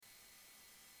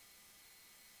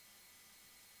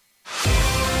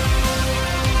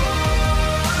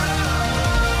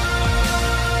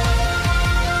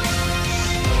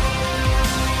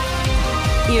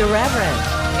Irreverent,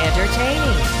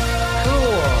 entertaining,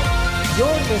 cool.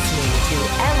 You're listening to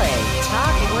LA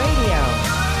Talk Radio.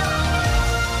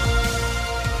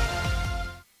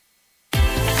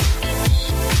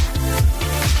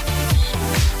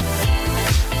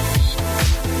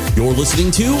 You're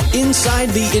listening to Inside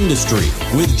the Industry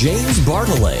with James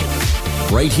Bartolet,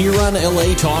 right here on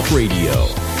LA Talk Radio.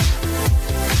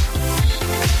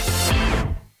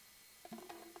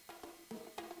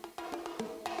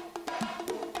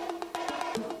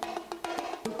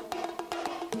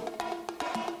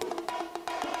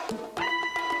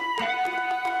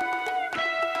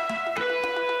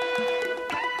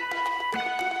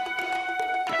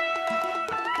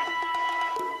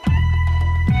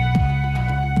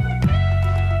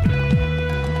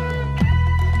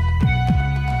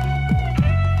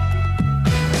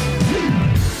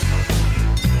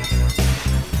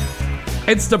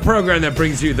 It's the program that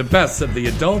brings you the best of the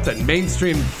adult and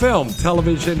mainstream film,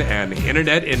 television, and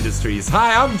internet industries.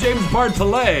 Hi, I'm James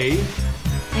Bartolet.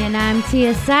 And I'm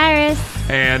Tia Cyrus.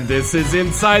 And this is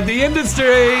Inside the Industry.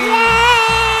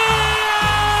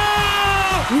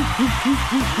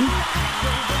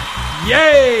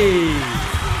 Yay!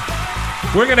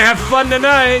 We're going to have fun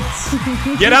tonight.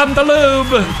 Get out the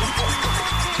lube.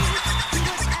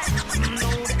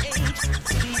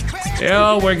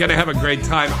 Yeah, we're going to have a great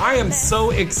time. I am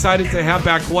so excited to have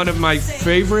back one of my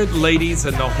favorite ladies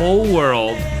in the whole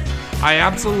world. I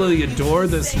absolutely adore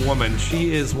this woman.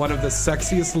 She is one of the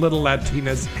sexiest little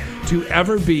Latinas to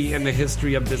ever be in the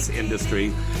history of this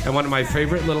industry. And one of my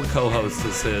favorite little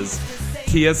co-hosts is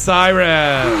Tia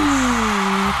Cyrus.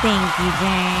 Thank you,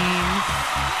 James.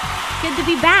 Good to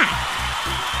be back.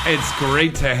 It's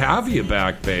great to have you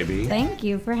back, baby. Thank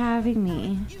you for having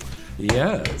me.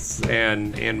 Yes,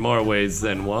 and in more ways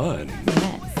than one.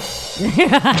 Yes.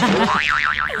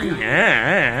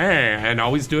 And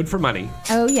always do it for money.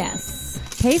 Oh, yes.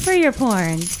 Pay for your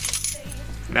porn.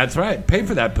 That's right. Pay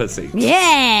for that pussy.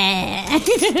 Yeah.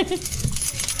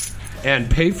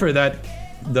 And pay for that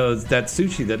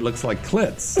sushi that looks like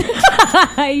clits.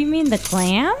 You mean the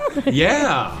clam?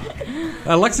 Yeah.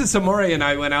 Alexis Amore and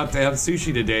I went out to have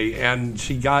sushi today, and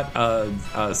she got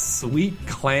a sweet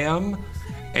clam,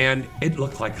 and it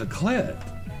looked like a clit.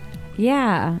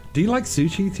 Yeah. Do you like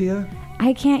sushi, Tia?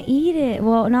 I can't eat it.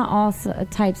 Well, not all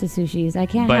types of sushis. I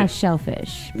can't have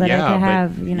shellfish, but yeah, I can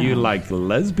have, you like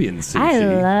lesbian sushi. I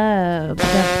love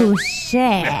the pouche.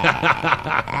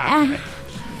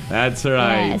 That's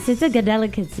right. Yes, it's a good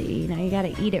delicacy. You got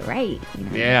to eat it right.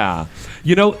 Yeah.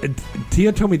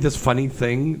 Tia told me this funny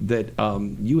thing that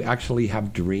you actually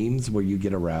have dreams where you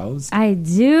get aroused. I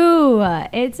do.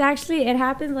 It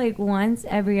happens like once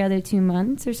every other 2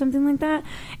 months or something like that.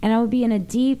 And I would be in a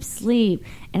deep sleep.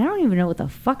 And I don't even know what the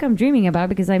fuck I'm dreaming about,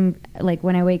 because I'm like,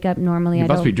 when I wake up normally, you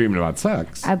must be dreaming about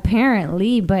sex.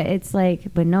 Apparently, but it's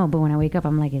like, but when I wake up,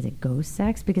 I'm like, is it ghost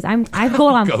sex? Because I go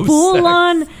on full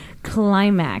on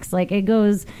climax. Like it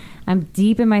goes, I'm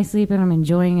deep in my sleep and I'm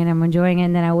enjoying it.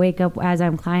 And then I wake up as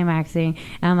I'm climaxing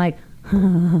and I'm like,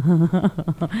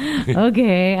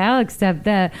 okay, I'll accept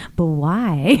that, but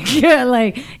why?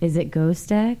 Like, is it ghost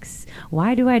sex?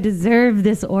 Why do I deserve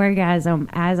this orgasm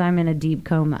as I'm in a deep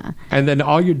coma? And then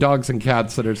all your dogs and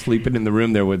cats that are sleeping in the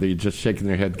room there with you, just shaking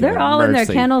their head. They're all in their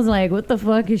kennels like, what the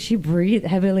fuck is she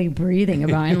heavily breathing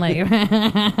about? And like,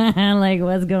 like,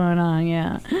 what's going on?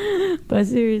 Yeah. But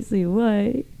seriously,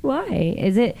 why?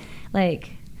 Is it like...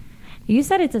 You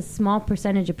said it's a small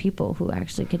percentage of people who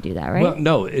actually could do that, right? Well,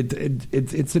 no,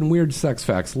 it's in Weird Sex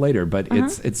Facts later, but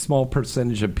it's small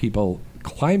percentage of people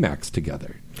climax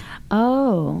together.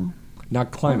 Oh.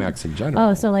 Not climax in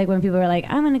general. Oh, so like when people are like,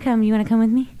 I'm going to come, you want to come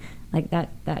with me? Like that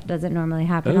doesn't normally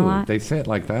happen a lot. They say it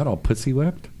like that, all pussy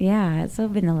whipped? Yeah, it's so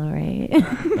vanilla, right?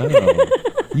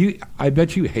 I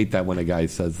bet you hate that when a guy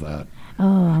says that.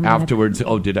 Oh, afterwards,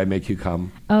 did I make you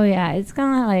come? Oh, yeah. It's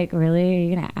kind of like, really? Are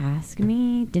you going to ask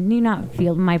me? Didn't you not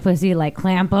feel my pussy like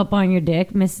clamp up on your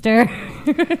dick, mister?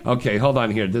 Okay, hold on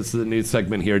here. This is a new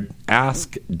segment here.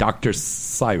 Ask Dr.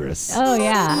 Cyrus. Oh,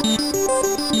 yeah.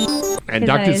 And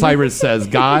Dr. Cyrus says,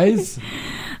 guys.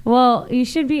 Well, you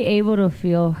should be able to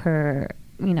feel her,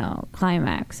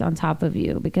 climax on top of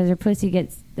you, because her pussy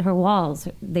her walls,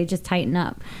 they just tighten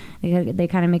up. They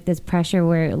kind of make this pressure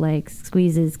where it like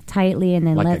squeezes tightly and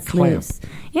then like lets a clamp. loose.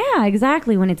 Yeah,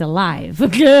 exactly. When it's alive.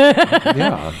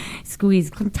 Yeah.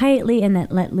 Squeeze tightly and then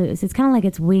let loose. It's kind of like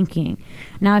it's winking.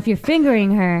 Now, if you're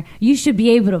fingering her, you should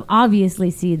be able to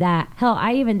obviously see that. Hell,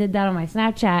 I even did that on my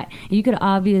Snapchat. You could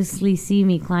obviously see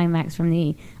me climax from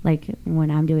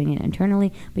when I'm doing it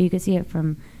internally, but you could see it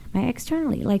from my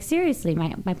externally. Like seriously,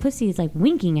 my pussy is like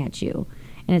winking at you,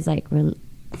 and it's like real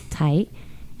tight.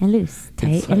 and loose,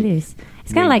 tight and like loose.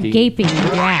 It's kind of like winky. gaping with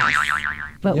your ass,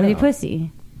 but with your Yeah.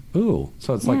 pussy. Ooh,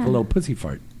 so it's like Yeah. a little pussy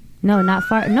fart. No, not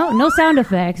far. No sound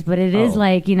effects, but it is Oh.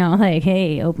 like, like,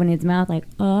 hey, open its mouth, like,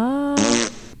 oh.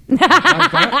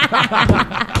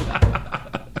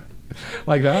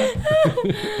 Like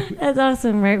that? That's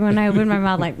awesome, right? When I open my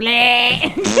mouth, like,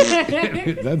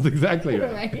 bleh. That's exactly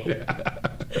right. Right.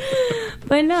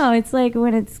 But no, it's like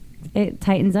when it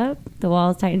tightens up, the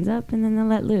walls tightens up, and then they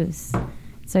let loose.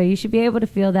 So you should be able to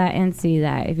feel that and see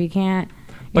that. If you can't,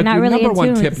 you're But not the really number in one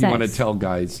tune tip with you want to sex. tell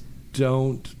guys,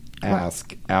 don't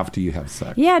ask after you have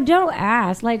sex. Yeah, don't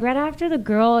ask. Like, right after the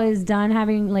girl is done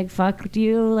having, like, fucked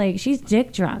you, like, she's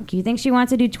dick drunk. You think she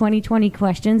wants to do 20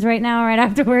 questions right now, right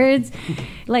afterwards?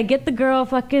 Like, get the girl a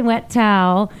fucking wet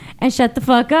towel and shut the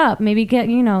fuck up. Maybe get,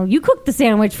 you cooked the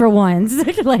sandwich for once.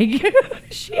 Like,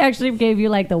 she actually gave you,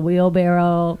 like, the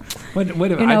wheelbarrow. Wait a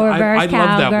minute. Reverse I love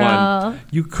that cowgirl. one.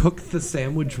 You cooked the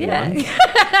sandwich once?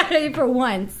 Yeah. For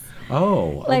once.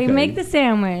 Oh, Like, okay. make the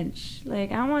sandwich.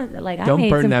 Like, I want, like, Don't I made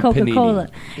burn some that Coca-Cola.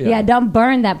 panini. Yeah, don't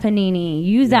burn that panini.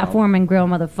 Use Yeah. that Foreman grill,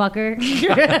 motherfucker.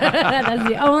 That's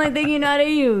the only thing you know how to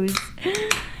use.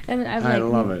 And I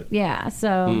love it. Yeah, so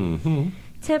Mm-hmm.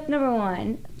 tip number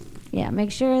 1. Yeah,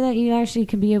 make sure that you actually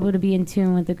can be able to be in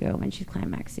tune with the girl when she's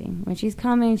climaxing. When she's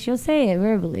coming, she'll say it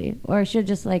verbally. Or she'll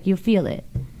just, like, you feel it.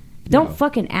 Don't Yeah.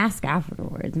 fucking ask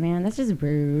afterwards, man. That's just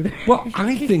rude. Well,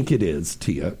 I think it is,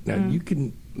 Tia. Now, Mm. you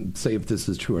can say if this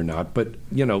is true or not, but,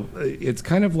 it's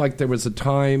kind of like there was a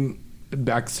time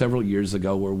back several years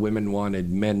ago where women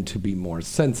wanted men to be more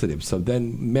sensitive. So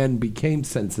then men became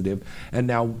sensitive, and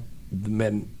now the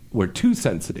men were too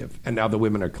sensitive, and now the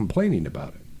women are complaining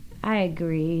about it. I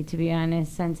agree, to be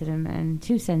honest.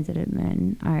 Too sensitive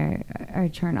men are a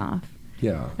turn off.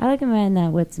 Yeah. I like a man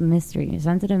that with some mystery.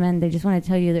 Sensitive men, they just want to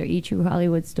tell you their true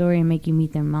Hollywood story and make you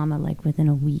meet their mama like within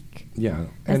a week. Yeah.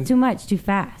 That's too much, too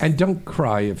fast. And don't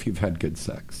cry if you've had good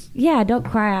sex. Yeah, don't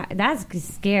cry. That's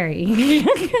scary.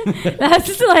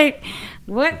 That's like,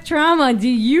 what trauma do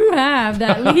you have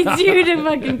that leads you to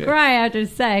fucking cry after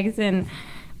sex? And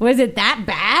was it that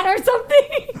bad or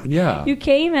something? Yeah. You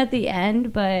came at the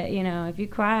end, but, if you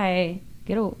cry,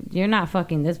 you're not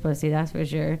fucking this pussy, that's for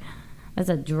sure. That's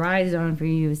a dry zone for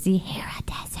you. Sahara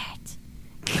Desert.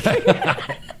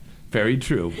 Very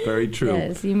true. Very true.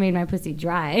 Yes, you made my pussy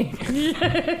dry.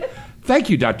 Thank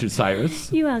you, Dr. Cyrus.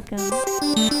 You're welcome.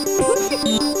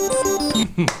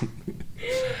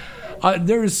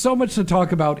 There is so much to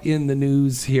talk about in the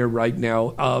news here right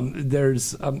now.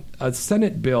 There's a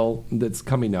Senate bill that's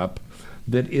coming up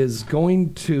that is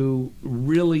going to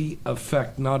really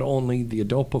affect not only the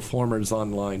adult performers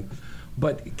online,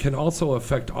 but can also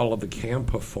affect all of the cam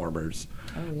performers.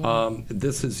 Oh, yeah.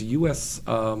 This is U.S.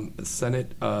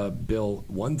 Senate Bill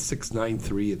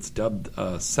 1693. It's dubbed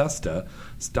SESTA,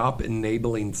 Stop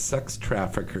Enabling Sex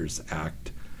Traffickers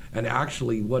Act. And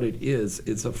actually what it is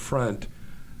a front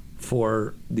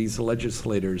for these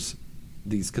legislators,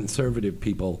 these conservative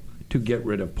people, to get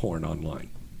rid of porn online.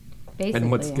 Basically,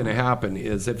 And what's going to happen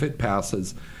is if it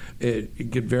passes,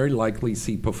 it could very likely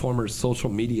see performers' social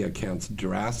media accounts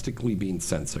drastically being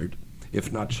censored,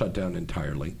 if not shut down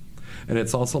entirely. And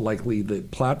it's also likely that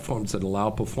platforms that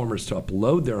allow performers to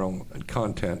upload their own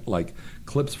content, like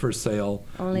Clips for Sale,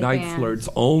 Night Flirts,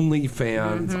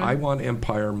 OnlyFans, I Want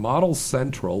Empire, Model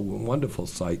Central, a wonderful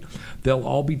site, they'll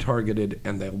all be targeted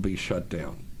and they'll be shut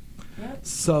down. Yep.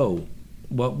 So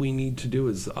what we need to do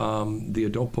is the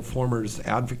Adult Performers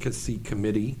Advocacy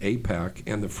Committee, APAC,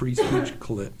 and the Free Speech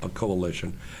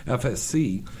Coalition,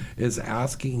 FSC, is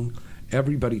asking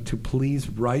everybody to please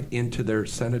write into their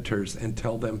senators and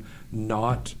tell them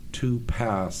not to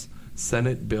pass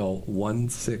Senate Bill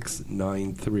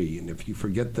 1693. And if you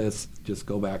forget this, just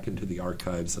go back into the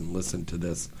archives and listen to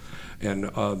this. And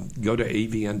go to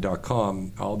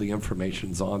avn.com. All the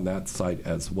information's on that site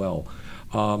as well.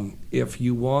 If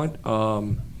you want,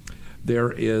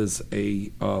 there is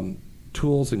a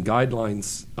tools and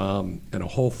guidelines and a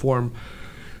whole form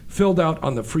filled out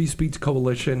on the Free Speech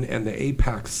Coalition and the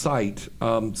APAC site,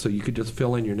 so you could just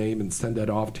fill in your name and send that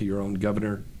off to your own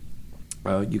governor.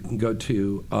 You can go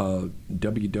to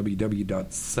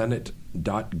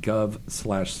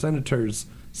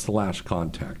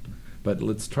www.senate.gov/senators/contact. But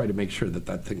let's try to make sure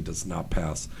that thing does not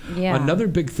pass. Yeah. Another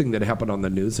big thing that happened on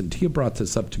the news, and Tia brought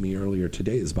this up to me earlier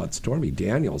today, is about Stormy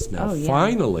Daniels. Now, Oh, yeah.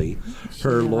 finally,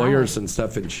 her She's lawyers alive. and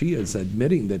stuff, and she is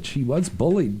admitting that she was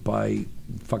bullied by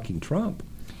fucking Trump.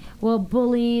 Well,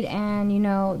 bullied, and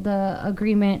the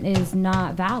agreement is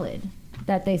not valid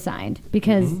that they signed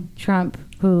because Trump,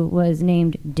 who was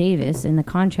named Davis in the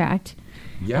contract,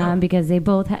 Yeah. because they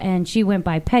both and she went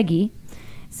by Peggy,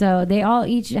 So they all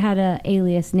each had a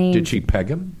alias name. Did she peg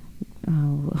him?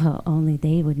 Oh, well, only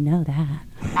they would know that.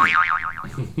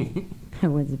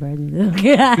 What's the burden?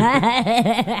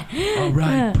 All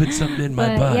right, put something in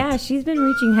my butt. Yeah, she's been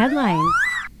reaching headlines.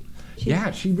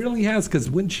 Yeah, she really has, because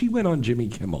when she went on Jimmy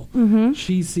Kimmel,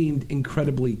 she seemed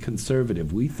incredibly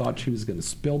conservative. We thought she was going to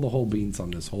spill the whole beans on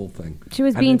this whole thing. She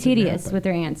was And being it didn't tedious happen. with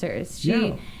her answers.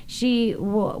 Yeah. She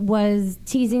was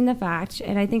teasing the fact,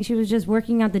 and I think she was just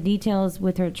working out the details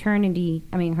with her attorney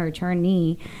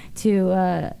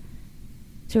to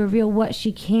reveal what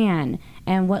she can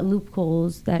and what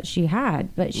loopholes that she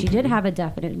had. But she did have a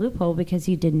definite loophole because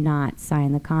he did not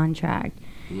sign the contract.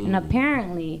 And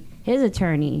apparently his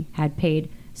attorney had paid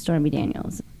Stormy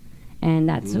Daniels. And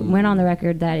that's went on the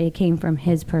record that it came from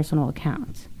his personal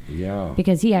account. Yeah.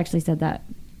 Because he actually said that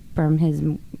from his,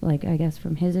 I guess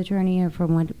from his attorney or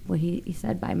from what he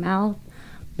said by mouth.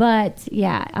 But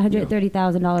yeah,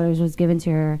 $130,000 was given to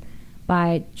her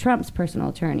by Trump's personal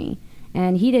attorney.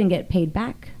 And he didn't get paid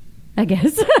back, I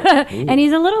guess. And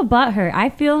he's a little butthurt. I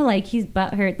feel like he's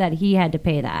butthurt that he had to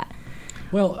pay that.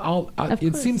 Well, it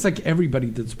course. seems like everybody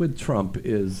that's with Trump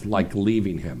is like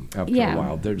leaving him after a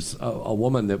while. There's a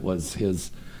woman that was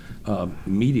his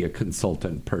media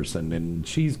consultant person, and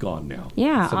she's gone now.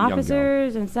 Yeah, Some young gal.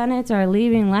 officers and senates are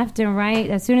leaving left and right.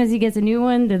 As soon as he gets a new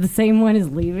one, the same one is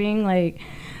leaving.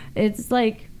 It's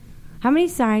like, how many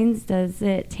signs does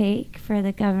it take for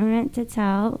the government to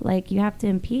tell? You have to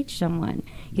impeach someone.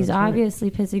 He's That's right. obviously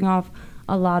pissing off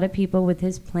a lot of people with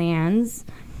his plans.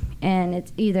 And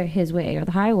it's either his way or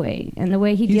the highway. And the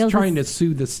way he's He's trying to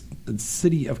sue the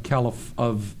city of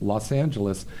Los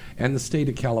Angeles and the state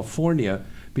of California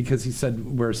because he said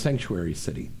we're a sanctuary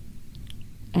city.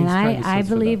 And He's trying to I sue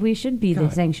for believe that. we should be the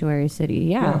God. sanctuary city,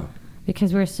 yeah.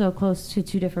 Because we're so close to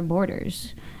two different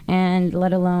borders. And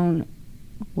let alone,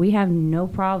 we have no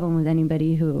problem with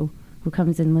anybody who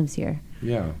comes and lives here.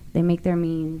 Yeah. They make their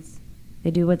means.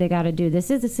 They do what they got to do. This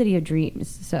is the city of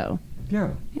dreams, so,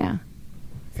 Yeah. yeah.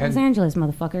 And- Los Angeles,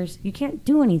 motherfuckers. You can't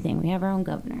do anything. We have our own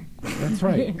governor. That's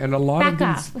right. And a lot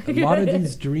Back of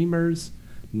these dreamers,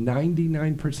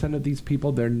 99% of these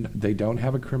people, they don't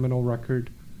have a criminal record.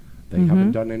 They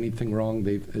haven't done anything wrong.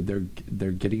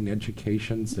 They're getting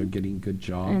educations. They're getting good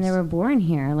jobs. And they were born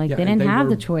here. Yeah, they and didn't have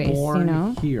were the choice,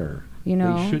 born here. You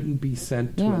know? They shouldn't be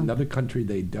sent to Yeah. another country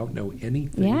they don't know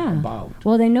anything Yeah. about.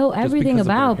 Well, they know just everything because of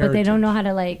their about, but they don't know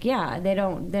heritage. how to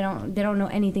they don't know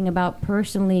anything about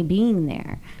personally being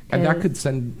there. And that 'Cause- could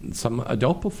send some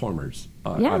adult performers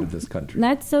out of this country.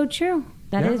 That's so true.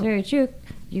 That is Yeah. very true.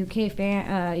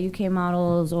 UK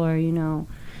models, or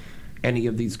Any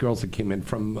of these girls that came in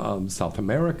from South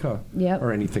America Yep.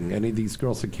 or anything. Any of these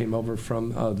girls that came over from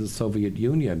the Soviet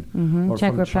Union or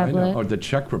Czech from China Republic. or the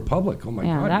Czech Republic. Oh, my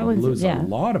Yeah, God. that You one's- lose yeah. a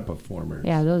lot of performers.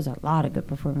 yeah, those are a lot of good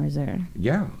performers there.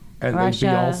 Yeah. And they'd Russia. be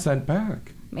all sent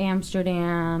back.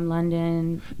 Amsterdam,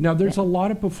 London. Now, there's a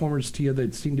lot of performers, Tia,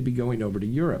 that seem to be going over to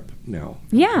Europe now.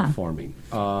 Yeah. Performing.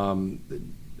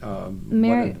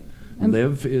 Mary-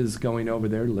 Liv is going over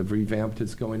there. Liv Revamped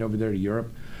is going over there to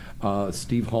Europe.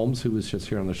 Steve Holmes, who was just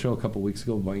here on the show a couple weeks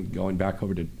ago, going back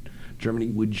over to Germany.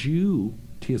 Would you,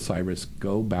 Tia Cyrus,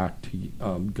 go back to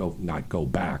not go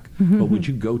back, but would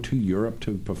you go to Europe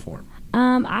to perform?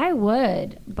 I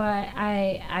would, but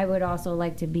I would also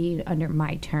like to be under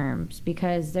my terms,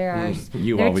 because there are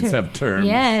You there are always have terms.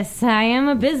 Yes, I am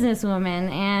a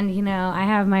businesswoman, and I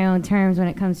have my own terms when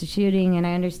it comes to shooting, and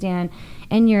I understand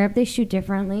in Europe they shoot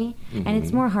differently, and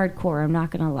it's more hardcore. I'm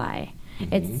not gonna lie.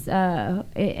 It's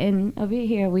and over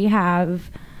here we have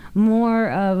more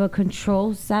of a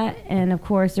control set, and of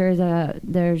course there's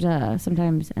a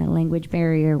sometimes a language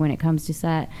barrier when it comes to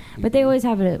set, but they always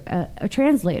have a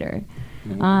translator,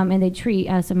 and they treat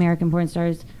us American porn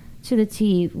stars to the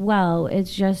T well.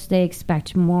 It's just they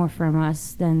expect more from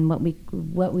us than what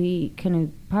we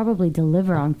can probably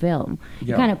deliver on film. Yeah.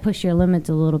 You kind of push your limits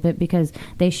a little bit because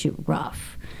they shoot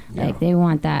rough. Yeah. Like they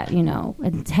want that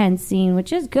intense scene,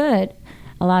 which is good.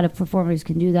 A lot of performers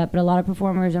can do that, but a lot of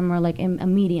performers are more like a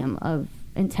medium of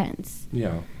intense.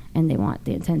 Yeah. And they want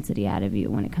the intensity out of you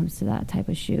when it comes to that type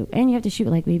of shoot. And you have to shoot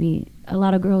like maybe a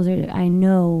lot of girls I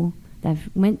know that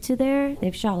went to there,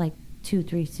 they've shot like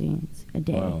 2-3 scenes a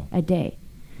day. Wow. A day.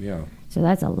 Yeah. So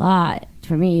that's a lot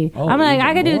for me. Oh, I'm like, even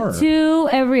I could more. do 2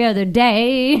 every other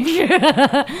day.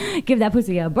 Give that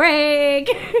pussy a break.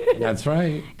 That's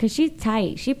right. Because she's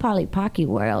tight. She probably Pocky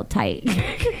World tight.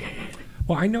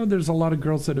 Well, I know there's a lot of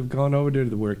girls that have gone over there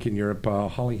to work in Europe.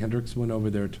 Holly Hendricks went over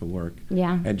there to work.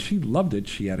 Yeah. And she loved it.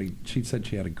 She said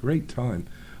she had a great time,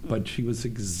 but she was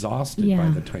exhausted by Yeah.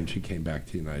 the time she came back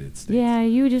to the United States. Yeah,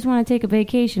 you just want to take a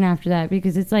vacation after that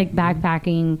because it's like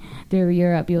backpacking through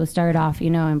Europe. You'll start off,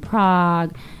 in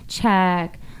Prague,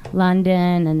 Czech,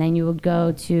 London, and then you would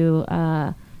go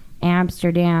to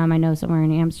Amsterdam. I know somewhere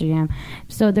in Amsterdam.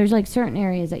 So there's like certain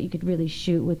areas that you could really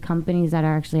shoot with companies that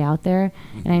are actually out there.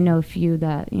 And I know a few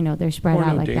that, they're spread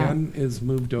out like Dan that. is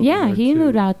moved over Yeah, there he to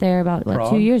moved out there about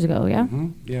Prague. 2 years ago, yeah.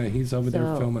 Yeah, he's over there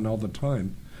So- filming all the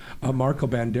time. Marco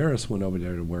Banderas went over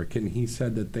there to work, and he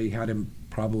said that they had him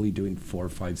probably doing 4 or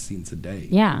 5 scenes a day.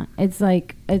 Yeah, it's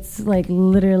like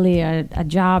literally a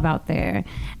job out there.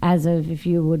 As of if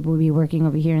you would be working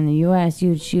over here in the U.S.,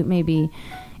 you'd shoot maybe,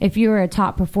 if you were a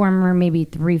top performer, maybe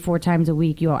 3-4 times a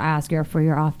week. You'll ask for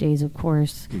your off days, of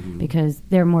course, because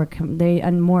they're more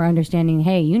more understanding.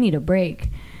 Hey, you need a break,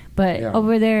 but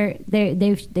over there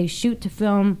they shoot to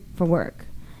film for work.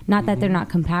 Not that they're not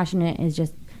compassionate. It's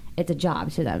just. It's a job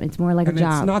to them. It's more like And a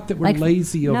job. it's not that we're Like,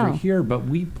 lazy over no. here, but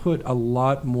we put a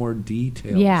lot more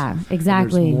details. Yeah, And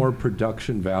exactly. there's more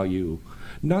production value.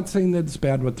 Not saying that it's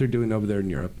bad what they're doing over there in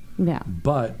Europe, Yeah.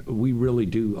 but we really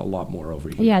do a lot more over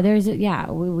here. Yeah,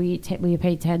 we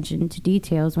pay attention to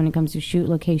details when it comes to shoot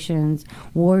locations,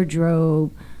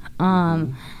 wardrobe.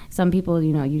 Some people,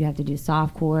 you have to do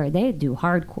softcore. They do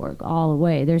hardcore all the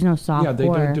way. There's no softcore. Yeah, they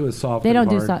don't do a soft They and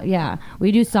don't do hard. yeah.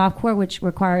 We do softcore, which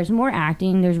requires more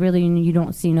acting. There's really you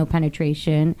don't see no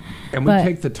penetration. And we But-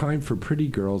 take the time for pretty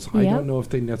girls. I Yep. don't know if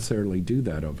they necessarily do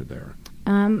that over there.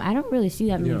 I don't really see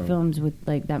that many Yeah. films with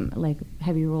like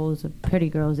heavy roles of pretty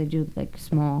girls. They do like a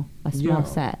small Yeah.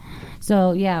 set.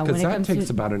 So yeah, when Because it that comes takes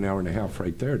to about an hour and a half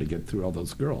right there to get through all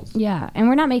those girls. yeah, and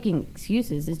we're not making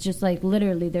excuses. It's just like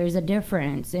literally there's a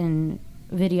difference in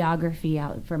videography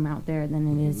out there than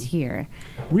it is here.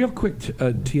 Real quick,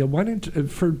 Tia, why don't,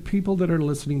 for people that are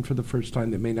listening for the first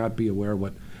time that may not be aware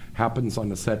what happens on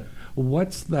the set,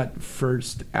 what's that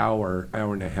first hour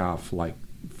and a half like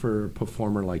for a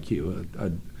performer like you,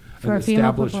 an For a female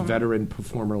established performer. veteran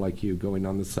performer like you going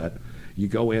on the set? You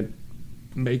go in,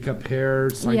 makeup, hair,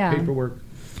 sign Yeah. paperwork.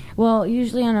 Well,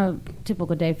 usually on a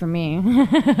typical day for me,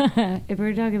 if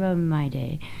we're talking about my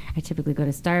day, I typically go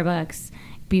to Starbucks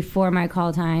before my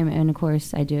call time, and of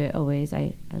course I do it always.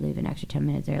 I leave an extra 10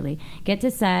 minutes early. Get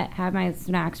to set, have my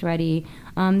snacks ready.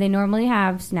 They normally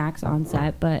have snacks on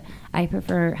set, but I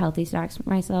prefer healthy snacks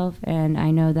myself, and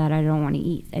I know that I don't want to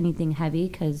eat anything heavy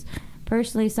because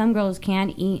personally some girls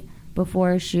can eat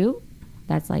before a shoot.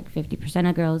 That's like 50%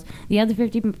 of girls. The other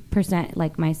 50%,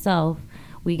 like myself,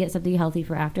 we get something healthy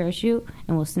for after a shoot,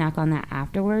 and we'll snack on that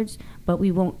afterwards, but we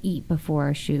won't eat before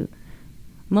a shoot.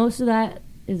 Most of that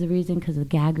is the reason because of the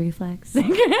gag reflex.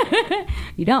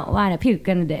 You don't want to puke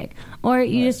on a dick. Or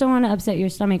you just don't want to upset your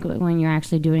stomach when you're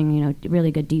actually doing,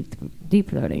 really good deep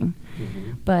throating.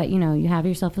 But, you have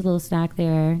yourself a little snack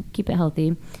there, keep it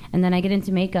healthy. And then I get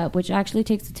into makeup, which actually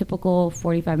takes a typical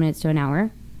 45 minutes to an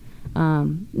hour.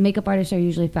 Makeup artists are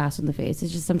usually fast on the face.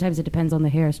 It's just sometimes it depends on the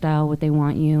hairstyle, what they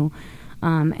want you.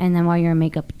 And then while you're in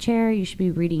makeup chair, you should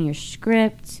be reading your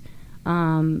script,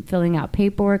 filling out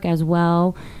paperwork as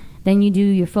well. Then you do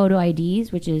your photo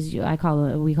IDs, which is we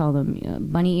call them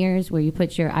bunny ears, where you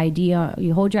put your ID,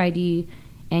 you hold your ID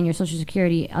and your social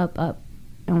security up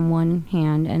on one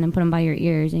hand, and then put them by your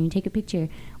ears, and you take a picture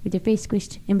with your face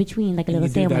squished in between like a little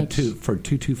You do sandwich. that too for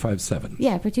 2257.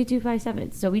 Yeah, for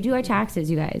 2257. So we do our taxes,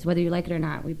 you guys, whether you like it or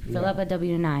not. We fill up a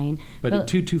W-9. But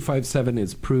 2257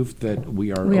 is proof that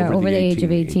we are over the age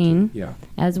of 18. Yeah.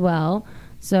 As well.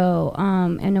 So,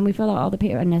 and then we fill out all the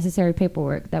necessary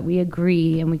paperwork that we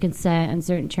agree and we consent on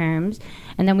certain terms.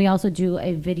 And then we also do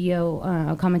a video,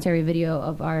 a commentary video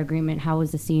of our agreement. How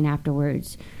was the scene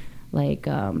afterwards? Like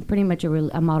pretty much a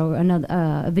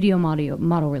video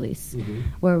model release,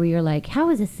 where we are like, how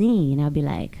was the scene? I'll be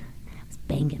like, it was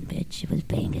banging, bitch. It was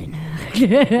banging.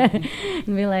 And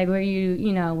be like, were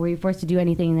you forced to do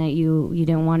anything that you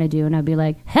didn't want to do? And I'd be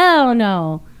like, hell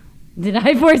no. Did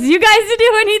I force you guys to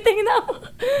do anything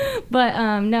though?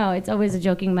 But no, it's always a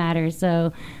joking matter.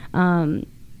 So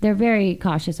they're very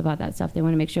cautious about that stuff. They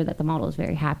want to make sure that the model is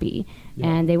very happy,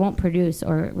 and they won't produce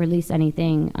or release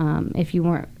anything if you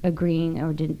weren't agreeing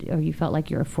or you felt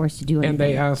like you were forced to do anything. And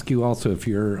they ask you also if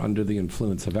you're under the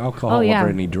influence of alcohol Oh, yeah. or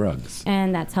any drugs.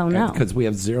 And that's hell no. Because we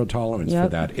have zero tolerance for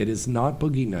Yep. that. It is not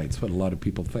boogie nights, what a lot of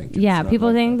people think. Yeah, It's not people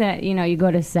like think that, you go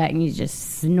to set and you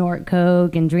just snort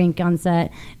coke and drink on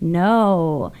set.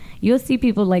 No. You'll see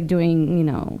people like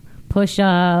doing,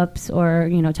 push-ups or,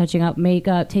 touching up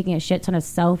makeup, taking a shit ton of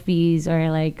selfies,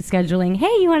 or like scheduling,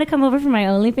 hey, you want to come over for my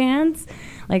OnlyFans?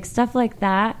 Like stuff like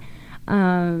that.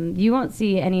 You won't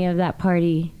see any of that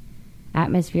party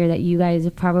atmosphere that you guys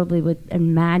probably would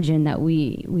imagine that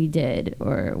we did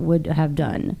or would have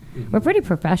done. We're pretty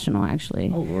professional,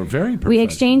 actually. Oh, we're very professional. We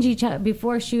exchange each other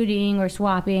before shooting or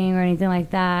swapping or anything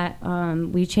like that.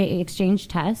 We exchange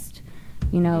tests.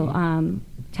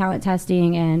 Talent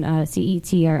testing and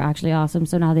CET are actually awesome.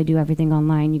 So now they do everything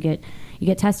online. You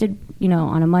get tested,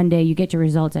 on a Monday. You get your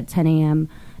results at 10 a.m.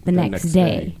 the next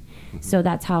day. So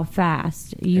that's how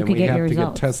fast you can get your results. And we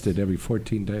have to get tested every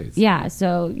 14 days. Yeah,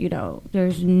 so,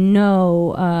 there's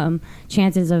no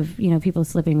chances of, people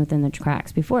slipping within the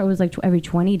cracks. Before, it was like every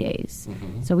 20 days.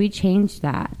 So we changed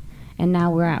that, and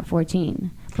now we're at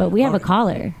 14. But we have a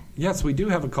caller. Yes, we do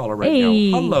have a caller right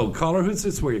now. Hello, caller. Who's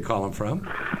this? Where you calling from?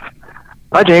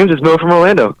 Hi, James. It's Mo from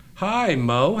Orlando. Hi,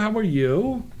 Mo. How are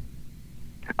you?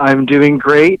 I'm doing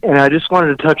great, and I just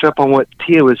wanted to touch up on what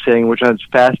Tia was saying, which is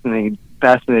fascinating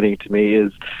to me,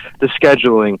 is the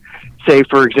scheduling. Say,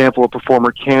 for example, a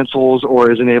performer cancels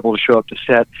or isn't able to show up to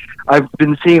set. I've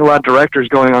been seeing a lot of directors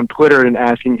going on Twitter and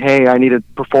asking, hey, I need a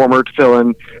performer to fill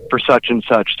in for such and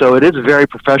such. So it is very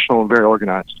professional and very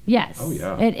organized. Yes, oh,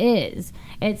 yeah. It is.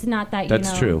 It's not that,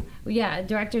 That's true. Yeah,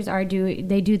 directors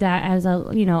they do that as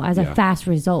a fast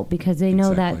result, because they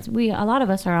know that a lot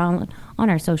of us are on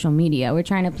our social media. We're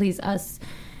trying to please us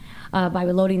by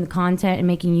loading the content and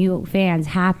making you fans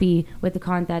happy with the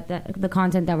content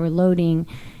that we're loading.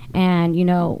 And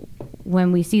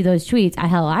when we see those tweets,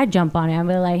 I jump on it. I'm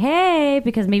like, hey,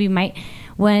 because maybe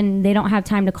when they don't have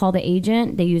time to call the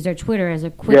agent, they use their Twitter as a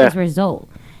quickest result.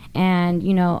 And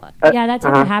that tends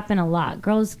to happen a lot.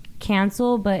 Girls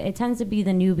cancel, but it tends to be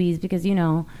the newbies, because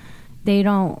they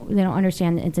don't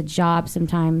understand that it's a job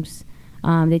sometimes.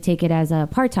 They take it as a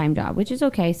part-time job, which is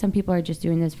okay. Some people are just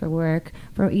doing this for work,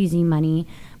 for easy money.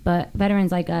 But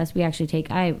veterans like us, we actually take.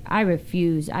 I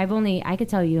refuse. I could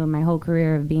tell you in my whole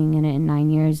career of being in it in 9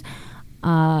 years,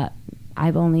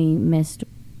 I've only missed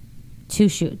 2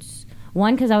 shoots.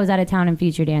 One because I was out of town and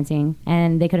feature dancing,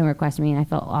 and they couldn't request me, and I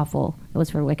felt awful. It was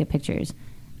for Wicked Pictures.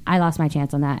 I lost my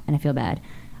chance on that, and I feel bad.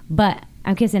 But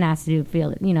I'm kissing ass to feel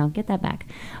it. Get that back.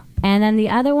 And then the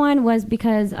other one was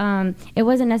because it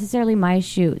wasn't necessarily my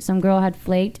shoot. Some girl had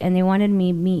flaked, and they wanted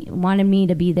me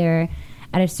to be there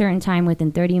at a certain time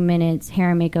within 30 minutes,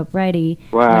 hair and makeup ready.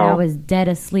 Wow. And I was dead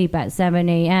asleep at 7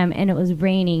 a.m. and it was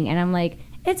raining. And I'm like,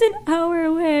 it's an hour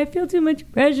away. I feel too much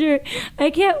pressure. I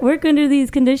can't work under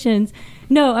these conditions.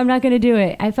 No, I'm not going to do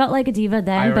it. I felt like a diva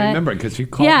then. I remember because you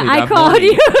called me that I called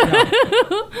morning. you.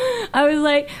 Yeah. I was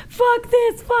like, fuck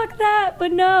this, fuck that.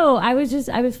 But no, I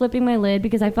was flipping my lid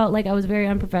because I felt like I was very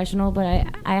unprofessional, but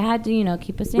I had to,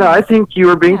 keep a standard. No, I think you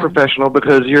were being professional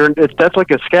because that's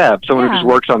like a scab, someone who just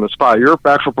works on the spot. You're an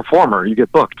actual performer. You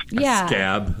get booked. Yeah. A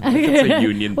scab. It's a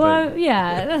union well, thing.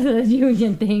 yeah, that's a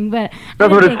union thing. But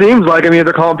that's what it seems like. I mean,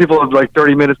 they're calling people with like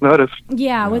 30 minutes notice.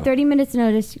 Yeah, with 30 minutes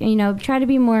notice, try to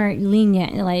be more lenient.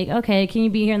 Like, okay, can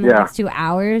you be here in the next 2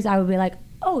 hours? I would be like,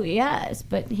 oh, yes.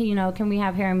 But, can we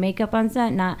have hair and makeup on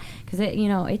set? Not, because,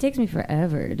 it takes me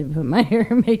forever to put my hair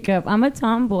and makeup. I'm a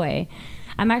tomboy.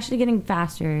 I'm actually getting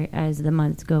faster as the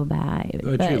months go by.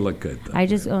 But you look good, though. I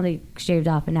just only shaved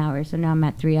off an hour, so now I'm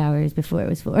at 3 hours before it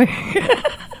was 4.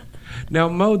 Now,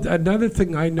 Mo, another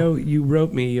thing I know you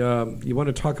wrote me, you want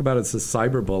to talk about is the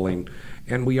cyberbullying.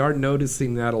 And we are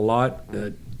noticing that a lot.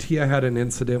 Tia had an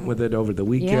incident with it over the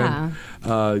weekend.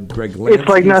 Yeah. Greg Lansky. It's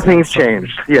like nothing's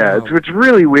changed. Yeah, it's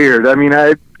really weird. I mean,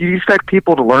 you expect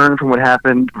people to learn from what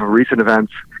happened from recent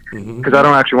events, because I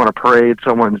don't actually want to parade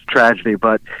someone's tragedy,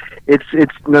 but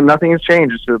nothing has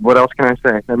changed. So what else can I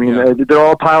say? I mean, they're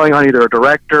all piling on either a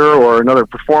director or another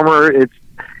performer. It's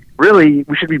really,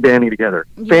 we should be banding together,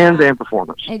 fans and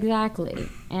performers. Exactly.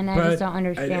 And I just don't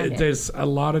understand it. There's a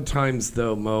lot of times,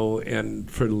 though, Mo, and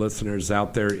for listeners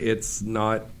out there, it's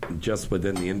not just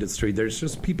within the industry. There's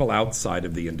just people outside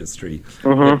of the industry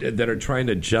that are trying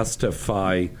to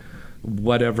justify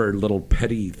whatever little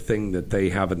petty thing that they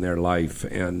have in their life,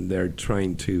 and they're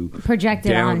trying to project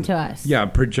it onto us. Yeah,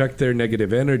 project their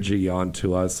negative energy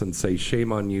onto us and say,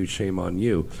 shame on you, shame on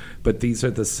you. But these are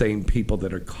the same people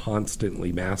that are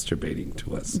constantly masturbating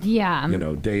to us. Yeah.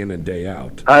 Day in and day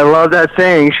out. I love that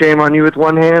saying, shame on you with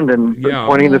one hand and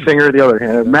pointing the finger with the other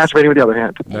hand, masturbating with the other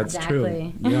hand. That's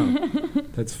exactly. True. Yeah.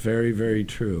 That's very, very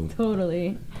true.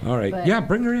 Totally. All right.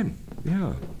 Bring her in.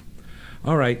 Yeah.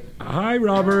 All right. Hi,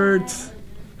 Robert.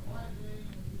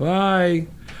 Bye.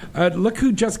 Look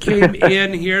who just came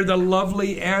in here, the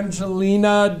lovely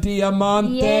Angelina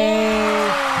Diamante. Yay.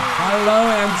 Hello,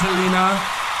 Angelina.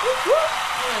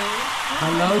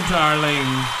 Hello, darling.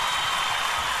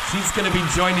 She's going to be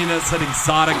joining us at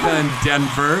Exotica in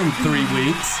Denver in 3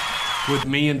 weeks with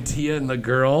me and Tia and the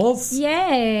girls.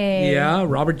 Yay! Yeah,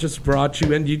 Robert just brought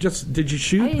you in. Did you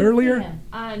shoot earlier?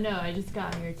 No, I just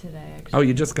got here today, actually. Oh,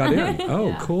 you just got in? Oh,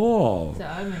 Yeah. cool. So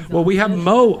I'm exhausted. Well, we have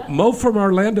Mo. Mo from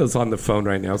Orlando's on the phone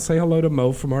right now. Say hello to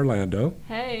Mo from Orlando.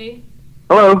 Hey.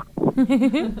 Hello.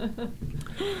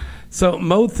 So,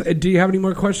 Mo, do you have any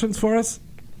more questions for us?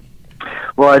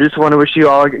 Well, I just want to wish you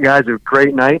all guys a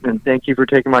great night, and thank you for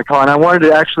taking my call. And I wanted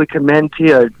to actually commend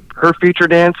Tia. Her feature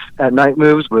dance at Night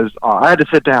Moves was I had to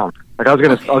sit down. Like I was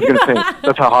gonna faint.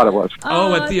 That's how hot it was.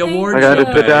 Oh, at the award I show. had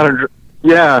to sit down and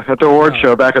at the award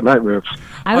show back at Night Moves.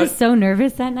 I was so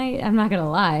nervous that night. I'm not gonna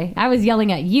lie. I was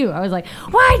yelling at you. I was like,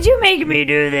 "Why'd you make me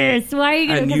do this? Why are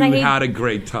you?" And you had a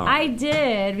great time. I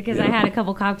did because I had a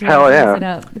couple cocktails. Hell to yeah. mix it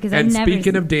up because And I never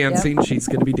speaking of Yep. dancing, she's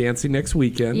going to be dancing next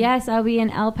weekend. Yes, I'll be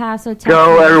in El Paso, Texas.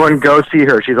 Go, everyone, go see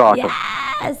her. She's awesome.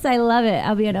 Yes, I love it.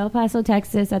 I'll be in El Paso,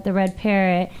 Texas at the Red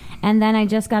Parrot. And then I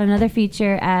just got another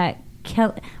feature at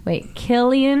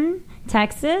Killian,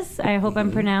 Texas. I hope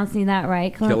I'm pronouncing that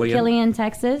right. Killian,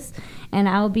 Texas. And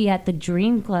I'll be at the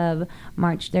Dream Club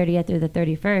March 30th through the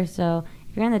 31st. So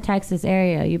if you're in the Texas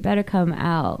area, you better come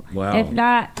out. Wow. If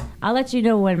not, I'll let you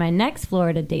know when my next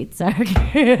Florida dates are.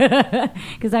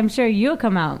 Because I'm sure you'll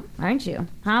come out, aren't you?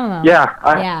 Huh, Mo? Yeah,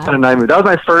 I had a Night Move. That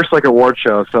was my first award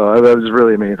show, so that was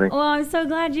really amazing. Well, I'm so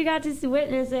glad you got to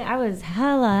witness it. I was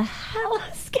hella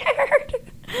scared.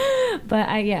 But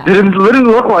You didn't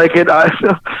look like it.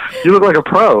 You look like a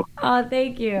pro. Oh,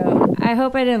 thank you. I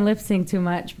hope I didn't lip sync too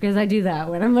much because I do that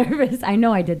when I'm nervous. I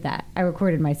know I did that. I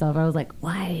recorded myself. I was like,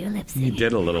 why are you lip syncing? You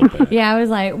did a little bit. Yeah, I was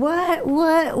like, what?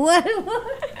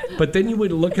 But then you were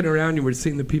looking around, you were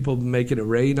seeing the people making it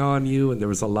rain on you, and there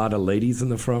was a lot of ladies in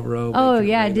the front row. Oh, making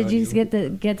it yeah. rain Did on you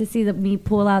get to see me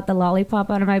pull out the lollipop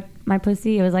out of my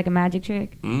pussy? It was like a magic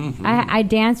trick. Mm-hmm. I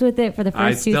danced with it for the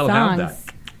first two still songs. have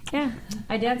that. Yeah,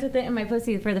 I danced with it in my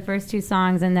pussy for the first two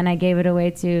songs, and then I gave it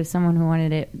away to someone who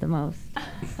wanted it the most.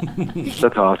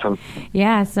 That's awesome.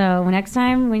 Yeah, so next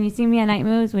time when you see me at Night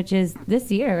Moves, which is this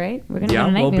year, right? We're going to go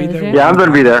to Night we'll be Moves, there. right? Yeah, I'm going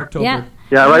to be there. October. Yeah.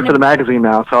 Yeah, I write for the magazine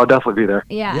now, so I'll definitely be there.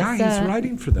 Yeah, Yeah, so- he's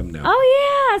writing for them now.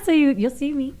 Oh, yeah, so you'll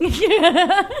see me.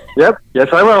 Yep. Yes,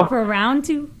 I will. For round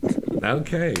 2.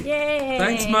 Okay. Yay.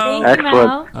 Thanks, Mo. Thank you,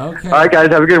 Excellent. Mo. Okay. All right, guys,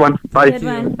 have a good one. Bye. Good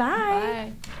one.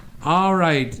 Bye. All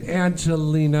right,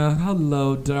 Angelina.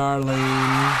 Hello, darling.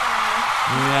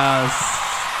 Yes.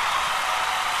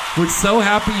 We're so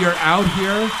happy you're out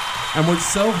here, and we're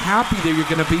so happy that you're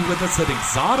going to be with us at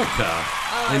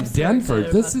Exotica in Denver.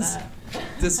 This is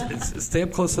stay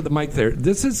up close to the mic there.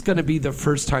 This is going to be the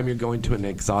first time you're going to an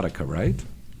Exotica, right?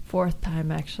 4th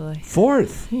time, actually.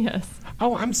 4th? Yes.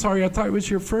 Oh, I'm sorry. I thought it was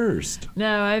your first.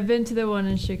 No, I've been to the one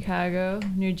in Chicago,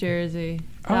 New Jersey,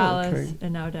 Dallas, okay.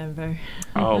 and now Denver.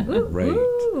 Oh, great.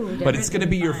 Ooh, But it's going to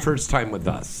be your first time with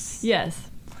us, Yes.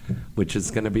 which is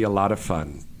going to be a lot of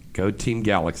fun. Go Team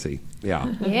Galaxy.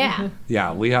 Yeah. Yeah.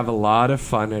 Yeah, we have a lot of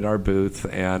fun at our booth,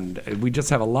 and we just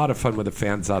have a lot of fun with the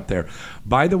fans out there.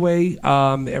 By the way,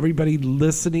 everybody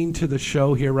listening to the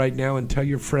show here right now, and tell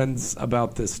your friends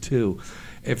about this too.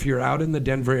 If you're out in the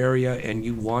Denver area and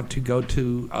you want to go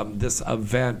to this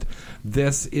event,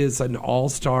 this is an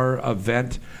all-star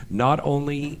event. Not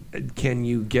only can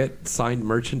you get signed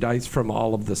merchandise from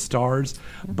all of the stars,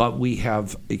 but we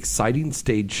have exciting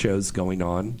stage shows going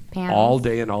on Panels. all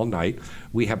day and all night.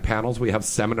 We have panels. We have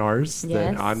seminars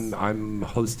Yes. that I'm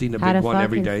hosting a How big to one fuck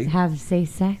every and day. have safe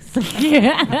sex.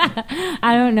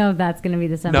 I don't know if that's going to be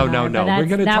the seminar. No. but We're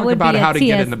going to that talk would about be a how to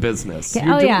get TS in the business. Okay,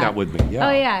 You're doing yeah. that with me. Yeah.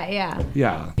 Oh, yeah.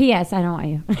 Yeah. P.S. I don't want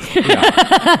you.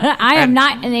 Yeah. I am And-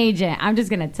 not an agent. I'm just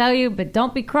going to tell you, but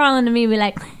don't be crawling to me and be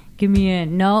like, give me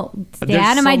in. No, stay There's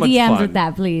out of so my much DMs fun. with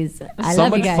that, please. I So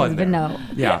love you much guys, fun but there. no.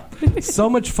 Yeah. So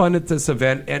much fun at this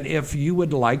event. And if you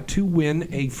would like to win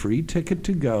a free ticket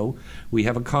to go, we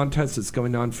have a contest that's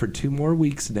going on for 3 more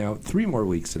weeks now.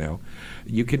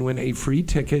 You can win a free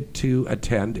ticket to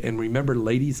attend. And remember,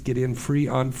 ladies get in free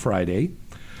on Friday.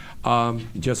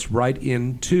 Just write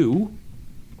into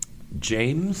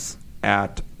James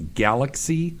at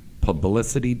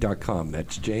galaxypublicity.com.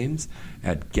 That's James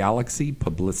at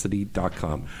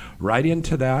galaxypublicity.com. Right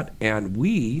into that, and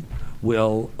we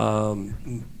will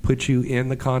put you in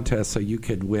the contest so you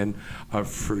could win a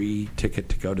free ticket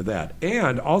to go to that.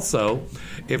 And also,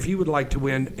 if you would like to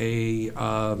win a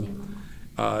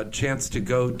chance to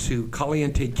go to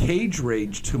Caliente Cage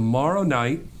Rage tomorrow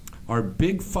night, our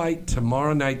big fight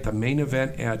tomorrow night, the main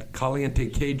event at Caliente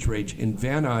Cage Rage in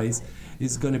Van Nuys,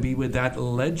 is going to be with that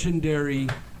legendary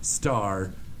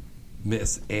star,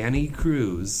 Miss Annie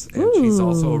Cruz, and she's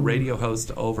also a radio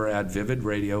host over at Vivid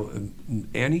Radio.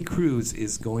 Annie Cruz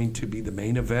is going to be the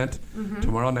main event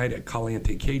tomorrow night at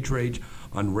Caliente Cage Rage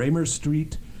on Raymer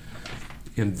Street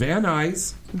in Van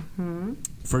Nuys.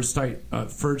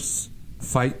 First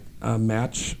fight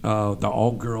match, the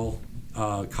all-girl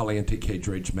Caliente Cage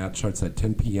Rage match starts at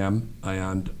 10 p.m.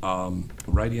 and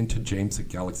right into James at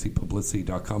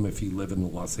galaxypublicity.com. If you live in the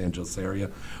Los Angeles area,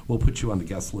 we'll put you on the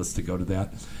guest list to go to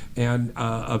that. And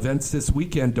events this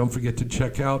weekend, don't forget to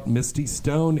check out Misty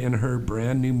Stone in her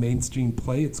brand new mainstream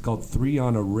play. It's called 3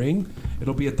 on a Ring.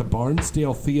 It'll be at the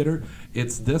Barnsdale Theater.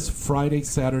 It's this Friday,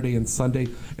 Saturday, and Sunday.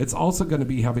 It's also going to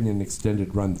be having an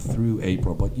extended run through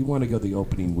April, but you want to go the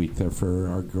opening week there for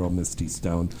our girl Misty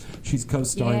Stone. She's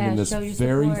co-starring in this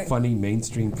very funny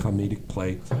mainstream comedic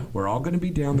play. We're all going to be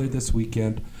down there this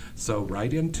weekend, so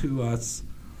write into us,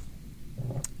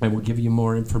 and we'll give you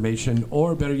more information,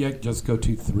 or better yet, just go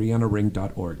to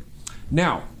 3onaring.org.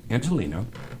 Now, Angelina,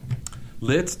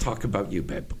 let's talk about you,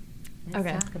 babe.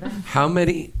 Okay. How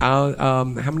many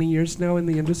years now in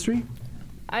the industry?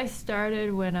 I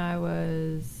started when I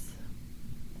was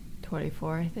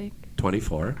 24, I think.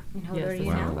 24. How old Yes, are that you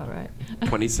sounds now? about right.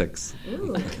 26.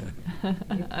 Ooh.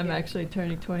 I'm actually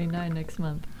turning 29 next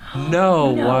month.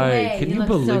 No No way. way. Can You you look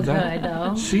believe so that? good,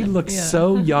 though. She looks Yeah.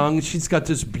 so young. She's got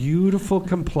this beautiful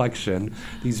complexion,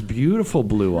 these beautiful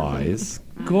blue eyes.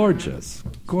 Gorgeous.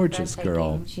 Gorgeous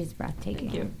girl. Breathtaking. She's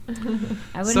breathtaking. Thank you.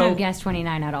 I wouldn't So- have guessed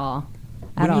 29 at all.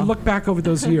 When you look back over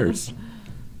those years,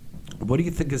 what do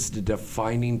you think is the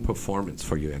defining performance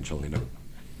for you, Angelina?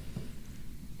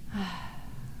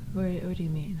 What do you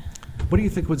mean? What do you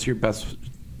think was your best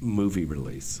movie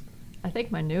release? I think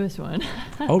my newest one.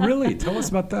 Oh, really? Tell us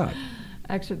about that.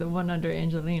 Actually, the one under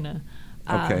Angelina.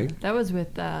 Okay. That was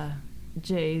with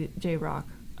J-Rock,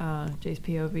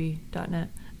 jspov.net.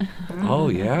 Oh,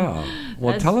 yeah.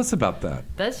 Well, That's- tell us about that.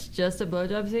 That's just a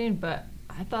blowjob scene, but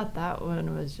I thought that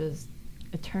one was just,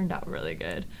 it turned out really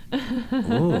good.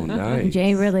 Oh, nice.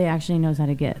 Jay really actually knows how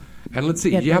to get. And let's see,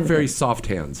 Get you have those- very soft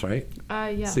hands, right?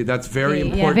 Yeah. See, that's very Yeah,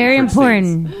 important. very for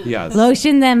important. scenes. Yes.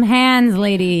 Lotion them hands,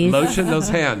 ladies. Lotion those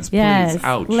hands, please. Yes.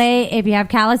 Ouch. If you have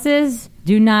calluses,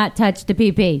 do not touch the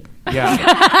pee-pee. Yeah.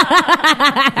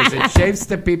 Because it shaves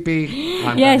the pee-pee.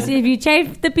 Yes, if you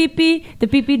chafe the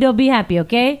pee-pee don't be happy,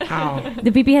 okay? Ow.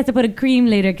 The pee-pee has to put a cream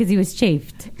later because he was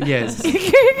chafed. Yes.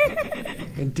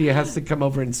 And Tia has to come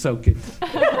over and soak it.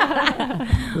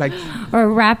 Like,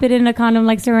 Or wrap it in a condom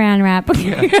like saran wrap.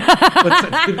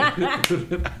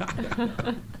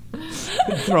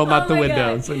 throw them out the Oh my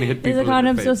windows and hit people Is the in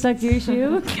condom the still face. stuck to your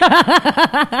shoe?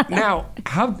 Now,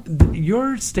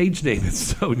 your stage name is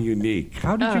so unique.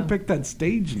 How did you pick that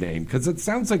stage name? Because it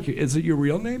sounds like, is it your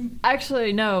real name?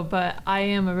 Actually, no, but I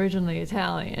am originally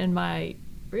Italian, and my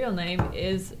real name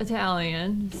is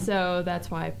Italian, so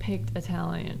that's why I picked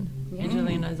Italian.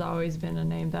 Angelina has always been a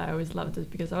name that I always loved,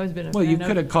 just because I've always been a Well, fan you of-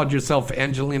 could have called yourself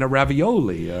Angelina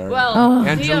Ravioli or Well,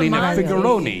 Angelina Diamante.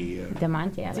 Figuroni.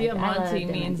 Diamante. I like that. I love Diamante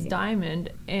means Diamante. diamond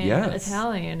in Yes.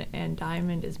 Italian, and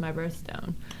diamond is my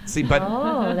birthstone. See, but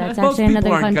Oh, that's most actually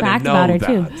people another aren't fun gonna fact know about her,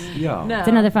 that. too. Yeah. No. It's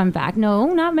another fun fact. No,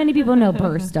 not many people know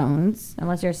birthstones,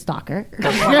 unless you're a stalker.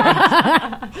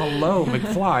 Hello,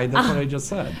 McFly. That's what I just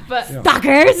said. But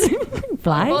Stalkers!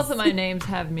 Flies? both of my names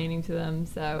have meaning to them,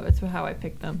 so it's how I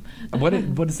picked them. What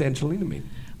does Angelina mean?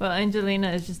 Well,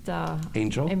 Angelina is just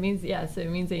Angel? It means it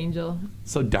means angel.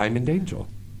 So Diamond Angel.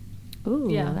 Ooh,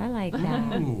 Yeah. I like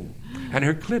that. Ooh. And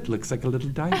her clit looks like a little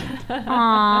diamond.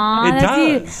 Aww, It that's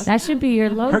you. does. That should be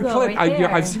your logo Her clit, right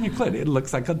there. I've seen your clit. It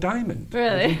looks like a diamond.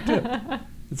 Really?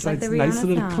 It's like like the a nice Rihanna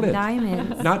little song, clit.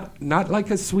 Diamonds. Not like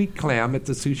a sweet clam at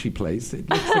the sushi place. It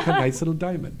looks like a nice little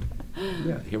diamond.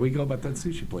 Yeah, here we go about that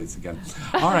sushi place again.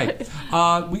 All right,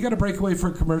 we got to break away for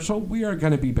a commercial. We are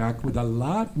going to be back with a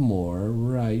lot more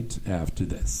right after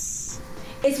this.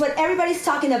 It's what everybody's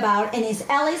talking about, and it's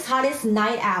LA's hottest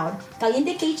night out.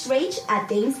 Caliente Cage Rage at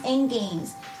Dames and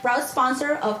Games, proud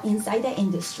sponsor of Inside the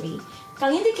Industry.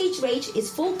 Caliente Cage Rage is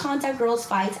full contact girls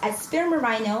fights at Spear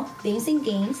Marino Dames and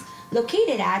Games,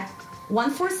 located at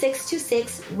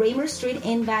 14626 Raymer Street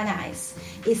in Van Nuys.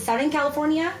 It's Southern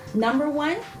California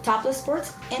 #1 topless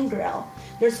sports and grill.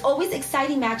 There's always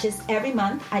exciting matches every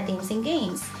month at Dames and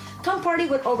Games. Come party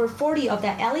with over 40 of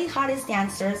the LA hottest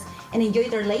dancers and enjoy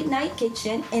their late night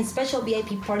kitchen and special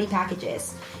VIP party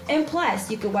packages. And plus,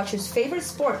 you can watch your favorite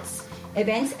sports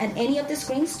events at any of the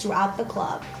screens throughout the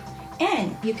club.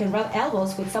 And you can rub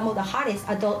elbows with some of the hottest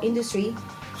adult industry,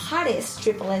 hottest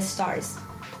Triple S stars,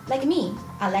 like me,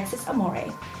 Alexis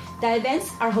Amore. The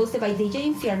events are hosted by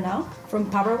DJ Infierno from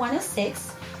Power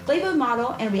 106, Playboy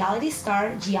model and reality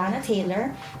star Gianna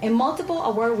Taylor, and multiple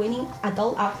award-winning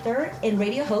adult actor and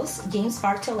radio host James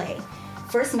Bartolet.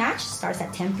 First match starts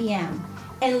at 10 p.m.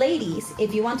 And ladies,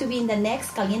 if you want to be in the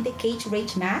next Caliente Cage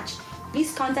Rage match,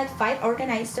 please contact fight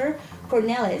organizer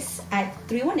Cornelis at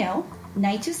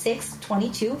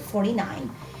 310-926-2249.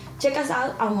 Check us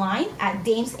out online at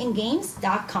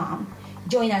damesandgames.com.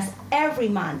 Join us every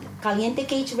month. Caliente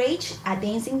Cage Rage at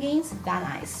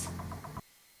damesandgames.nice.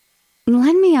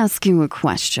 Let me ask you a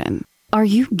question. Are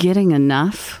you getting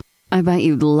enough? I bet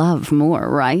you'd love more,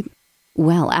 right?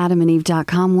 Well,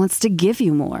 AdamandEve.com wants to give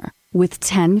you more with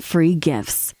 10 free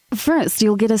gifts. First,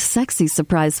 you'll get a sexy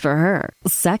surprise for her.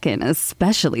 Second, a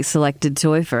specially selected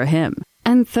toy for him.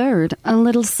 And third, a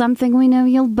little something we know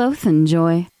you'll both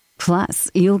enjoy. Plus,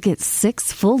 you'll get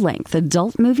 6 full-length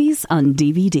adult movies on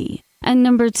DVD. And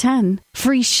number 10,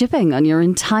 free shipping on your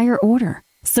entire order.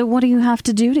 So what do you have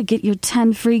to do to get your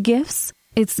 10 free gifts?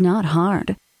 It's not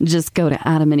hard. Just go to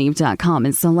AdamandEve.com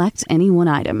and select any one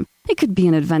item. It could be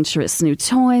an adventurous new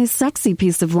toy, sexy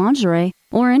piece of lingerie,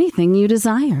 or anything you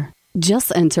desire.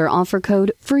 Just enter offer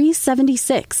code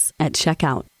FREE76 at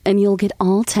checkout, and you'll get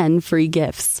all 10 free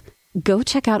gifts. Go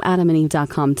check out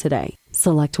AdamandEve.com today.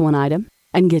 Select one item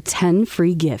and get 10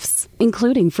 free gifts,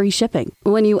 including free shipping,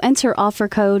 when you enter offer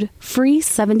code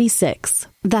FREE76.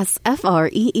 That's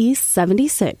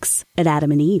FREE76 at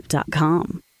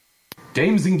AdamandEve.com.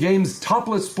 Dames and Games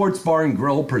Topless Sports Bar and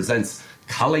Grill presents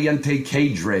Caliente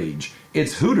Cage Rage.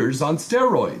 It's Hooters on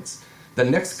steroids. The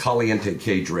next Caliente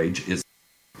Cage Rage is...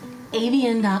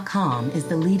 AVN.com is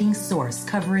the leading source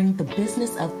covering the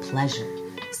business of pleasure.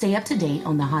 Stay up to date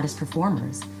on the hottest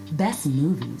performers, best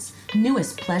movies,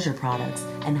 newest pleasure products,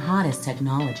 and hottest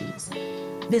technologies.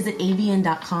 Visit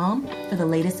AVN.com for the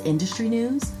latest industry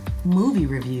news, movie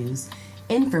reviews,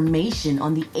 information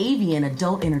on the AVN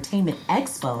Adult Entertainment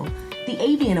Expo, the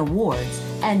AVN Awards,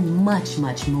 and much,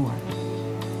 much more.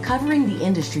 Covering the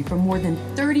industry for more than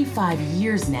 35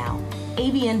 years now,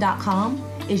 AVN.com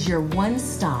is your one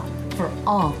stop for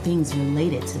all things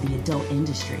related to the adult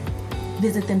industry.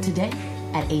 Visit them today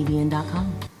at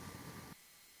AVN.com.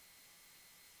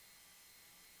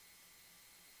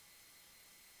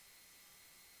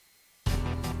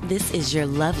 This is your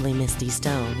lovely Misty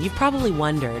Stone. You've probably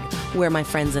wondered where my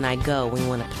friends and I go when we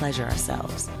want to pleasure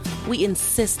ourselves. We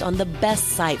insist on the best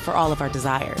site for all of our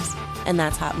desires, and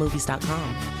that's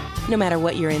HotMovies.com. No matter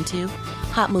what you're into,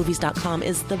 HotMovies.com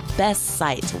is the best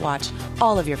site to watch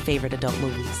all of your favorite adult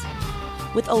movies.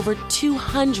 With over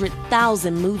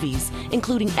 200,000 movies,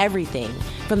 including everything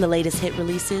from the latest hit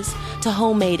releases to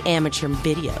homemade amateur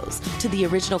videos to the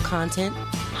original content,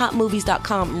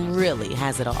 HotMovies.com really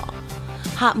has it all.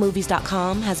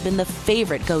 HotMovies.com has been the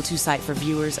favorite go-to site for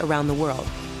viewers around the world.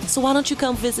 So why don't you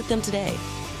come visit them today?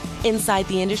 Inside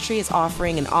the Industry is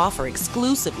offering an offer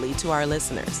exclusively to our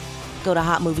listeners. Go to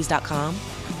HotMovies.com,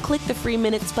 click the free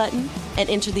minutes button, and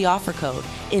enter the offer code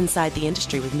Inside the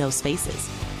Industry with no spaces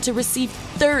to receive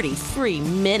 30 free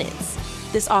minutes.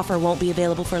 This offer won't be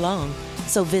available for long,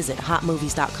 so visit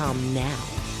HotMovies.com now.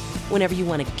 Whenever you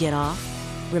want to get off,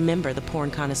 remember the porn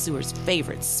connoisseur's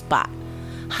favorite spot,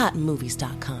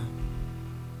 HotMovies.com.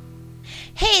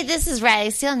 Hey, this is Riley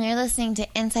Steele, and you're listening to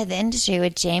Inside the Industry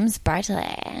with James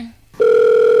Bartolet. Thanks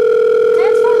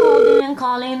for holding and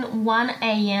calling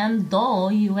 1AM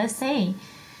Doll USA.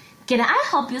 Can I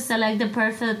help you select the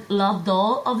perfect love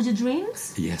doll of your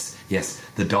dreams? Yes,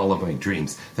 the doll of my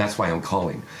dreams. That's why I'm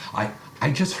calling. I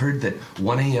just heard that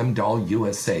 1AM Doll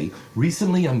USA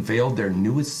recently unveiled their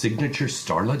newest signature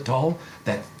starlet doll,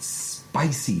 that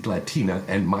spicy Latina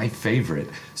and my favorite,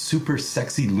 super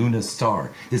sexy Luna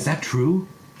Star. Is that true?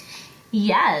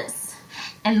 Yes.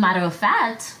 And matter of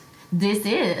fact, this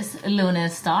is Luna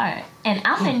Star, and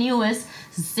I'm the newest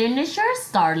signature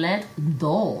starlet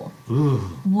doll. Ooh.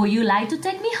 Would you like to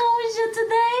take me home with you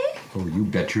today? Oh, you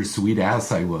bet your sweet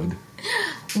ass I would.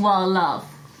 Well, love,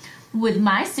 with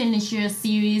my signature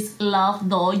series Love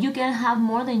Doll, you can have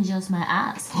more than just my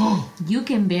ass. You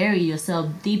can bury yourself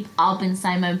deep up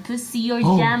inside my pussy or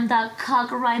jam that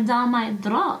cock right down my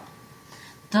throat.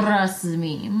 Trust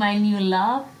me, my new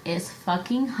love is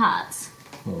fucking hot.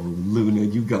 Oh, Luna,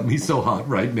 you got me so hot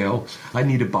right now. I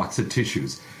need a box of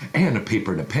tissues and a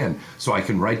paper and a pen so I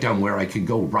can write down where I can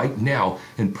go right now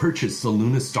and purchase the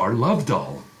Luna Star Love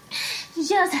Doll.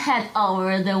 Just head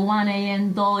over to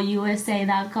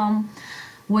 1amdollusa.com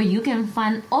where you can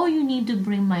find all you need to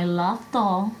bring my love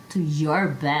doll to your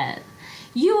bed.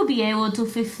 You will be able to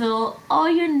fulfill all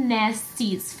your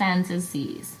nasty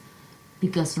fantasies.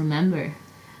 Because remember,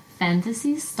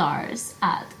 fantasy starts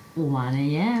at 1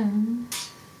 a.m.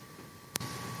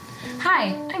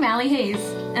 Hi, I'm Allie Hayes,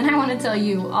 and I want to tell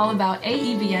you all about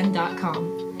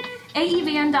AEBN.com.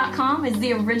 AEBN.com is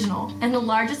the original and the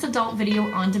largest adult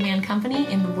video on-demand company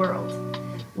in the world.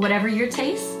 Whatever your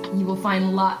taste, you will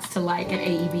find lots to like at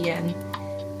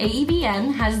AEBN.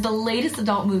 AEBN has the latest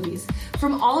adult movies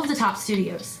from all of the top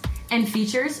studios and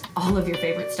features all of your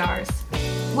favorite stars.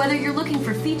 Whether you're looking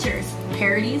for features,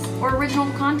 parodies, or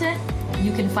original content,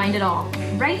 you can find it all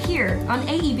right here on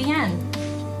AEBN.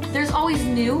 There's always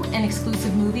new and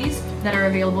exclusive movies that are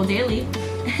available daily.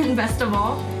 And best of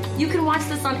all, you can watch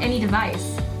this on any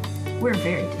device. We're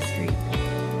very discreet.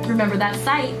 Remember that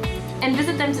site and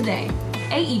visit them today.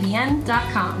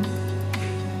 AEBN.com.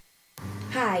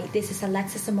 Hi, this is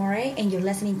Alexis Amore, and you're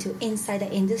listening to Inside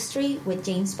the Industry with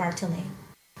James Bartolet.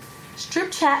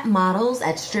 Strip Chat models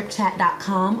at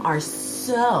stripchat.com are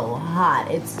so hot.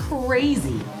 It's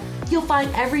crazy. You'll find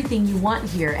everything you want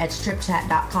here at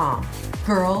stripchat.com.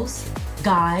 Girls,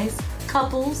 guys,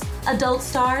 couples, adult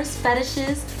stars,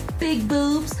 fetishes, big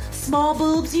boobs, small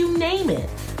boobs, you name it.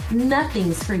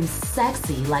 Nothing screams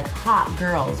sexy like hot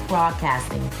girls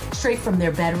broadcasting straight from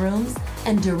their bedrooms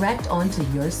and direct onto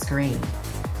your screen.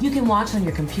 You can watch on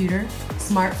your computer,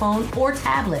 smartphone, or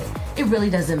tablet. It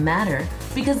really doesn't matter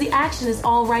because the action is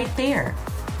all right there.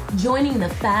 Joining the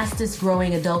fastest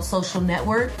growing adult social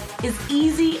network is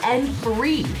easy and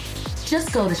free.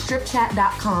 Just go to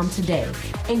stripchat.com today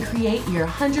and create your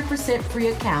 100% free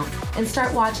account and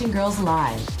start watching girls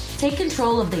live. Take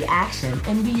control of the action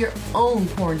and be your own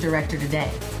porn director today.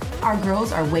 Our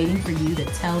girls are waiting for you to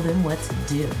tell them what to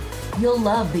do. You'll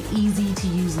love the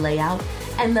easy-to-use layout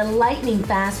and the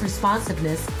lightning-fast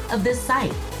responsiveness of this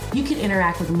site. You can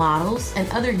interact with models and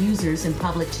other users in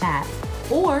public chat,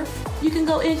 or you can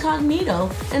go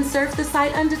incognito and surf the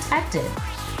site undetected.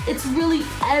 It's really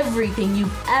everything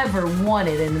you've ever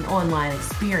wanted in an online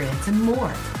experience and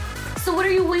more. So what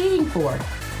are you waiting for?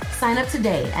 Sign up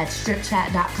today at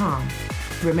stripchat.com.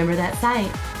 Remember that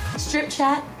site,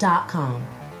 stripchat.com.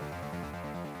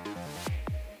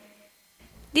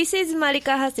 This is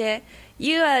Marika Hase.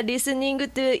 You are listening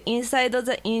to Inside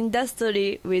the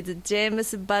Industry with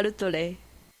James Bartolet.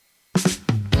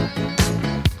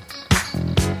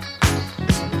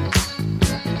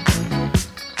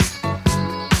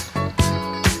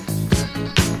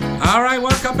 All right,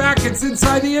 welcome back. It's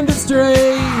Inside the Industry.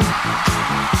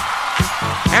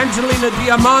 Angelina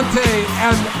Diamante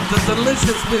and the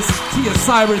delicious Miss Tia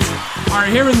Cyrus are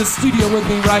here in the studio with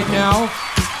me right now.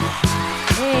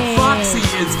 Hey. Foxy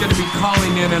is going to be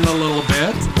calling in a little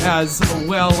bit, as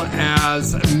well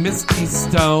as Misty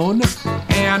Stone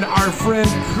and our friend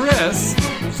Chris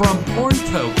from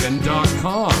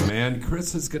PornToken.com. And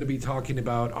Chris is going to be talking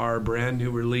about our brand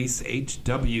new release,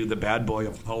 HW, The Bad Boy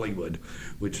of Hollywood,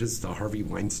 which is the Harvey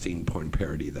Weinstein porn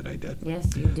parody that I did.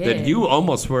 Yes, you did. That you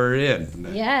almost were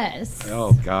in. Yes.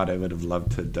 Oh, God, I would have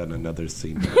loved to have done another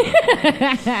scene.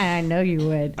 I know you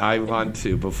would. I want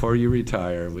to. Before you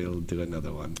retire, we'll do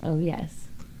another one. Oh, yes.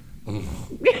 Oh,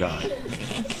 God.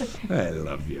 I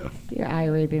love you. You're eye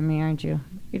raping me, aren't you?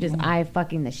 You're just eye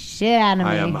fucking the shit out of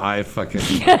me. I am eye fucking.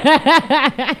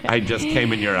 I just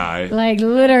came in your eye. Like,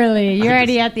 literally. You're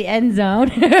already at the end zone.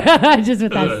 Just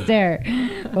with that stare.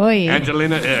 Oy.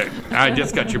 Angelina, I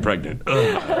just got you pregnant.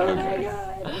 Oh, my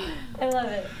God. I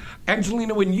love it.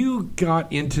 Angelina, when you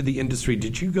got into the industry,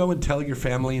 did you go and tell your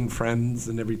family and friends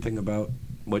and everything about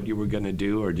what you were going to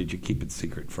do, or did you keep it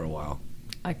secret for a while?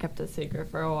 I kept it secret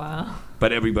for a while.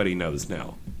 But everybody knows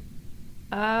now.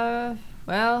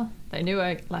 Well, they knew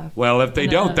I left. Well, if they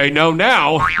don't, they know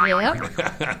now.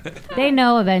 Yep. They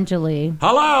know eventually.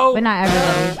 Hello. But not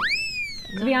everybody.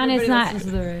 To be honest, not. To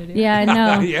the radio. Yeah,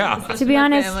 no. Yeah. To be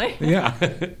honest, yeah.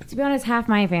 To be honest, half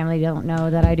my family don't know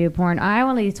that I do porn. I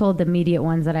only told the immediate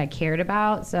ones that I cared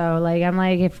about. So, like, I'm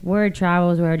like, if word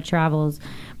travels, word travels.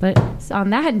 But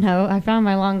on that note, I found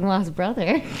my long lost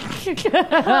brother.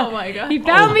 Oh my God! He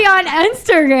found me on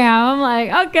Instagram. I'm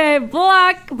like, okay,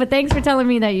 block. But thanks for telling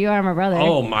me that you are my brother.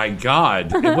 Oh my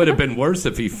God! It would have been worse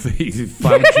if he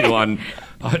found you on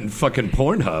fucking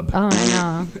Pornhub. Oh, I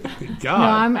know.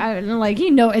 God. No, I'm like,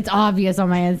 it's obvious on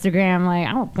my Instagram. Like,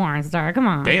 I'm a porn star. Come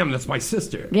on. Damn, that's my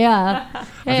sister. Yeah.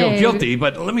 I feel guilty,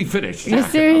 but let me finish.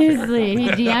 Seriously, he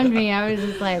DM'd me. I was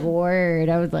just like, word.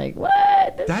 I was like, what?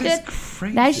 That is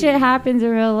crazy. That shit happens in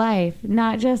real life,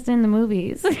 not just in the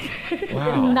movies.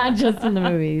 Wow. Not just in the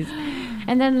movies.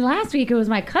 And then last week it was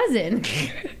my cousin.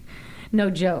 No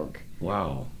joke.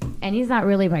 Wow. And he's not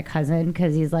really my cousin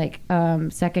because he's like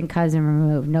second cousin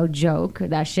removed. No joke.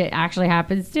 That shit actually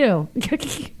happens too.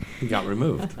 He got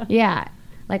removed. Yeah.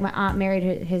 like my aunt married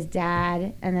his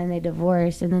dad, and then they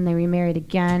divorced, and then they remarried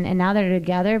again, and now they're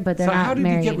together, but they're So not how did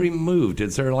married. he get removed?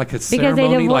 Is there like a they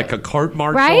ceremony, like a court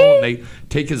martial, Right? and they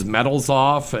take his medals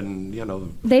off, and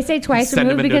They say twice send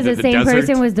him removed into because the same desert?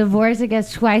 person was divorced. It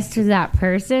gets twice to that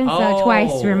person, so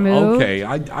twice removed. Okay,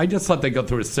 I just thought they go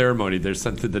through a ceremony. They're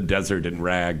sent to the desert in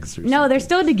rags. Or No, they're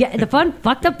still together. The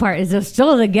fucked up part is they're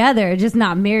still together, just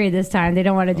not married this time. They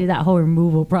don't want to do that whole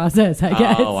removal process, I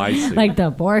guess. Oh, I see. Like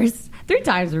divorce. 3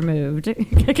 times removed.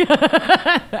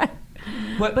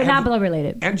 But not blood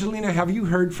related. Angelina, have you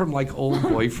heard from like old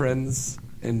boyfriends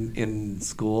in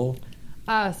school?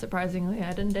 Surprisingly,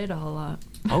 I didn't date a whole lot.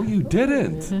 Oh, you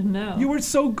didn't? No. You were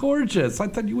so gorgeous. I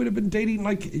thought you would have been dating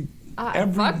like I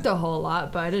fucked a whole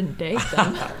lot, but I didn't date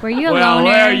them. Were you a well,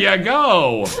 loner? there you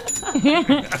go.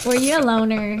 Were you a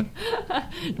loner?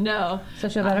 No.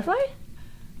 Social butterfly?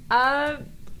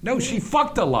 No, she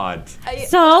fucked a lot.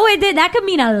 So that could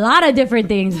mean a lot of different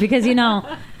things because a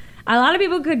lot of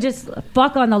people could just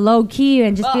fuck on the low key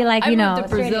and just be like, I moved to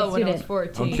straight Brazil A when I was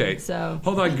student. 14. Okay. So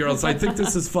Hold on, girls. I think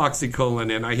this is Foxy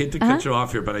calling in. I hate to cut you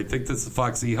off here, but I think this is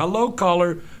Foxy. Hello,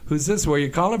 caller. Who's this? Where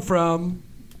you calling from?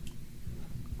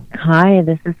 Hi,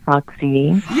 this is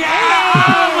Foxy. Yeah!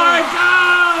 Oh, my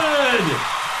God!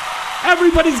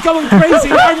 Everybody's going crazy.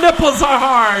 Our nipples are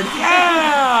hard.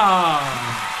 Yeah!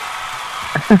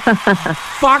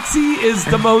 Foxy is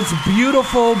the most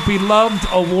beautiful, beloved,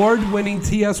 award-winning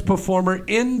TS performer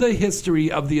in the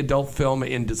history of the adult film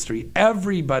industry.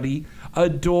 Everybody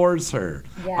adores her.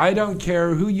 Yes. I don't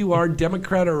care who you are,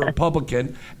 Democrat or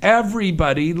Republican.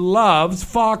 Everybody loves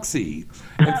Foxy.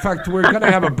 In fact, we're going to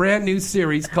have a brand new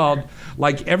series called,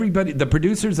 like everybody, the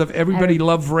producers of Everybody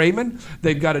Love Raymond.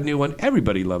 They've got a new one,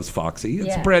 Everybody Loves Foxy. It's a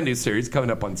Yes. brand new series coming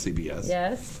up on CBS.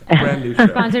 Yes. Brand new show.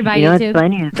 Sponsored by You know YouTube. what's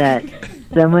funny is that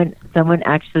someone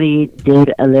actually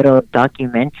did a little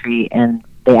documentary and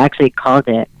they actually called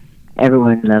it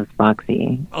Everyone Loves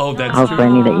Foxy. Oh, that's How true.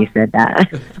 funny that you said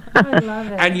that. I love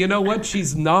it. And you know what?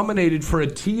 She's nominated for a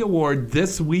T Award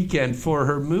this weekend for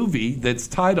her movie that's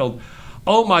titled,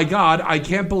 Oh My God, I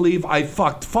Can't Believe I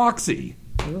Fucked Foxy.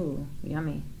 Ooh,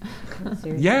 yummy.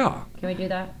 Seriously. Yeah. Can we do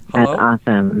that? That's Hello?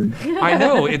 awesome. I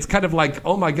know. It's kind of like,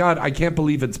 oh my God, I can't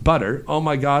believe it's butter. Oh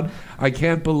my God, I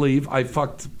can't believe I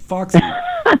fucked Foxy.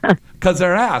 Because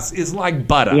her ass is like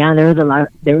butter. Yeah, there was a lot.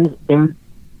 There was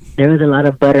a lot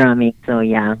of butter on me. So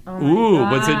yeah. Ooh,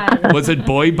 was it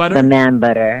boy butter? The man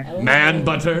butter. Man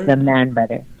butter? The man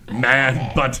butter.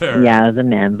 Man butter. Yeah, it was a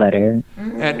man butter.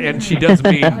 And she does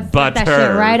mean butter. That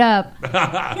shit right up.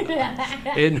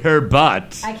 In her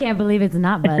butt. I can't believe it's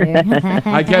not butter.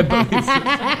 I can't believe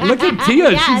Look at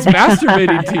Tia. Yes. She's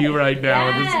masturbating to you right now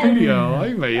in the studio.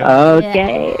 Ay, vaya.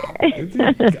 Okay.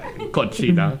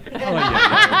 Cochina. Oh,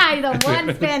 yeah. The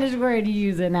one Spanish word you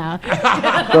use it now.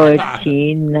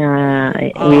 Cochina.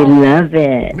 We love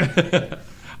it.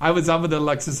 I was on with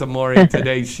Alexis Amore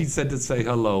today. She said to say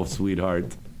hello,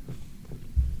 sweetheart.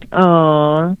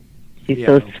 Oh, she's Yeah.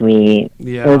 so sweet.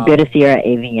 Yeah. It was good to see her at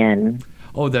AVN.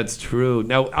 Oh, that's true.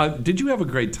 Now, did you have a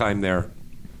great time there?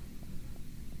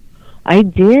 I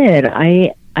did.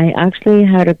 I actually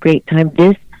had a great time.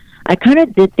 I kind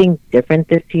of did things different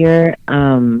this year.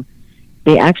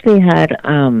 They actually had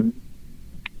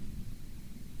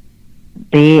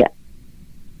I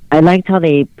liked how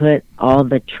they put all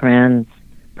the trans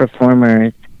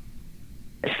performers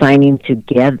signing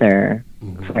together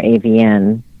for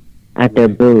AVN at their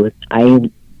booth. I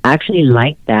actually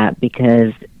liked that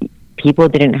because people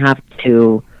didn't have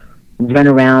to run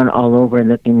around all over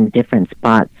looking different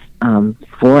spots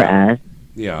for us.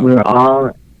 Yeah. We were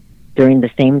all during the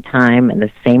same time in the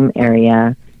same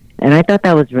area, and I thought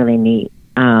that was really neat.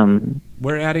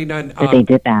 We're adding on. That they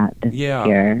did that this Yeah.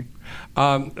 year.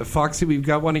 Foxy, we've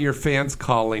got one of your fans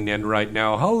calling in right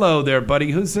now. Hello there,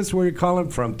 buddy. Who's this? Where you calling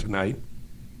from tonight?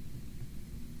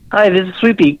 Hi, this is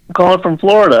Sweepy calling from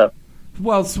Florida.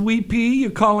 Well, Sweet Pea,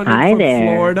 you're calling in Hi from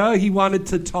there. Florida. He wanted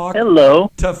to talk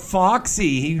to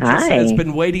Foxy. He just Hi. has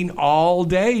been waiting all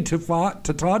day to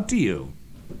talk to you.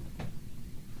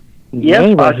 Yes,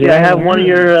 Yay, well, Foxy, here I I have am. one of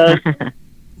your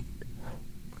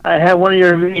I have one of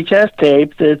your VHS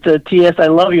tapes. It's a TS I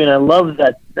Love You, and I love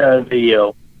that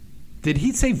video. Did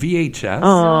he say VHS?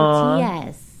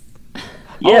 Yes.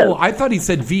 Yes. Oh, I thought he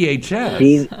said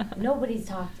VHS. Nobody's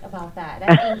talked about that.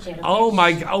 That's ancient. Okay? Oh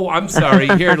my! Oh, I'm sorry.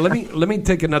 Here, let me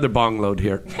take another bong load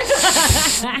here.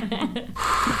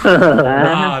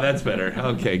 That's better.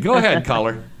 Okay, go ahead,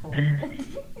 caller.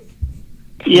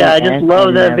 Yeah, I just Yes, love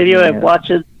I that love video. you. I've watched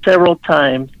it several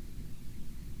times.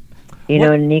 You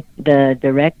know, the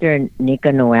director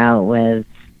Nika Noel was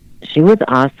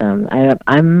awesome.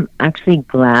 I'm actually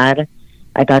glad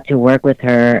I got to work with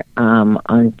her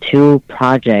on 2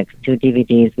 projects, 2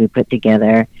 DVDs we put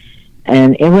together,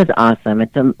 and it was awesome.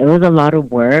 It was a lot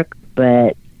of work,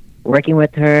 but working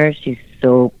with her, she's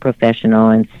so professional,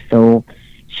 and so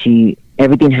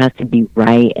everything has to be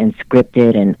right and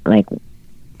scripted, and like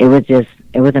it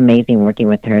was amazing working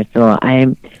with her. So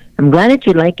I'm glad that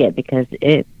you like it, because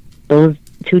those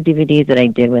 2 DVDs that I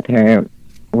did with her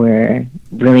were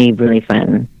really, really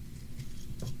fun.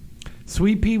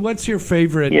 Sweet Pea, what's your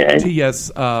favorite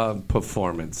TS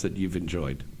performance that you've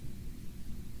enjoyed?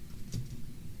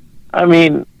 I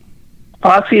mean,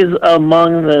 Foxy is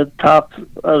among the top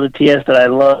of the TS that I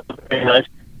love very much,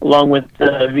 along with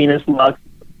Venus Lux.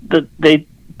 They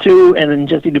 2, and then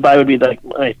Jesse Dubai would be like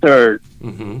my third,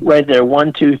 right there.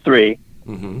 1, 2, 3.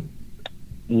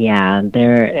 Yeah,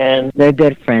 they're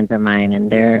good friends of mine,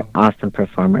 and they're awesome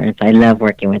performers. I love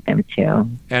working with them too.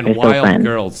 And they're wild so fun.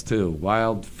 girls too.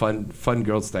 Wild, fun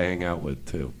girls to hang out with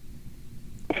too.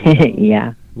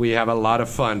 Yeah. We have a lot of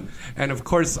fun. And of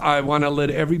course, I want to let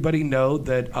everybody know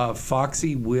that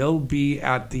Foxy will be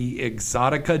at the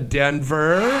Exotica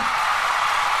Denver.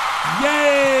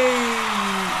 Yay!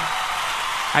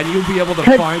 And you'll be able to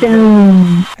find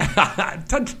her.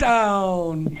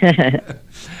 Touchdown!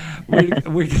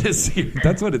 We're going to see her.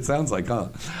 That's what it sounds like, huh?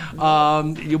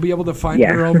 You'll be able to find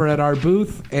her over at our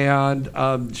booth,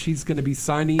 and she's going to be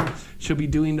signing. She'll be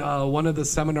doing one of the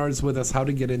seminars with us, How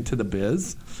to Get Into the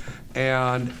Biz.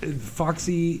 And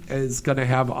Foxy is going to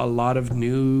have a lot of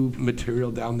new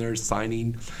material down there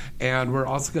signing. And we're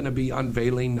also going to be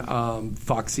unveiling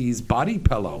Foxy's body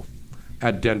pillow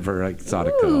at Denver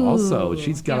Exotica. Ooh, also,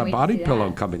 she's got a body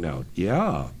pillow coming out.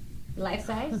 Yeah. Life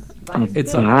size?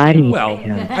 It's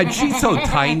a she's so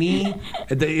tiny.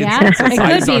 It's the It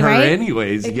size could be, of her, right?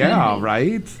 anyways. It Yeah, could be.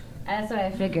 right. That's what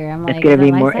I figure. I'm like, It's gonna is it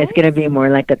be life more. size? It's gonna be more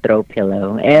like a throw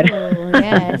pillow.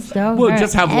 Yes, throw We'll her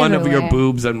just have one of your everywhere.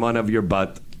 boobs and one of your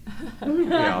butt.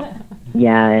 Yeah.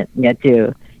 Yeah,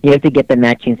 too. You have to get the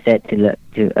matching set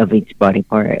of each body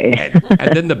part.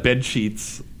 And then the bed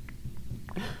sheets.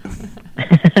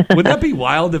 Would that be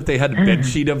wild if they had a bed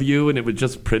sheet of you and it would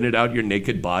just printed out your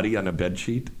naked body on a bed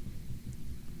sheet?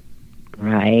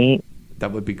 Right.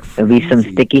 That would be crazy. There'll be some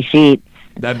sticky sheets.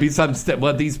 That'd be some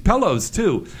well, these pillows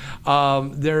too.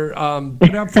 They're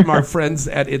put out from our friends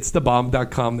at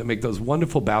itsthebomb.com that make those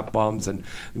wonderful bath bombs and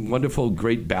wonderful,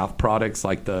 great bath products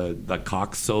like the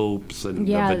cock soaps and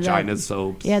the vagina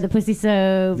soaps. Yeah, the pussy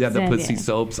soaps. Yeah, the and, pussy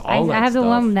soaps. All that I have stuff. the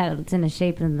one that's in the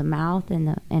shape of the mouth and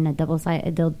a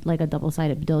double-sided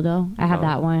dildo. I have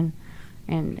that one.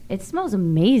 And it smells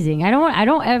amazing. I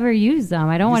don't ever use them.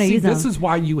 I don't want to use them. This is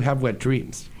why you have wet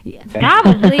dreams. Yeah,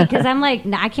 probably because I'm like,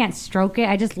 I can't stroke it.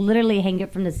 I just literally hang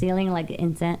it from the ceiling like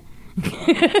incense.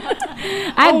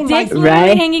 I have dicks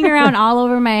literally hanging around all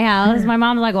over my house. My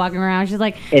mom's like walking around. She's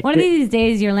like, one of these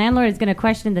days, your landlord is going to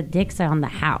question the dicks on the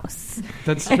house.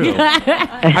 That's true.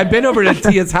 I've been over to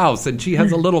Tia's house, and she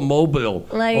has a little mobile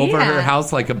over her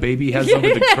house, like a baby has over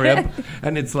the crib,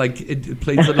 and it's like it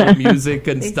plays a little music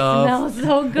and stuff. Smells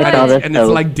so good, and it's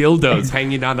like dildos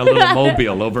hanging on a little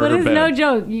mobile over but her it's bed. no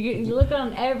joke. You look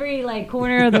on every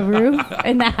corner of the roof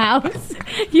in the house,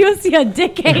 you'll see a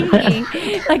dick hanging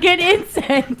like an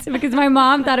incense because my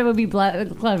mom thought it would be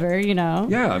clever,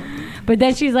 Yeah. But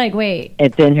then she's like, wait.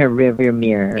 It's in her rearview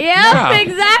mirror. Yeah,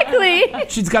 exactly.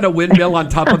 She's got a windmill on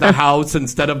top of the house.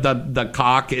 Instead of the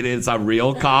cock, it is a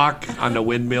real cock on the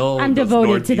windmill. I'm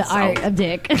devoted to the art of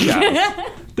dick.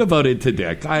 Yes. Devoted to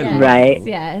dick. Right.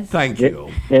 Yes. Thank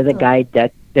you. There's a guy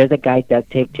duct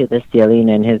taped to the ceiling,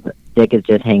 and his dick is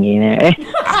just hanging there.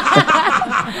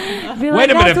 Wait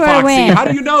a minute, Foxy. How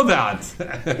do you know that?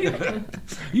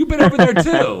 You've been over there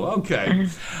too. Okay.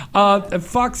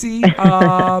 Foxy,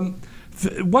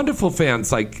 wonderful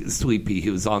fans like Sweet Pea,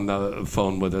 who's on the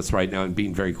phone with us right now and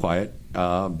being very quiet.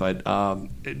 But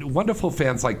wonderful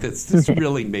fans like this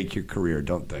really make your career,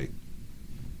 don't they?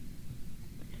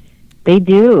 They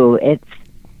do.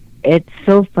 It's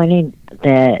so funny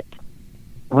that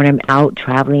when I'm out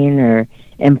traveling or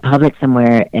in public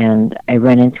somewhere and I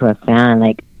run into a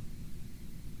fan,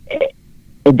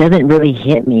 it doesn't really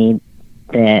hit me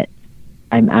that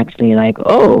I'm actually like,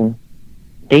 oh,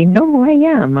 they know who I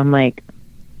am. I'm like,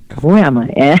 who am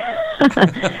I?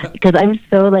 Because I'm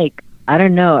so I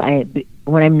don't know.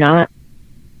 When I'm not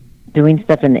doing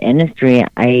stuff in the industry,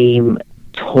 I'm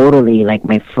totally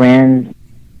my friends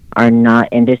are not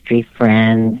industry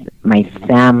friends. My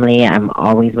family, I'm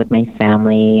always with my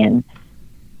family and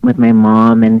with my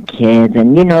mom and kids.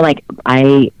 And,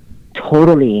 I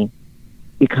totally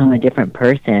become a different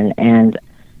person. And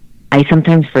I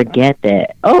sometimes forget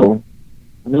that, oh,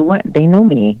 you know what? They know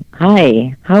me.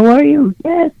 Hi, how are you?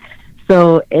 Yes.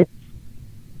 So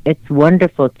it's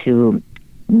wonderful to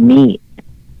meet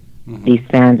these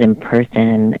fans in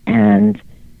person, and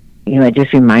it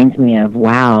just reminds me of,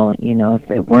 wow, if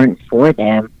it weren't for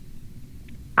them,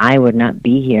 I would not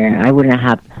be here. I wouldn't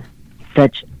have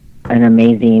such an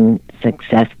amazing,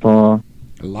 successful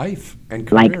life and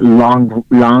career. Like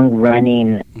long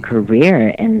running career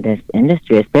in this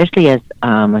industry, especially as a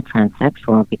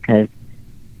transsexual, because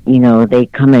they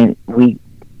come in.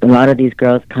 A lot of these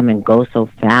girls come and go so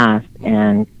fast,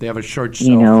 and they have a short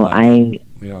shelf life.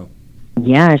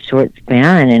 A short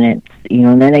span, and it's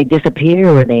and then they disappear,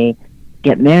 or they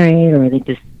get married, or they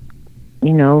just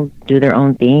do their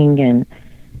own thing,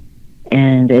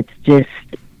 and it's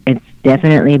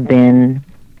definitely been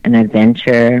an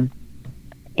adventure.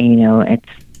 It's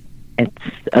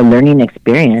a learning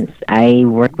experience. I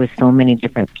work with so many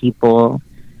different people,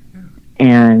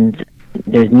 and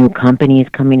there's new companies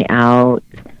coming out,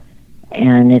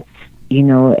 and it's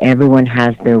everyone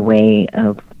has their way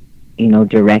of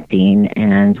directing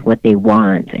and what they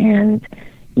want, and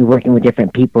you're working with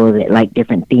different people that like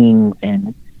different things,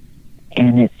 and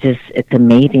it's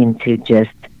amazing to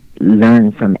just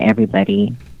learn from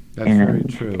everybody. That's and very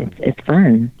true. It's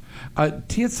fun.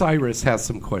 Tia Cyrus has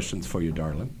some questions for you,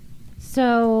 darling.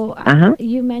 So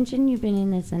you mentioned you've been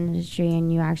in this industry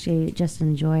and you actually just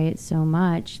enjoy it so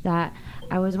much that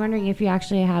I was wondering if you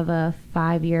actually have a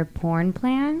 5-year porn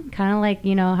plan, kind of like,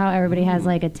 how everybody has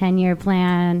like a 10-year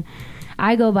plan.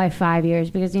 I go by 5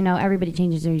 years because, everybody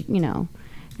changes their,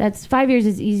 that's 5 years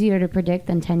is easier to predict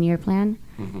than 10-year plan.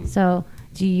 So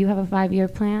do you have a 5-year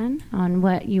plan on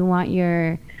what you want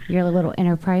your little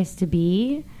enterprise to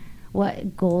be?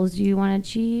 What goals do you want to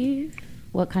achieve?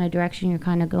 What kind of direction you're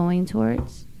kind of going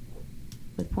towards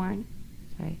with porn?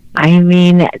 Sorry. I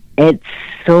mean, it's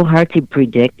so hard to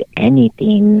predict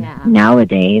anything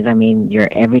nowadays. I mean, your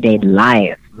everyday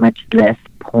life, much less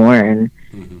porn.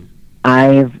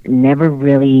 I've never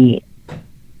really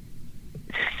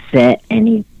set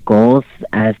any goals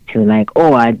as to like,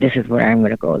 this is where I'm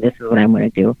going to go. This is what I'm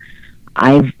going to do.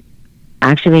 I've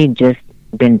actually just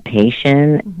been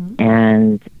patient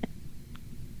and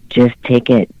just take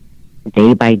it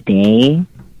day by day,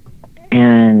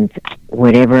 and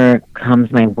whatever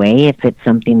comes my way, if it's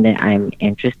something that I'm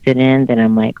interested in, then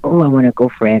I'm like, I want to go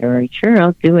for it, or sure,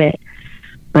 I'll do it.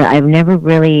 But I've never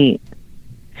really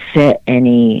set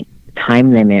any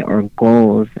time limit or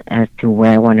goals as to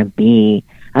where I want to be.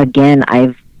 Again,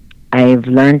 I've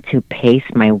learned to pace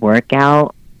my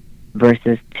workout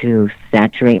versus to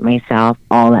saturate myself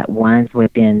all at once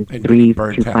within 3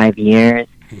 to 5 years.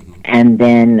 And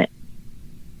then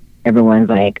everyone's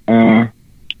like,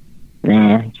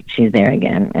 she's there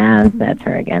again. That's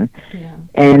her again. Yeah.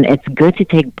 And it's good to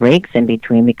take breaks in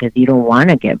between because you don't want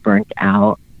to get burnt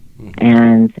out.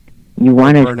 And you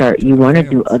want to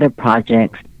do other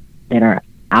projects that are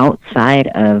outside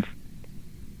of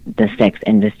the sex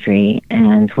industry,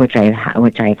 and which I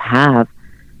have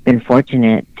been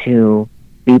fortunate to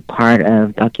be part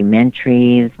of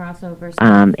documentaries,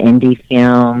 indie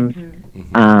films,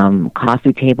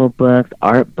 coffee table books,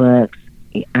 art books.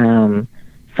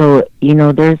 So,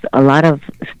 there's a lot of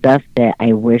stuff that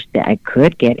I wish that I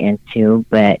could get into,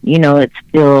 but, it's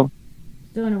still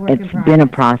been a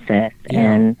process.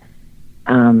 And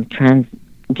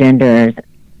transgenders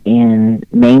in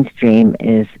mainstream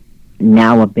is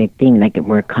now a big thing. Like,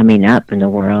 we're coming up in the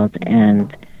world,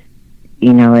 and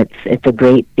it's a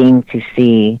great thing to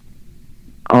see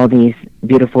all these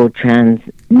beautiful trans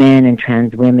men and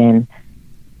trans women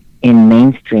in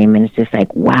mainstream, and it's just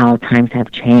like, wow, times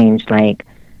have changed. Like,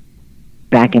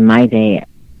 back in my day,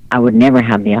 I would never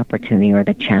have the opportunity or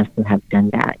the chance to have done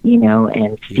that,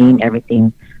 and seeing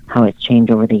everything, how it's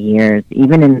changed over the years.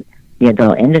 Even in the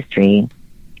adult industry,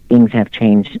 things have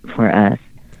changed for us.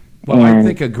 Well, I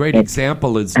think a great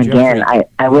example is again, Jeffrey.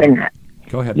 I wouldn't.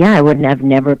 Go ahead. Yeah, I wouldn't have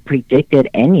never predicted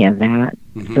any of that.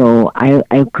 So I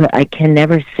can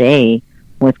never say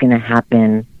what's going to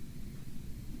happen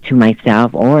to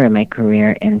myself or in my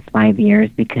career in 5 years,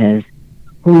 because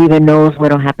who even knows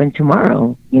what'll happen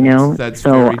tomorrow? That's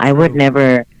so very I would true.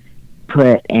 never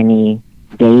put any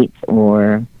dates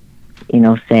or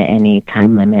set any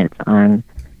time limits on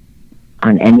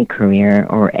any career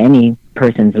or any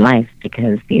person's life,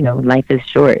 because life is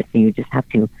short, so you just have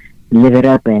to live it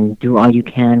up and do all you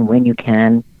can when you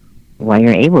can while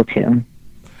you're able to.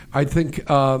 I think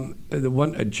the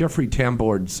one Jeffrey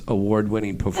Tambord's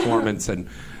award-winning performance and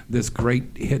this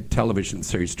great hit television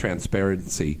series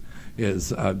Transparency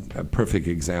is a perfect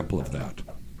example of that.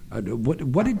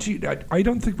 What did you? I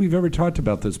don't think we've ever talked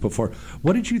about this before.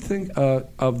 What did you think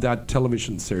of that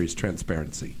television series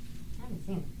Transparency?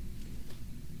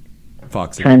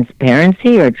 Foxy?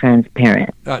 Transparency or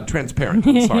transparent? Transparent.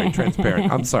 I'm sorry,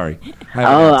 transparent. I'm sorry.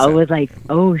 I was like,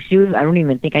 oh shoot! I don't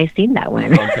even think I've seen that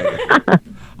one. Okay.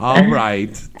 All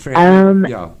right.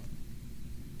 Yeah.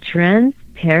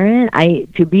 Transparent.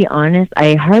 To be honest,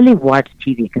 I hardly watch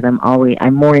TV because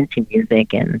I'm more into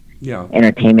music and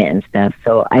entertainment and stuff.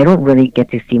 So I don't really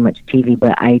get to see much TV.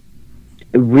 But I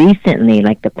recently,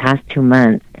 like the past 2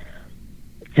 months,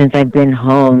 since I've been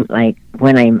home, like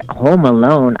when I'm home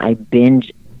alone, I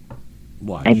binge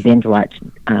watch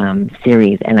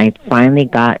series, and I finally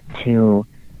got to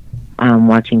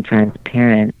watching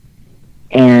Transparent,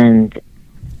 and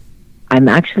I'm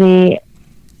actually,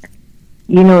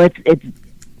 it's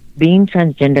being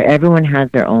transgender. Everyone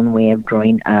has their own way of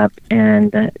growing up,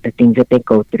 and the things that they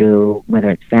go through, whether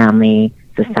it's family,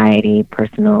 society,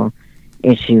 personal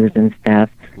issues and stuff.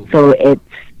 So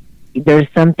there's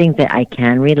some things that I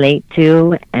can relate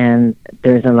to, and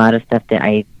there's a lot of stuff that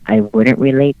I wouldn't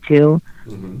relate to.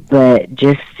 Mm-hmm. But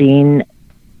just seeing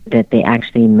that they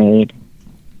actually made,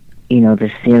 the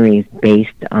series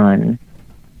based on,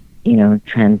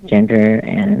 transgender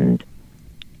and,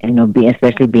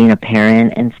 especially being a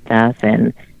parent and stuff.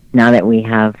 And now that we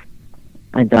have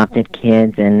adopted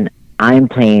kids and I'm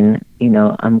playing,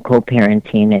 I'm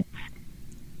co-parenting,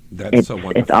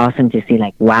 it's awesome to see,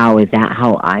 like, wow, is that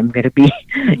how I'm going to be?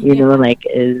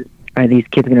 Are these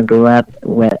kids going to grow up?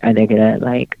 What are they going to,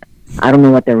 like, I don't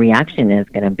know what their reaction is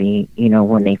going to be,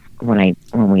 when we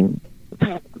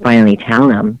finally tell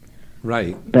them.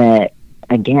 Right. But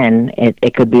again,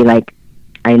 it could be like,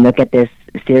 I look at this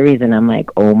series and I'm like,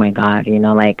 oh my God,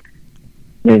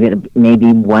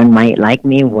 maybe one might like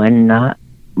me, one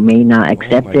may not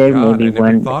accept it, maybe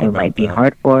one it might be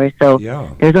hard for. So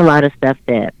there's a lot of stuff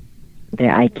that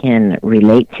I can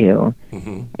relate to,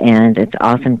 and it's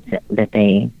awesome that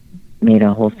they made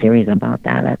a whole series about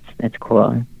that. That's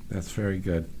cool. That's very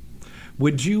good.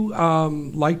 Would you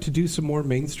like to do some more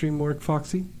mainstream work,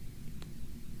 Foxy?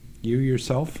 You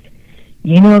yourself?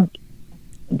 Being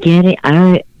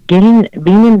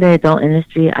in the adult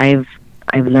industry, I've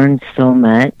learned so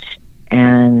much,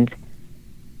 and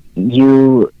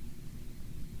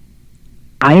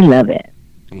I love it.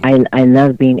 I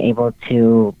love being able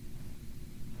to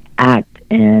act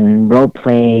and role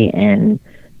play and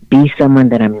be someone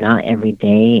that I'm not every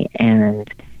day, and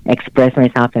express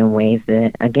myself in ways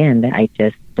that I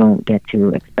just don't get to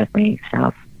express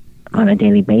myself on a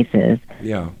daily basis.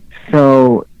 Yeah.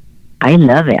 So I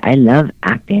love it. I love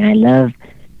acting. I love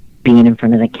being in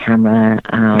front of the camera,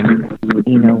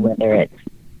 whether it's,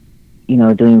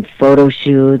 doing photo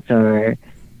shoots or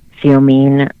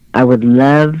filming. I would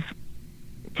love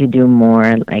to do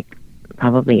more, like,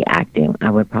 probably acting. I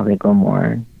would probably go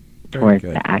more towards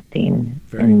the acting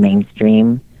and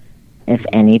mainstream. If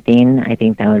anything, I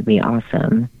think that would be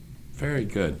awesome. Very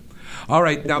good. All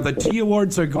right. Now, the T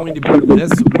Awards are going to be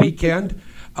this weekend.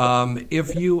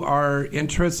 If you are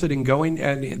interested in going,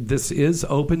 and this is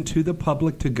open to the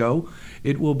public to go,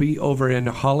 it will be over in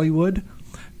Hollywood,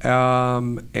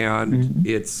 and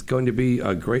it's going to be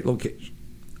a great location,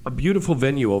 a beautiful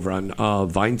venue over on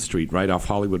Vine Street, right off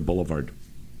Hollywood Boulevard.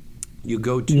 You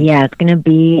go to... Yeah, it's going to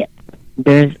be...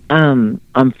 There's, on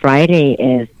Friday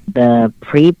is the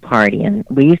pre-party, and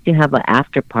we used to have an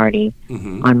after-party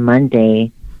on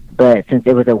Monday, but since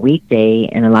it was a weekday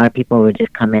and a lot of people would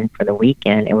just come in for the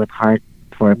weekend, it was hard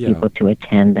for people to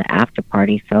attend the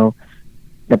after-party. So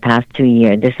the past 2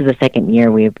 years, this is the second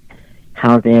year we've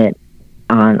held it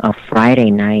on a Friday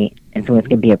night, and so it's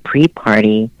going to be a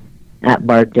pre-party at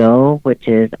Bardot, which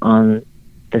is on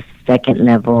the second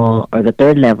level or the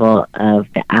third level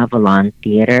of the Avalon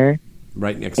Theater.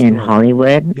 Right next in door.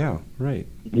 Hollywood. Yeah, right.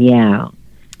 Yeah.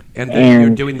 And then you're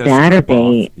doing the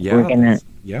Saturday we're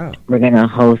gonna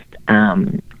host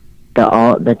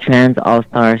the Trans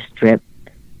All-Star strip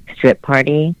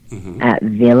party at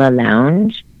Villa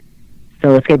Lounge.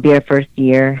 So it's gonna be our first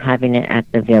year having it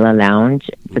at the Villa Lounge.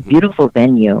 It's a beautiful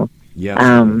venue.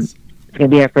 Yeah. It's gonna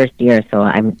be our first year, so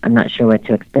I'm not sure what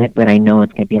to expect, but I know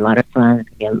it's gonna be a lot of fun. It's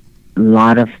gonna be a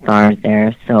lot of stars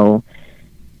there. So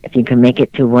if you can make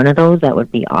it to one of those, that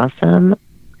would be awesome.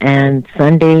 And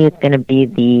Sunday is going to be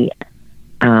the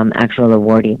actual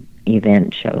awarding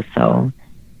event show. So,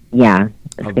 yeah,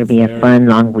 it's going to be a fun,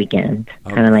 long weekend,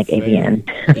 kind of like AVN.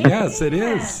 Yes, it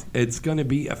is. It's going to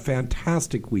be a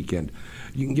fantastic weekend.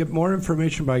 You can get more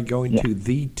information by going to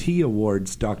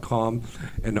thetAwards.com,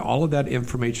 and all of that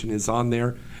information is on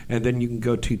there. And then you can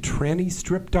go to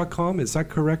trannystrip.com. Is that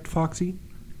correct, Foxy,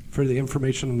 for the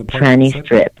information on the party? Tranny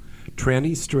Strip.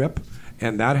 Tranny Strip,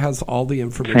 And that has all the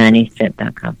information.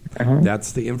 FrannyStrip.com.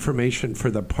 That's the information for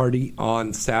the party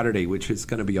on Saturday, which is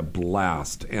going to be a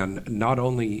blast. And not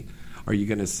only are you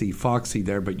going to see Foxy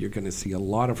there, but you're going to see a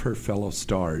lot of her fellow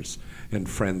stars and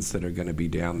friends that are going to be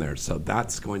down there. So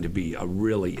that's going to be a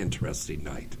really interesting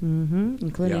night.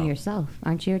 Including yourself.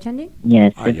 Aren't you attending?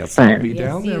 Yes, yes, I'll be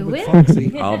down there with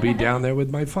Foxy. I'll be down there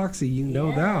with my Foxy. You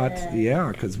know that.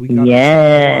 Yeah, because we got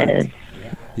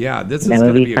Yeah, this is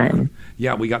going to be fun.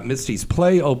 We got Misty's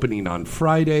Play opening on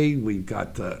Friday. We've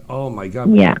got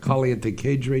Caliente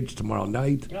Cage Rage tomorrow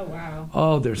night. Oh, wow.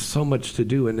 Oh, there's so much to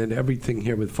do, and then everything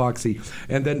here with Foxy.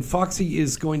 And then Foxy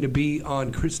is going to be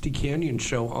on Christy Canyon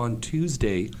Show on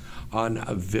Tuesday on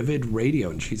Vivid Radio,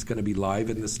 and she's going to be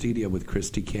live in the studio with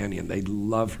Christy Canyon. They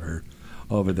love her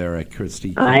over there at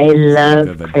Christy. I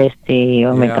love Christy.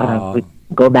 Oh, my God. We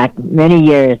go back many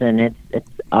years, and it's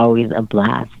always a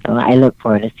blast. So I look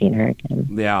forward to seeing her again.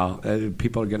 Yeah,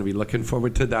 people are going to be looking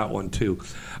forward to that one, too.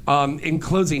 In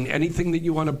closing, anything that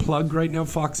you want to plug right now,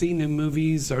 Foxy? New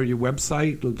movies or your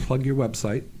website? Plug your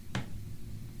website.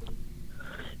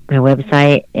 My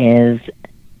website is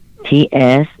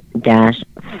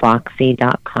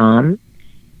ts-foxy.com,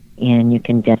 and you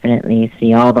can definitely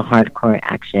see all the hardcore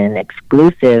action,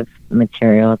 exclusive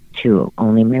material to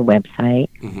only my website.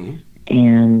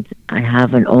 And I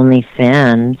have an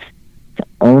OnlyFans. It's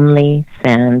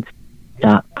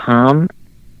onlyfans.com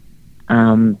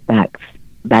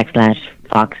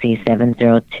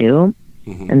 /Foxy702.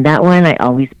 And that one I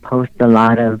always post a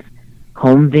lot of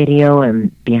home video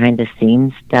and behind the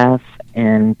scenes stuff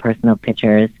and personal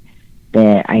pictures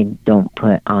that I don't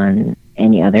put on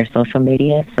any other social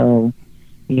media. So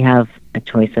you have a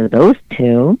choice of those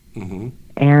two.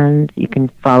 And you can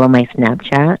follow my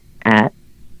Snapchat at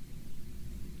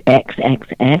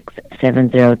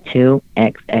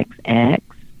XXX702XXX,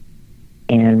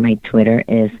 and my Twitter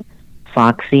is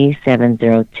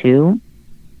Foxy702.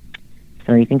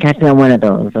 So you can catch me on one of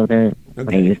those. Those are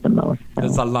what I use the most. So.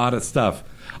 There's a lot of stuff.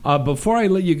 Before I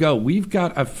let you go, we've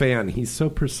got a fan. He's so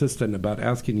persistent about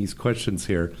asking these questions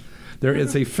here. There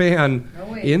is a fan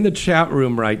in the chat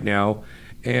room right now,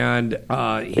 and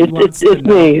it's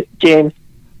me, James.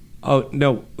 Oh,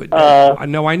 no.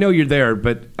 No, I know you're there,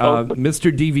 but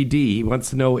Mr. DVD, he wants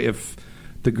to know if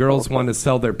the girls want to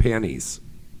sell their panties,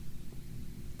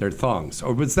 their thongs.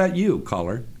 Or was that you,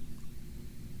 caller?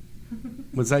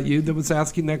 Was that you that was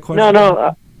asking that question?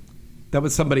 No. That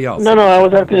was somebody else. No, I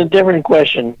was asking a different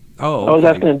question. Oh, okay. I was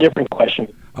asking a different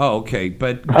question. Oh, okay.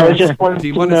 But I was just do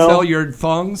you want to sell your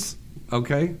thongs?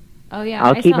 Okay. Oh, yeah.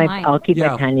 I'll keep my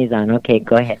panties on. Okay,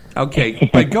 go ahead.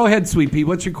 Okay. But go ahead, Sweet Pea.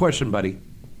 What's your question, buddy?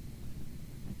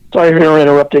 Sorry for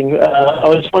interrupting.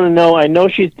 I just want to know, I know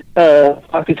she's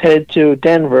Foxy's headed to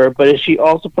Denver, but is she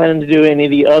also planning to do any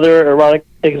of the other erotic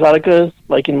exoticas,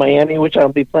 like in Miami, which I'll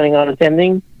be planning on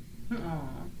attending?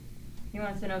 He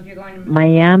wants to know if you're going to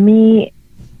Miami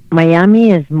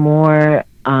is more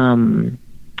webcam.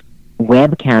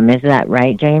 Is that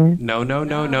right, James? No.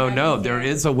 There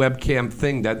is a webcam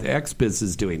thing that XBiz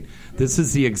is doing. This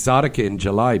is the Exotica in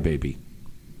July, baby,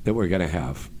 that we're going to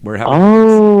have. We're having.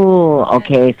 Oh,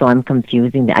 okay. So I'm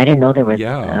confusing. I didn't know there was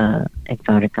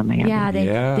Exotica Miami. Yeah,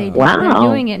 they're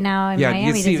doing it now in Miami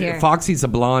you see, this year. Foxy's a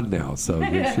blonde now, so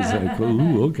she's like,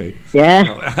 ooh, okay. Yeah.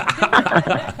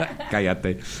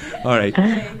 Cállate. All right.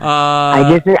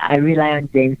 I rely on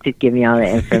James to give me all the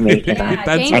information.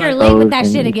 James, you're late with that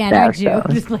shit again, aren't you? So.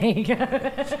 Just playing.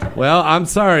 Well, I'm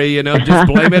sorry. Just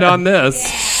blame it on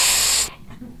this.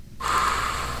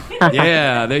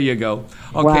 Yeah, there you go.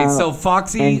 Okay, so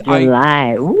Foxy, in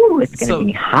July. Ooh, it's gonna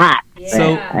be hot.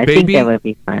 So, I think that would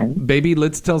be fun. Baby,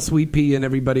 let's tell Sweet Pea and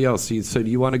everybody else. So,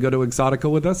 do you want to go to Exotica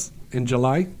with us in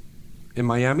July in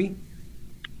Miami?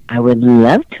 I would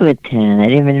love to attend. I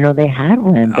didn't even know they had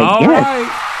one. But all yes, right.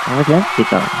 I would love to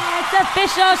go. It's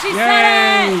official. She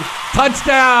said it.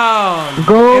 Touchdown!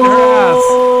 Goal! In her ass.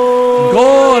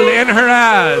 Goal in her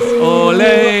ass.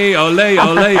 Ole, ole,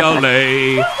 ole,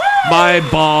 ole. My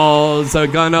balls are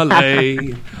gonna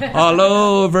lay all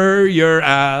over your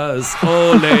ass.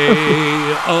 Ole,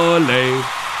 ole.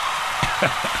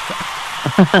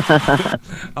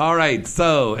 All right,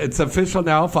 so it's official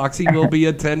now. Foxy will be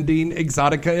attending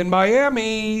Exotica in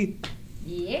Miami.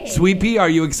 Yeah. Sweet Pea, are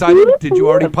you excited? Did you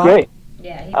already pop? Great.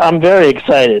 Yeah, I'm very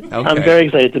excited. Okay. I'm very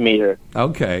excited to meet her.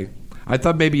 Okay. I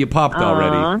thought maybe you popped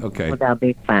already. Okay. Well, that'll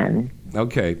be fun.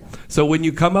 Okay. So when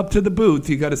you come up to the booth,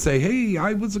 you got to say, hey,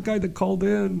 I was the guy that called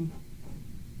in.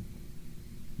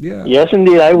 Yeah. Yes,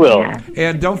 indeed, I will. Yeah.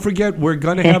 And don't forget, we're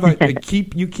going to have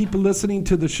keep listening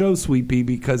to the show, Sweet Pea,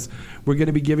 because we're going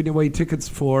to be giving away tickets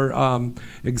for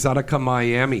Exotica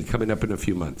Miami coming up in a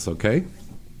few months, okay?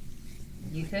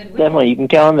 Definitely, you can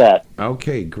count on that.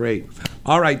 Okay, great.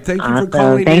 All right, thank you for Awesome.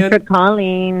 calling Thanks in. for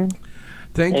calling.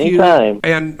 Thank Anytime. you.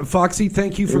 And Foxy,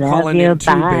 thank you for Love calling you. in too,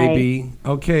 Bye. baby.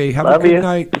 Okay, have Love a good you.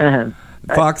 night.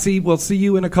 Foxy, we'll see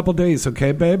you in a couple days,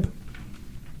 okay, babe?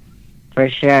 For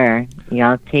sure.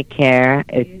 Y'all take care.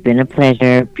 It's been a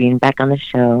pleasure being back on the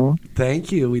show.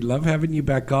 Thank you. We love having you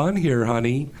back on here,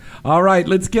 honey. All right,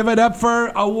 let's give it up for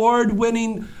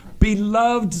award-winning,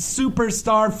 beloved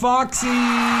superstar Foxy.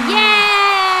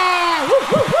 Yeah!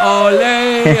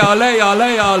 Ole, ole,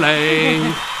 ole,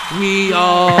 ole. We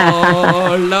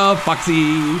all love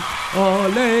Foxy.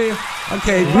 Ole.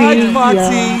 Okay, bye,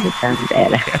 Foxy.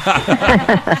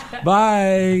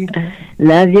 Bye.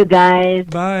 Love you guys.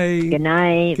 Bye. Good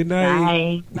night. Good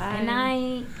night. Bye. Good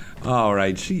night. All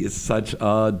right, she is such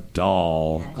a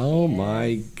doll. Oh,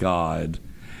 my God.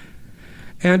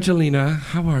 Angelina,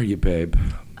 how are you, babe?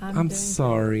 I'm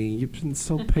sorry. You've been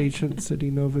so patient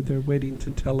sitting over there waiting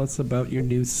to tell us about your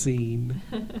new scene.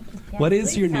 What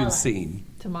is your new scene?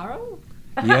 Tomorrow?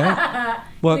 Yeah?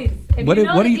 Well, Please, if you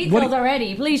know the details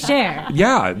already, please share.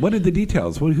 Yeah, what are the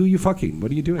details? Who are you fucking?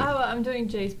 What are you doing? Oh, I'm doing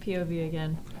Jay's POV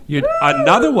again.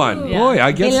 Another one. Yeah. Boy,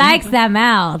 I guess He likes that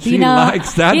mouth. She you know?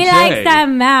 likes that He Jay. likes that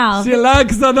mouth. She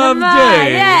likes that Come of on,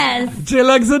 Jay. yes. She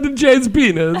likes it of Jay's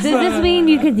penis. Does this mean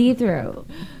you could deep throat?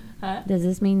 Huh? Does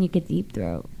this mean you could deep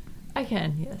throat? I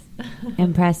can, yes.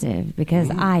 Impressive, because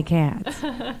I can't.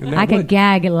 that I could what-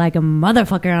 gag like a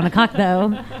motherfucker on a cock,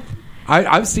 though.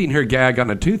 I've seen her gag on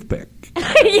a toothpick.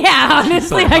 Yeah,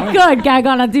 honestly, I could gag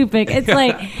on a toothpick. It's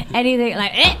like anything,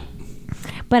 like eh.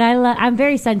 But I'm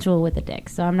very sensual with the dick,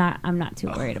 so I'm not too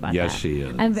worried about yes, that. she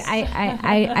is.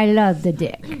 I love the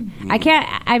dick.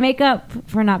 I make up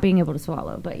for not being able to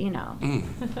swallow, but you know.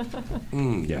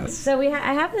 Yes. So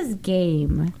I have this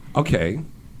game. Okay.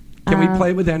 Can we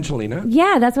play with Angelina?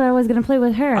 Yeah, that's what I was going to play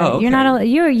with her. Oh, okay. You're not.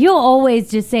 You'll always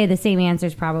just say the same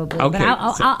answers, probably. Okay, But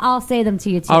I'll say them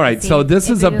to you too. All right, See so this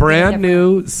if is it a would be brand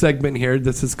different. new segment here.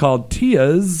 This is called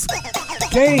Tia's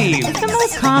Game. It's the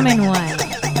most common one.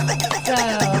 So,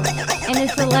 in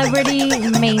the celebrity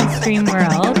mainstream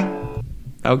world,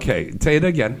 Okay, say it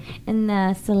again. in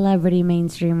the celebrity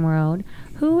mainstream world,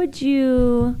 who would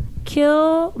you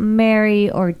kill, marry,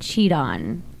 or cheat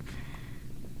on?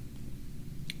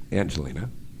 Angelina.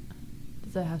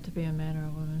 Does it have to be a man or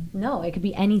a woman? No, it could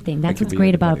be anything. That's could what's be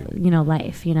great anybody. about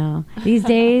life. These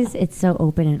days it's so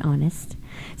open and honest.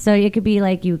 So it could be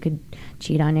like you could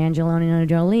cheat on Angelina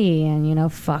Jolie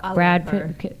and fuck I Brad love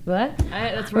her. Pitt. What?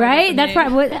 That's where Right? That's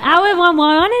right. right. I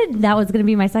wanted. That was going to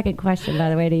be my second question, by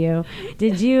the way, to you.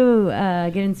 Did you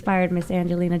get inspired, Miss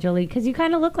Angelina Jolie? Because you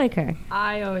kind of look like her.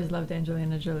 I always loved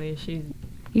Angelina Jolie. She's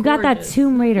You got that gorgeous.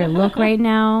 Tomb Raider look right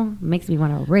now. Makes me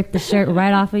want to rip the shirt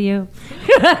right off of you.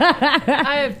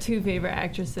 I have two favorite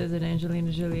actresses, and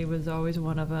Angelina Jolie was always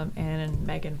one of them, and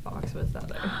Megan Fox was the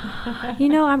other.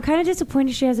 I'm kind of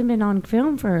disappointed she hasn't been on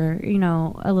film for,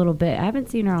 a little bit. I haven't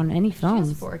seen her on any She films.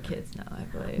 has 4 kids now, I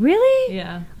believe. Really?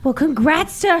 Yeah. Well,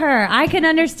 congrats to her. I can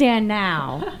understand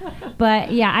now.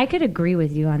 But yeah, I could agree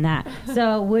with you on that.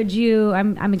 So would you,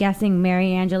 I'm guessing,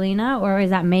 marry Angelina, or is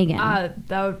that Megan?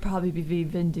 That would probably be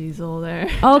Vin Diesel there.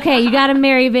 Okay, you got to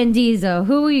marry Vin Diesel.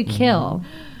 Who will you kill?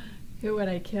 Who would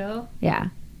I kill? Yeah.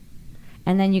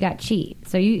 And then you got cheat.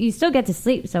 So you still get to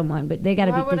sleep with someone, but they got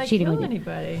to Why be would I cheating kill with you.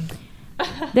 anybody?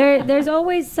 There's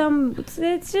always some.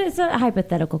 It's just a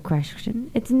hypothetical question.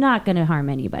 It's not going to harm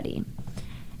anybody.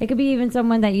 It could be even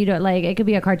someone that you don't like. It could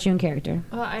be a cartoon character.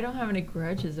 Well, I don't have any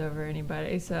grudges over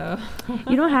anybody, so.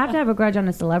 You don't have to have a grudge on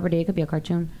a celebrity. It could be a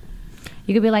cartoon.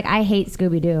 You could be like, I hate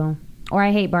Scooby-Doo. Or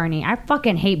I hate Barney. I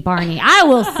fucking hate Barney. I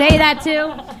will say that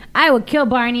too. I would kill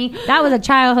Barney. That was a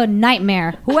childhood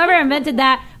nightmare. Whoever invented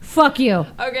that, fuck you.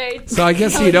 Okay. So I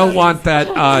guess you don't want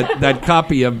that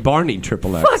copy of Barney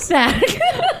Triple X. Fuck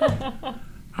that.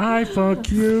 I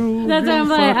fuck you. That's what you I'm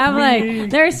like. fuck I'm me.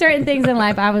 like, there are certain things in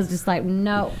life I was just like,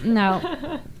 no.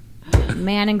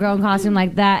 Man in grown costume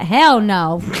like that, hell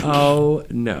no. Oh,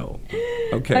 no.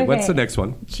 Okay, what's Okay. the next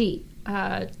one? Cheat.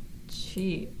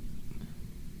 Cheat.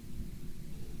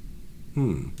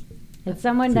 It's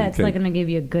someone So you that's can- like going to give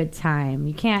you a good time.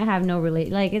 You can't have no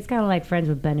like it's kind of like friends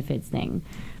with benefits thing,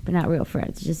 but not real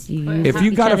friends. Just you. If use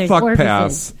you each got a other's fuck orifices.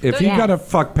 pass, if you Yes. got a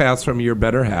fuck pass from your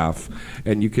better half,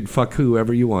 and you could fuck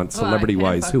whoever you want, Well, I celebrity can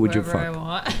wise, fuck who would you whoever I fuck?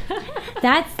 want.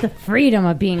 That's the freedom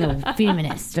of being a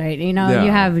feminist, right? Yeah.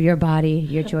 You have your body,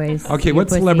 your choice. Okay, your what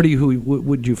pussy. celebrity who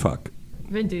would you fuck?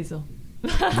 Vin Diesel.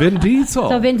 Vin Diesel.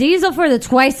 So Vin Diesel for the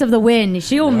twice of the win.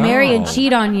 She will marry and Wow.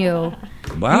 cheat on you.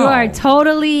 Wow. You are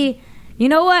totally. You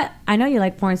know what? I know you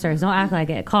like porn stars. Don't act like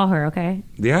it. Call her, okay?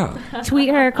 Yeah. Tweet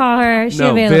her, call her. She's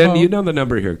No, available. Vin, you know the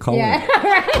number here. Call her.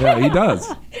 Yeah, he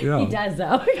does. Yeah. He does,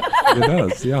 though. He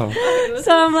does, yeah.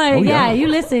 So I'm like, Oh, yeah, yeah. you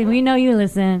listen. We know you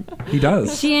listen. He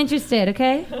does. She interested,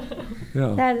 okay?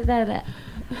 Yeah. That.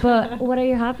 But what are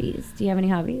your hobbies? Do you have any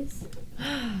hobbies?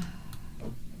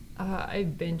 I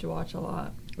binge watch a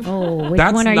lot. Oh, which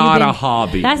That's one are not you a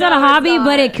hobby. That's not a hobby,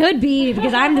 but it could be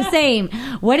because I'm the same.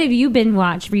 What have you been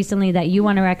watched recently that you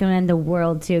want to recommend the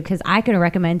world to? Because I could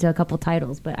recommend to a couple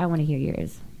titles, but I want to hear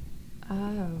yours.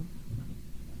 Oh,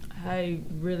 I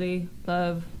really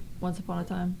love Once Upon a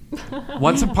Time.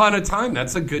 Once Upon a Time.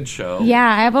 That's a good show. Yeah,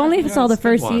 I've only saw the that's a good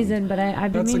first one. season, but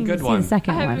I've been That's a meaning good to see one. the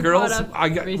second one. Girls,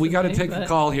 we got to take a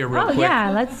call here real Oh, quick.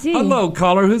 yeah, let's see. Hello,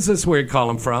 caller. Who's this? Where you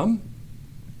calling from?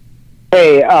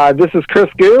 Hey, this is Chris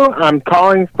Gu. I'm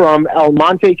calling from El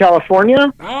Monte, California,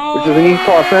 which is in East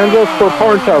Los Angeles, for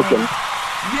Porn Token.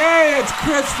 Yay, it's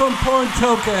Chris from Porn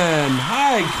Token.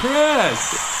 Hi, Chris.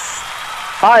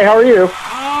 Hi, how are you?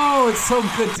 Oh, it's so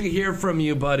good to hear from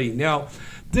you, buddy. Now,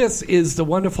 this is the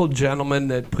wonderful gentleman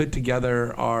that put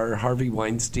together our Harvey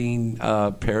Weinstein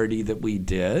parody that we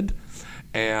did.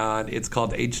 And it's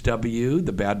called HW,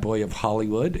 The Bad Boy of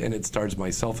Hollywood. And it stars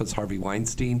myself as Harvey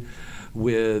Weinstein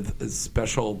with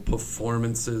special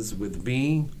performances with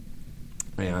me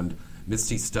and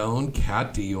Misty Stone,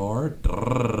 Kat Dior,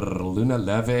 Luna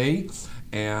Leve,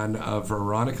 and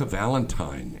Veronica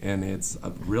Valentine. And it's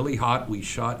really hot. We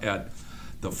shot at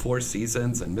the Four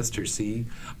Seasons and Mr. C.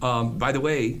 By the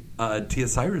way, Tia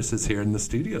Cyrus is here in the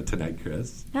studio tonight,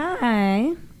 Chris.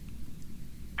 Hi.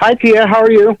 Hi, Tia. How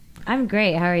are you? I'm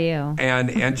great. How are you?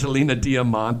 And Angelina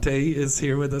Diamante is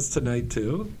here with us tonight,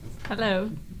 too. Hello.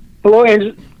 Hello,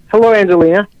 Hello,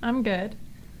 Angelina. I'm good.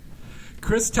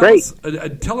 Chris,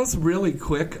 tell us really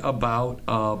quick about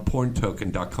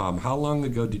PornToken.com. How long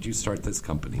ago did you start this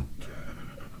company?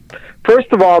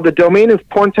 First of all, the domain is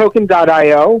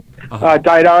porntoken.io.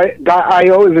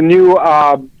 .io is a new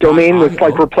domain that's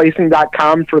like replacing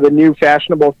 .com for the new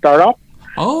fashionable startup.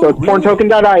 Oh, so it's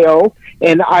porntoken.io.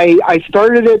 And I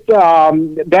started it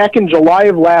back in July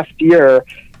of last year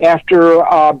after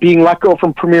being let go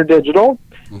from Premier Digital,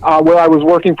 where I was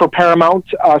working for Paramount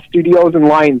Studios and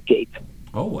Lionsgate.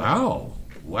 Oh, wow.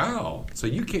 Wow. So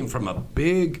you came from a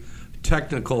big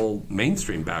technical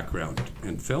mainstream background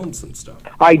in films and stuff.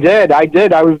 I did.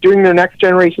 I was doing their next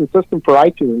generation system for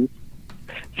iTunes.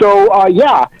 So,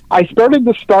 I started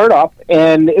the startup,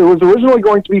 and it was originally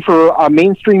going to be for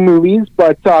mainstream movies,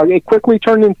 but it quickly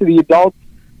turned into the adult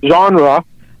genre.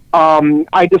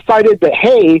 I decided that,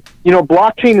 hey,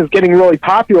 blockchain is getting really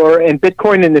popular, and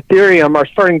Bitcoin and Ethereum are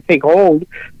starting to take hold.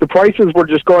 The prices were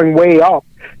just going way up.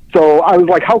 So I was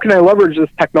like, how can I leverage this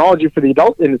technology for the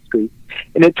adult industry?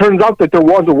 And it turns out that there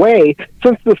was a way.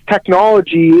 Since this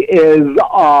technology is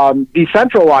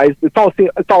decentralized,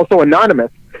 it's also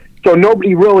anonymous. So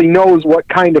nobody really knows what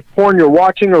kind of porn you're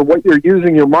watching or what you're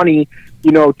using your money,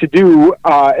 to do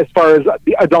as far as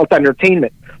the adult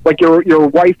entertainment. Like your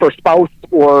wife or spouse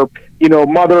or,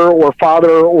 mother or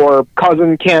father or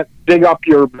cousin can't dig up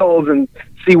your bills and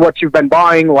see what you've been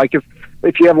buying. Like if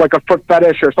you have like a foot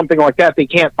fetish or something like that, they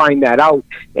can't find that out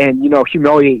and,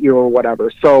 humiliate you or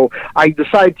whatever. So I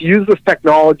decided to use this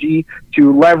technology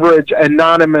to leverage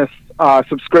anonymous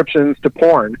subscriptions to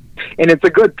porn. And it's a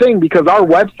good thing because our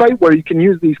website where you can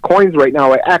use these coins right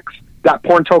now at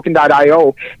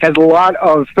x.porntoken.io has a lot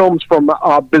of films from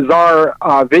Bizarre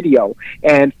Video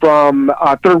and from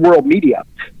Third World Media.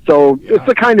 So it's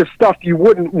the kind of stuff you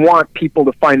wouldn't want people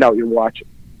to find out you're watching.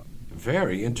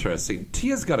 Very interesting.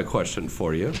 Tia's got a question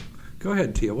for you. Go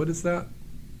ahead, Tia. What is that?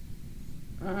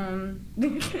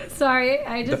 Sorry,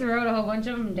 I just wrote a whole bunch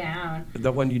of them down.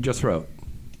 The one you just wrote.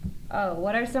 Oh,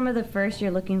 what are some of the first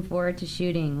you're looking forward to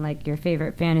shooting, like your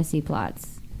favorite fantasy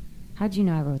plots? How'd you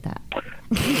know I wrote that?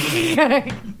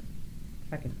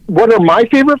 What are my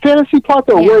favorite fantasy plots,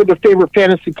 or what are the favorite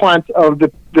fantasy plots of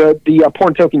the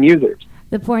Porn Token users?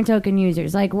 The Porn Token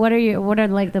users. Like, what are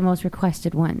like the most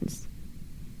requested ones?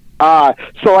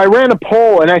 So I ran a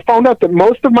poll, and I found out that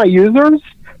most of my users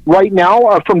right now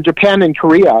are from Japan and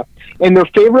Korea, and their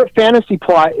favorite fantasy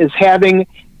plot is having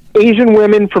Asian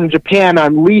women from Japan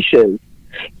on leashes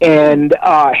and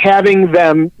having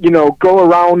them, go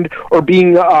around or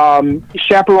being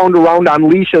chaperoned around on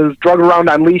leashes, drug around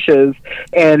on leashes,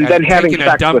 and then having taking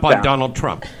sex a dump with on them. Donald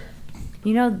Trump.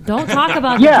 Don't talk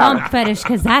about the dump fetish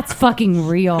because that's fucking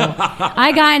real.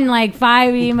 I gotten like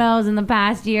 5 emails in the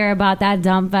past year about that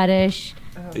dump fetish.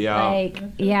 Yeah. Like,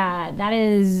 yeah, that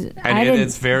is. And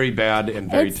it's very bad and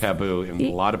very taboo in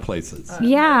a lot of places.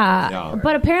 Yeah,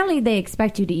 but apparently they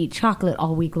expect you to eat chocolate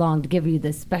all week long to give you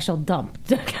this special dump.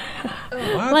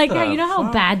 Like, you know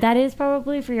how bad that is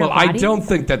probably for your body? I don't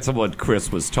think that's what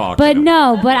Chris was talking But about.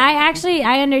 no, but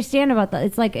I understand about that.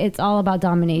 It's like it's all about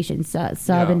domination,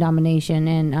 sub and domination,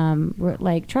 and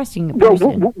like trusting a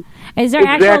person. Is there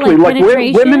exactly actual like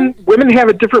penetration? women have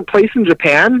a different place in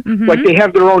Japan. Mm-hmm. Like they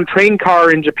have their own train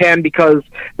car in Japan because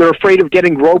they're afraid of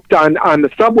getting roped on the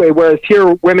subway, whereas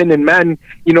here women and men,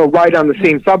 ride on the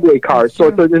same subway cars. So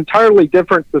it's an entirely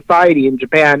different society in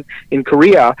Japan, in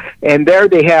Korea, and there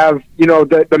they have,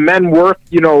 the men work,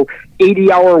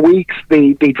 80-hour weeks.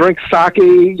 They drink sake,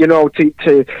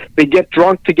 they get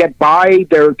drunk to get by.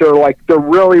 They're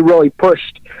really, really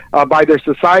pushed by their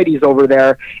societies over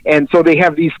there, and so they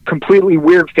have these completely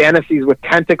weird fantasies with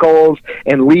tentacles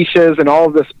and leashes and all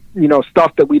of this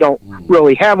stuff that we don't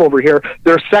really have over here.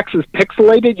 Their sex is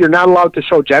pixelated. You're not allowed to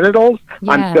show genitals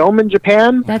on film in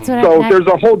Japan. That's what there's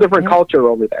a whole different culture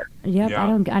over there. Yep, I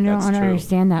don't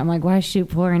understand that. I'm like, why shoot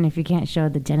porn if you can't show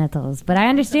the genitals? But I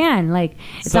understand, like,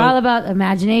 it's all about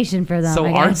imagination for them. So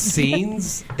I our guess.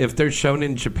 scenes, if they're shown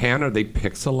in Japan, are they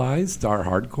pixelized? Our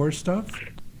hardcore stuff?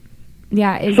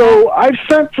 Yeah. I've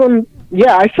sent some.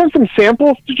 Yeah, I sent some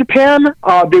samples to Japan.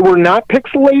 They were not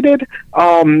pixelated.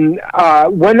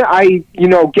 When I,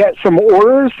 get some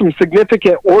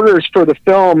significant orders for the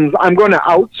films, I'm going to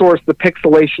outsource the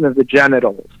pixelation of the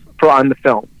genitals on the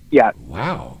film. Yeah.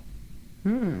 Wow.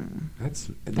 That's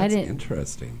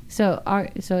interesting. So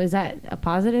is that a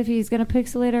positive? He's going to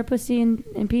pixelate our pussy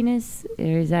and penis,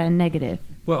 or is that a negative?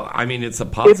 Well, I mean, it's a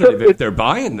positive if they're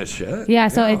buying the shit. Yeah.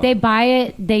 So if they buy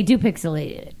it, they do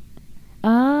pixelate it.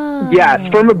 Oh.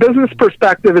 Yes, from a business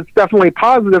perspective, it's definitely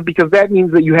positive because that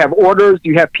means that you have orders,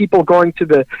 you have people going to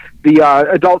the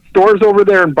adult stores over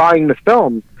there and buying the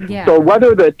films. Yeah. So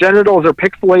whether the genitals are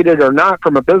pixelated or not,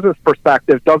 from a business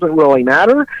perspective, doesn't really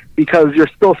matter because you're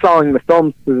still selling the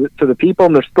films to the people,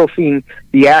 and they're still seeing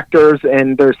the actors,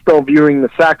 and they're still viewing the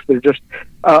sex. They're just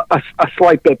a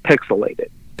slight bit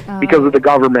pixelated because of the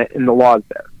government and the laws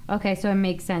there. Okay, so it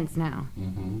makes sense now.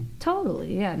 Mm-hmm.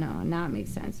 Totally, yeah, now it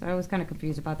makes sense. I was kind of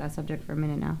confused about that subject for a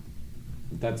minute now.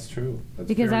 That's true.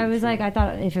 Because I was like, I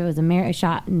thought if it was a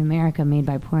shot in America made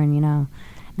by porn,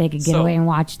 they could get away and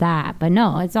watch that. But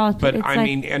no, it's all. But it's I like,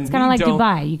 mean, and it's kind of like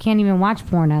Dubai. You can't even watch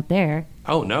porn out there.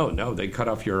 Oh no, they cut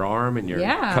off your arm and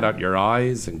Yeah. cut out your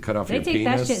eyes and cut off They your take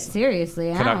penis. that shit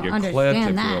seriously. Cut I out don't your clit understand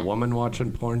if that. you're a woman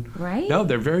watching porn. Right? No,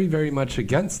 they're very, very much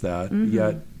against that. Mhm.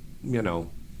 Yet,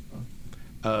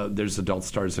 there's adult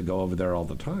stars that go over there all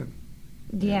the time.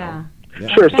 Yeah. Yeah.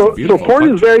 Sure. So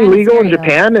porn is very legal in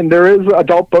Japan, and there is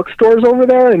adult bookstores over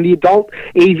there, and the adult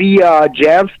AV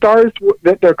Jav stars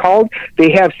that they're called,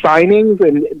 they have signings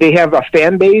and they have a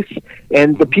fan base,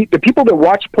 and the people that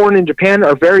watch porn in Japan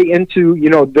are very into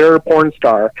their porn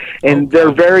star, and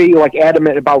they're very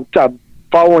adamant about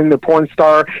following the porn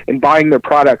star and buying their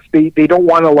products. They don't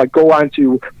want to go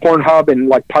onto Pornhub and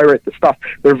pirate the stuff.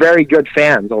 They're very good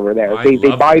fans over there. They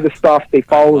buy the stuff. They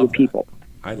follow the people.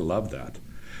 I love that.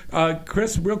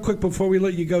 Chris, real quick before we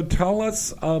let you go, tell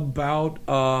us about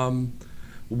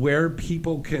where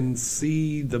people can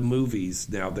see the movies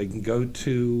now. They can go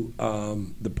to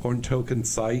the Porn Token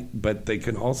site, but they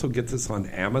can also get this on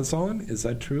Amazon. Is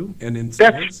that true? And in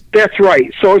stores? That's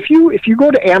right. So if you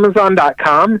go to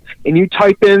Amazon.com and you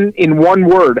type in one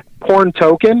word, Porn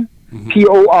Token,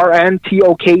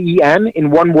 PORNTOKEN,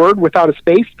 in one word without a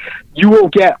space, you will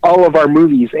get all of our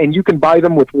movies, and you can buy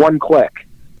them with one click.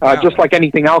 Just like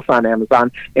anything else on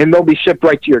Amazon, and they'll be shipped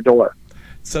right to your door.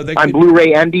 So they on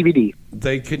Blu-ray and DVD.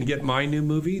 They can get my new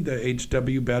movie, the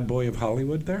HW Bad Boy of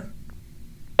Hollywood, there?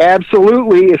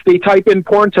 Absolutely. If they type in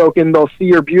Porn Token, they'll see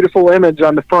your beautiful image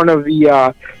on the front of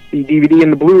the DVD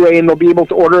and the Blu-ray, and they'll be able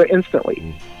to order it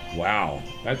instantly. Wow,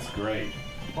 that's great.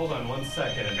 Hold on 1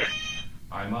 second.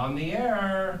 I'm on the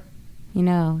air.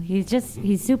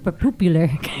 He's super popular.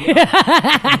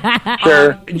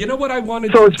 Sure. You know what I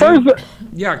wanted so to as far as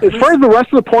the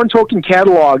rest of the Porn Token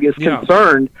catalog is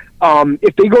concerned,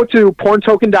 if they go to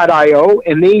porntoken.io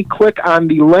and they click on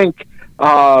the link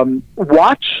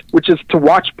watch, which is to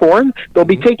watch porn, they'll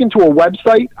be taken to a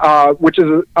website which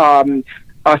is a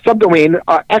subdomain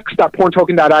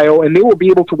x.porntoken.io, and they will be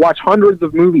able to watch hundreds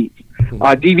of movies,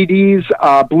 DVDs,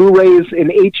 Blu-rays in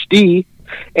HD.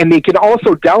 And they can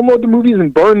also download the movies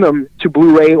and burn them to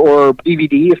Blu-ray or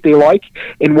DVD if they like,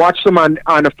 and watch them on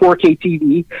a 4K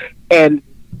TV. And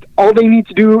all they need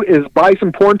to do is buy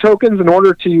some porn tokens in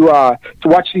order to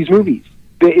watch these movies.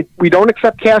 We don't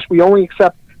accept cash. We only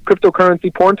accept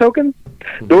cryptocurrency porn tokens.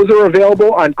 Those are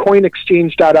available on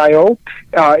coinexchange.io.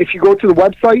 If you go to the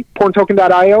website,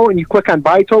 porntoken.io, and you click on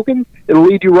buy tokens, it'll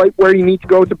lead you right where you need to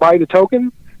go to buy the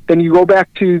tokens. Then you go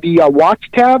back to the watch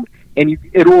tab, and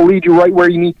it will lead you right where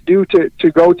you need to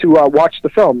go to watch the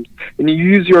films. And you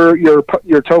use your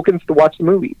tokens to watch the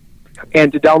movie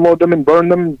and to download them and burn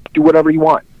them, do whatever you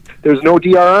want. There's no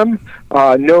DRM,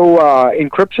 no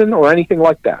encryption or anything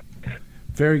like that.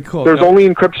 Very cool. There's only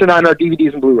encryption on our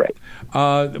DVDs and Blu-ray.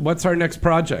 What's our next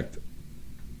project?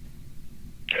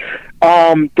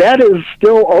 That is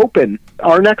still open.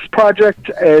 Our next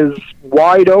project is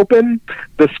wide open.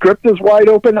 The script is wide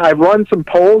open. I've run some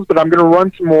polls, but I'm going to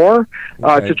run some more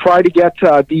to try to get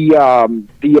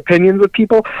the opinions of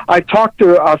people. I talked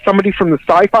to somebody from the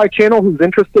Sci-Fi Channel who's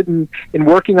interested in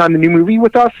working on the new movie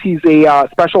with us. He's a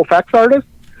special effects artist.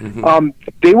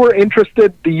 They were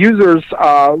interested, the users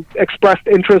expressed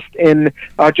interest in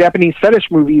Japanese fetish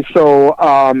movies, so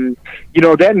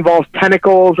that involves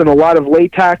tentacles and a lot of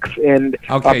latex and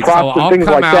props and things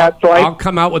like that. So I'll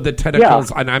come out with the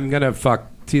tentacles, and I'm going to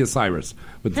fuck Tia Cyrus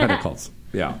with tentacles.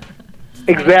 Yeah.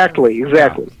 Exactly.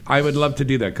 Yeah. I would love to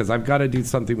do that because I've got to do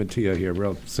something with Tia here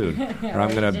real soon, or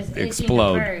I'm going to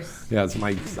explode. Yes,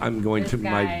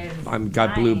 I've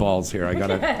got blue balls here. I've got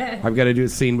to do a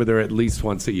scene with her at least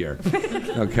once a year.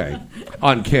 Okay,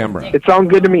 on camera. It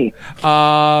sounds good to me.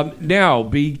 Now,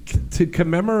 to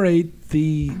commemorate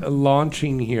the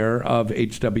launching here of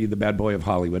HW, the Bad Boy of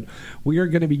Hollywood, we are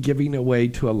going to be giving away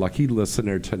to a lucky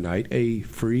listener tonight a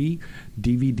free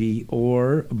DVD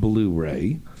or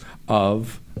Blu-ray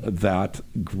of that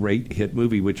great hit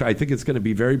movie, which I think is going to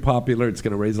be very popular. It's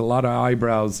going to raise a lot of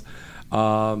eyebrows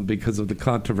because of the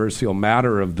controversial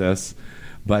matter of this.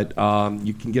 But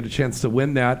you can get a chance to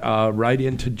win that. Write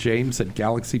into James at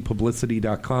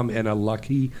galaxypublicity.com, and a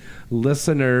lucky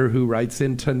listener who writes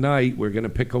in tonight, we're going to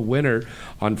pick a winner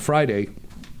on Friday,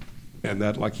 and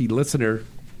that lucky listener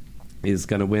is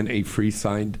going to win a free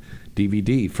signed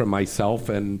DVD from myself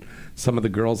and some of the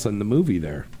girls in the movie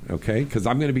there, okay? Because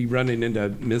I'm going to be running into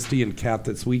Misty and Kat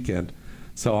this weekend,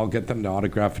 so I'll get them to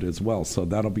autograph it as well. So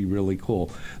that'll be really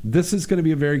cool. This is going to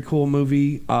be a very cool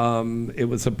movie. It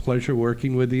was a pleasure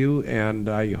working with you, and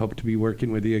I hope to be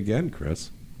working with you again, Chris.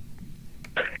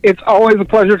 It's always a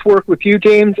pleasure to work with you,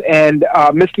 James, and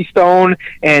Misty Stone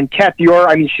and Kat Dior.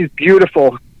 I mean, she's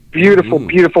beautiful.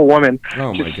 Beautiful woman.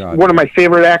 Oh my God! One of my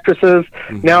favorite actresses.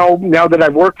 Now that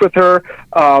I've worked with her,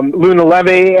 Luna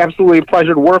Levy, absolutely a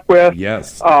pleasure to work with.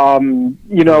 Yes. Veronica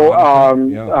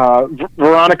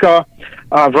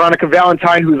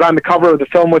Valentine, who's on the cover of the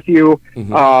film with you.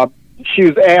 She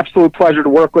was an absolute pleasure to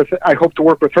work with. I hope to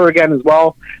work with her again as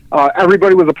well.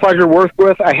 Everybody was a pleasure to work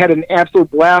with. I had an absolute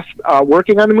blast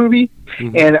working on the movie,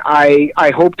 and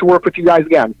I hope to work with you guys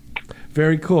again.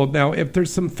 Very cool. Now, if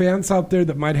there's some fans out there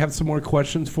that might have some more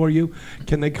questions for you,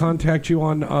 can they contact you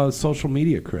on social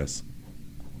media, Chris?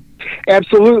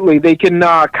 Absolutely. They can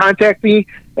contact me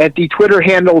at the Twitter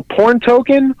handle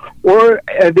PornToken, or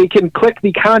they can click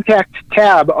the contact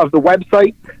tab of the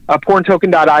website,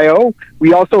 porntoken.io.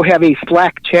 We also have a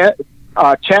Slack chat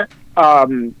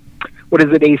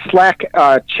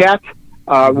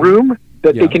room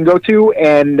that they can go to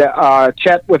and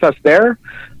chat with us there.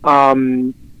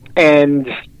 And,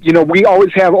 we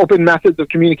always have open methods of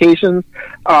communications.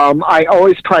 I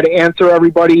always try to answer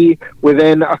everybody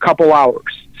within a couple hours.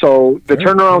 So the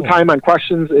turnaround time on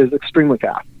questions is extremely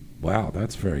fast. Wow,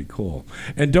 that's very cool.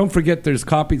 And don't forget, there's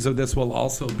copies of this will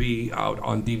also be out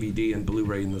on DVD and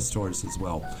Blu-ray in the stores as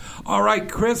well. All right,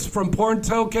 Chris from Porn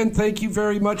Token, thank you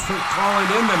very much for calling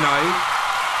in tonight.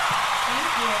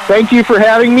 Thank you for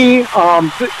having me.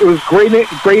 It was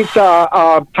great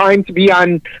time to be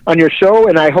on your show,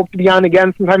 and I hope to be on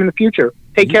again sometime in the future.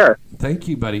 Take care. Thank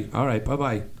you, buddy. All right,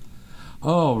 bye-bye.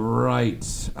 All right.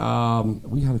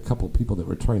 We had a couple of people that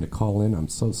were trying to call in. I'm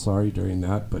so sorry during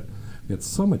that, but we had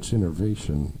so much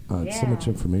innovation, so much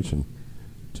information.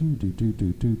 All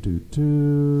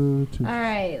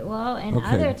right. Well, in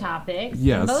other topics,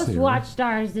 the most watched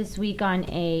stars this week on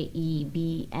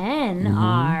AEBN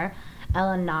are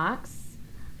Ella Knox,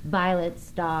 Violet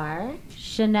Starr,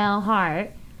 Chanel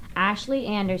Hart, Ashley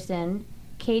Anderson,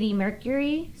 Katie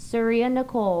Mercury, Surya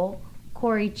Nicole,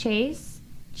 Corey Chase,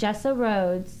 Jessa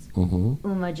Rhodes,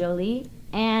 Uma Jolie,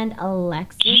 and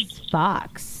Alexis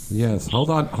Fox. Yes. Hold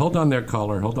on there,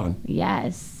 caller. Hold on.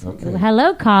 Yes. Okay.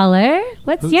 Hello, caller.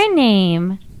 Who's your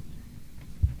name?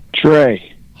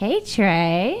 Trey. Hey,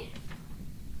 Trey.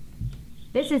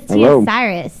 This is Hello. Tia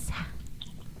Cyrus.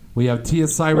 We have Tia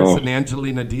Cyrus and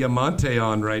Angelina Diamante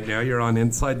on right now. You're on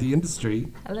Inside the Industry.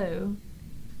 Hello.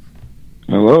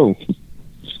 Hello.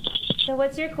 So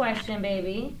what's your question,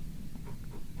 baby?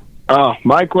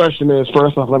 My question is,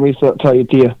 first off, let me tell you,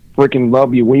 Tia, freaking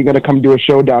love you. When you going to come do a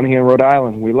show down here in Rhode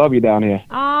Island? We love you down here.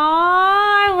 Oh,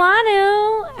 I want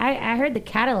to. I heard the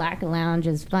Cadillac Lounge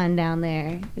is fun down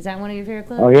there. Is that one of your favorite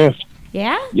clubs? Oh, yes.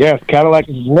 Yeah? Yes, Cadillac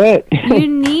is lit. You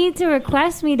need to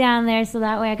request me down there so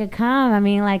that way I could come. I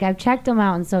mean, like, I've checked them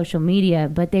out on social media,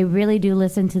 but they really do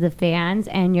listen to the fans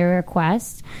and your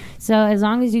requests. So as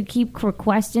long as you keep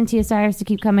requesting Tia Cyrus to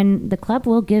keep coming, the club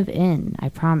will give in. I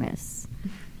promise.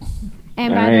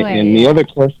 And by the way... And the other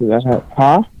question I have...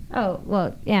 Huh? Oh,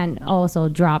 well, and also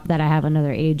drop that I have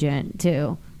another agent,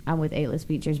 too. I'm with A-List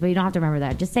Features, but you don't have to remember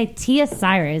that. Just say Tia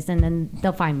Cyrus, and then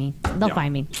they'll find me. They'll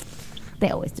find me. They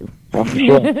always do. Oh, for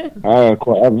sure. I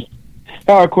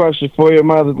have a question for you.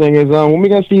 My other thing is, when we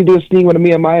going to see you do a sting with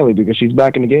Amia Miley, because she's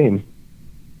back in the game?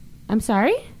 I'm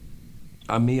sorry?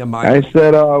 Amia Miley. I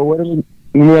said, when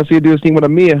we going to see you do a sting with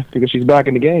Amia, because she's back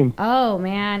in the game? Oh,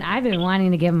 man. I've been wanting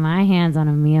to get my hands on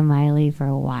Amia Miley for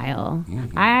a while.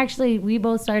 We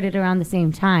both started around the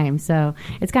same time, so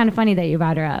it's kind of funny that you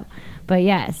brought her up. But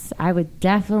yes, I would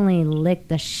definitely lick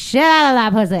the shit out of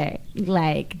that pussy.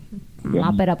 Like,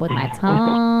 mop it up with my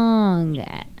tongue.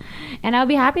 And I'll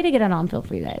be happy to get it on film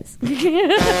for you guys.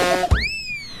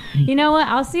 You know what?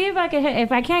 I'll see if I can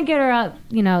if I can't get her up,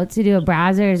 to do a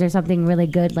Brazzers or something really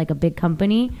good, like a big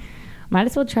company. Might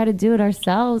as well try to do it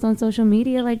ourselves on social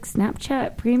media, like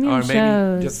Snapchat premium or maybe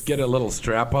shows. Just get a little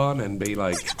strap on and be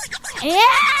like...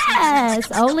 Yes!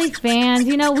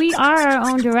 OnlyFans. We are our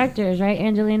own directors, right,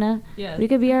 Angelina? Yes. We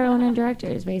could be our own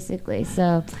directors, basically.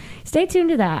 So stay tuned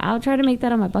to that. I'll try to make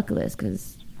that on my bucket list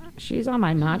because she's on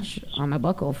my notch, on my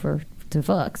buckle to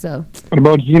fuck. So. What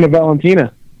about Gina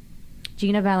Valentina?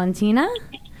 Gina Valentina?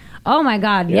 Oh my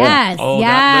God! Yes, oh, yes.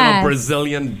 that little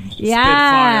Brazilian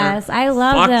yes, Spitfire. I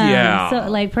love Fuck them. yeah. So,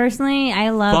 like personally, I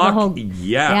love Fuck the whole.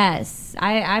 Yeah. Yes,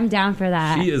 I'm down for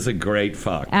that. She is a great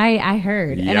fuck. I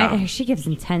heard, Yeah. and she gives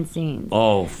intense scenes.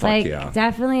 Oh fuck like, yeah!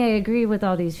 Definitely, I agree with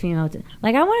all these females.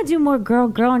 Like, I want to do more girl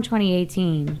in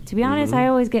 2018. To be honest, I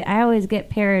always get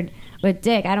paired with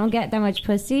dick. I don't get that much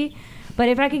pussy, but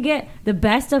if I could get the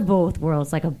best of both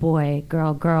worlds, like a boy,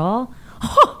 girl,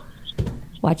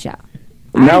 watch out.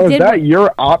 Now, is that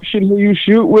your option who you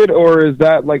shoot with, or is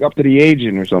that like up to the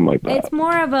agent or something like that? It's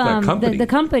more of the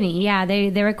company. Yeah,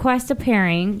 they request a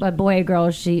pairing, a boy girl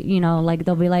shoot. Like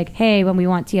they'll be like, hey, when we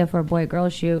want Tia for a boy girl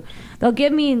shoot, they'll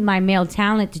give me my male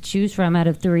talent to choose from out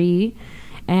of 3.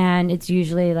 And it's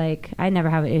usually like I never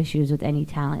have issues with any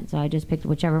talent, so I just pick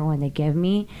whichever one they give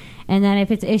me. And then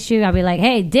if it's an issue, I'll be like,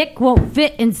 "Hey, dick won't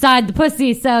fit inside the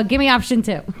pussy, so give me option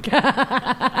 2,"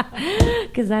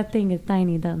 because that thing is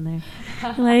tiny down there.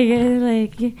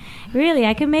 like really,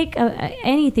 I can make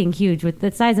anything huge with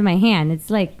the size of my hand. It's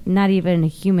like not even a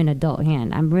human adult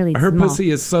hand. I'm really her small. pussy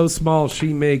is so small.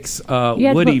 She makes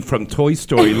Woody from Toy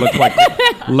Story look like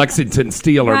Lexington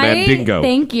Steel or right? Mandingo.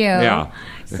 Thank you. Yeah.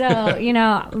 So,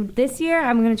 this year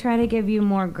I'm going to try to give you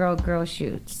more girl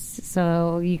shoots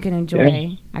so you can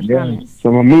enjoy. I promise.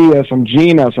 Some Amia, some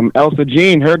Gina, some Elsa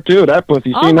Jean, her too. That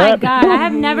pussy. Oh seen my that? God. I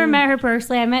have never met her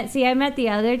personally. I met the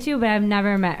other two, but I've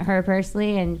never met her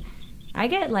personally. And I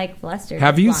get like flustered.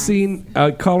 Have you seen,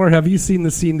 caller, have you seen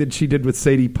the scene that she did with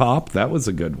Sadie Pop? That was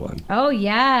a good one. Oh,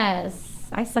 yes.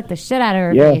 I sucked the shit out of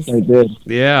her yes, face. I did.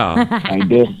 Yeah. I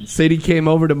did. Sadie came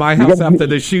over to my house after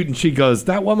the shoot and she goes,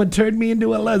 that woman turned me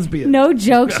into a lesbian. No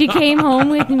joke. She came home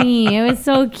with me. It was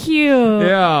so cute.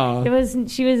 Yeah.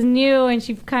 She was new and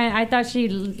I thought she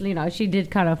did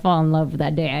kind of fall in love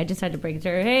that day. I just had to break it to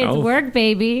her. Hey, it's work,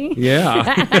 baby.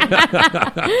 Yeah.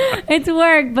 It's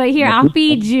work, but here, I'll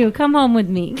feed you. Come home with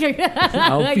me.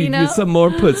 I'll feed you some more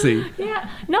pussy. Yeah.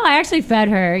 No, I actually fed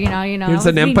her, Here's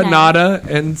an empanada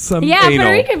and some anal.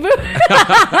 Puerto Rican food.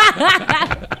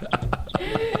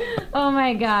 Oh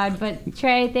my God! But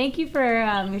Trey, thank you for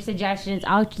your suggestions.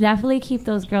 I'll definitely keep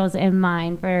those girls in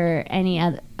mind for any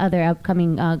other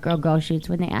upcoming girl shoots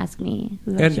when they ask me.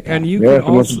 And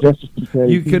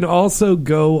you can also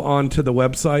go onto the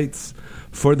websites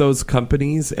for those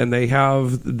companies, and they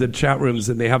have the chat rooms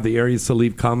and they have the areas to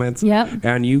leave comments. Yep.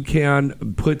 And you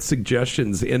can put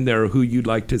suggestions in there who you'd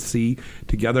like to see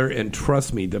together. And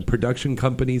trust me, the production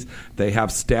companies, they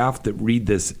have staff that read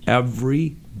this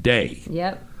every day.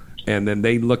 Yep. And then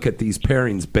they look at these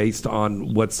pairings based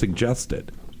on what's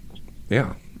suggested.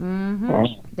 Yeah.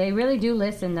 Mm-hmm. They really do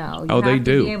listen, though. They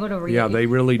do. Be able to read. Yeah, they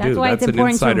really do. That's why That's it's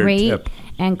important an insider to rate tip.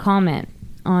 and comment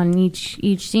on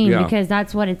each scene because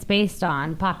that's what it's based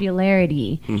on,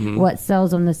 popularity, what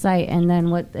sells on the site, and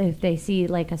then what if they see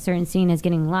like a certain scene is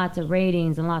getting lots of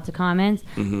ratings and lots of comments,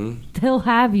 they'll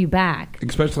have you back,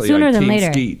 especially sooner like than Team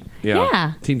later. Skeet.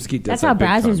 Yeah. Team Skeet does that's how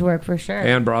browsers work for sure,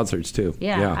 and browsers too.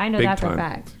 Yeah, I know big that for a time.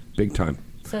 fact. Big time.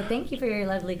 So thank you for your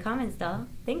lovely comments, doll.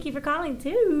 Thank you for calling,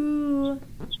 too.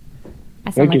 I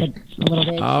sound like a little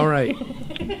bitch. All right.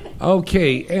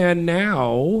 Okay, and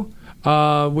now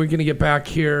we're going to get back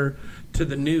here to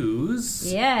the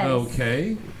news. Yes.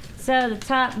 Okay. So the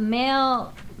top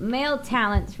male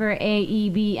talents for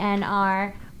AEBN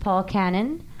are Paul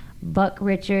Cannon, Buck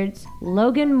Richards,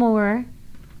 Logan Moore,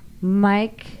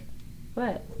 Mike...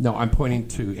 What? No, I'm pointing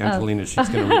to Angelina. She's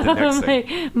going to read the next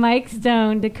thing. Mike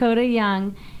Stone, Dakota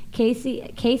Young,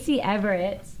 Casey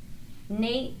Everett,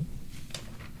 Nate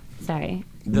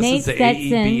This is the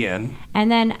Stetson, AEBN. and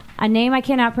then a name I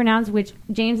cannot pronounce, which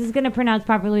James is going to pronounce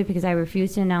properly because I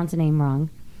refuse to announce a name wrong.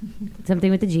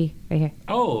 Something with the G right here.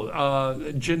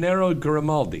 Oh, Gennaro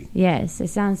Grimaldi. Yes, it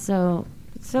sounds so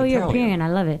Italian. European. I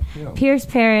love it. Yeah. Pierce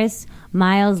Paris,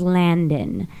 Miles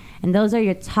Landon, and those are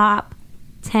your top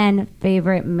 10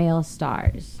 favorite male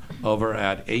stars. Over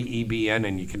at AEBN,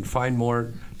 and you can find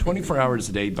more 24 hours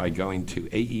a day by going to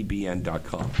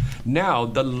AEBN.com. Now,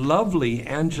 the lovely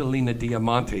Angelina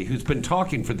Diamante, who's been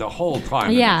talking for the whole time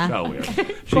in the show here.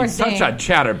 She's such a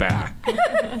chatterback.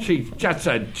 She's just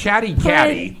a chatty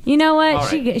catty. But you know what? All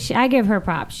right. I give her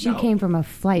props. She came from a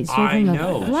flight. I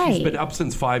know. Flight. She's been up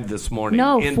since 5 this morning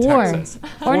No, in 4. Texas.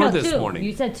 Or 4 no, this 2. morning.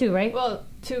 You said 2, right? Well,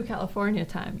 2 California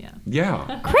time, yeah.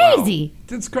 Yeah. Crazy.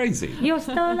 Wow. It's crazy. You're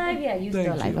still alive? Yeah, you're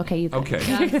still alive. Okay, you Okay.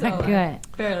 Yeah, I'm still alive.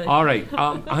 Good. Barely. All right.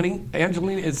 Honey,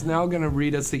 Angelina is now going to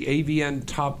read us the AVN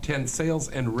Top 10 Sales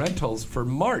and Rentals for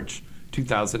March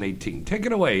 2018. Take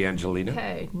it away, Angelina.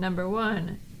 Okay, number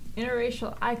 1,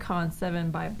 Interracial Icon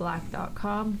 7 by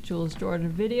Black.com, Jules Jordan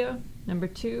Video. Number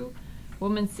 2,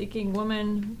 Woman Seeking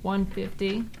Woman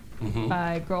 150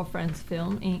 by Girlfriends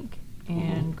Film Inc.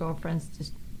 and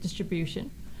Girlfriends Distribution.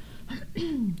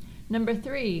 Number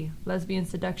 3, Lesbian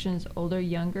Seductions Older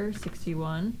Younger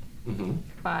 61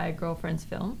 by Girlfriends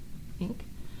Film Inc.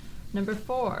 Number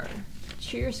 4,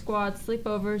 Cheer Squad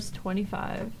Sleepovers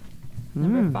 25.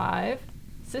 Number 5,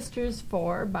 Sisters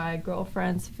 4 by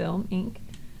Girlfriends Film Inc.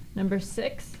 Number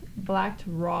 6, Blacked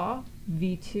Raw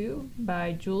V2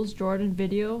 by Jules Jordan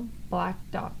Video,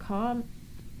 Black.com,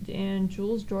 and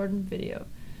Jules Jordan Video.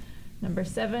 Number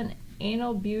 7,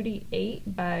 Anal Beauty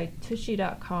 8 by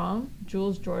Tushy.com,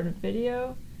 Jules Jordan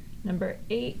Video. Number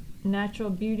 8, Natural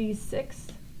Beauty 6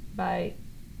 by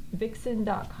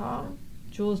Vixen.com,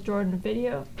 Jules Jordan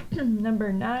Video.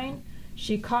 Number 9,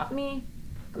 She Caught Me,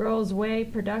 Girls Way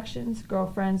Productions,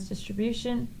 Girlfriends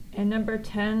Distribution. And number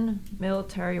 10,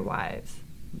 Military Wives.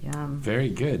 Yum. Very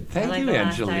good. Thank like you, the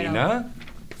last Angelina.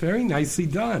 Very nicely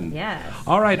done. Yes.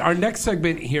 All right, our next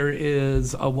segment here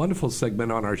is a wonderful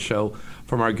segment on our show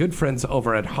from our good friends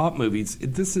over at Hot Movies.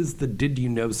 This is the Did You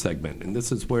Know segment, and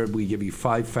this is where we give you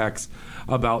 5 facts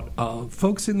about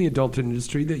folks in the adult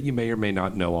industry that you may or may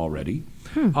not know already.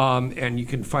 And you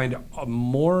can find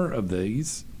more of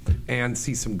these and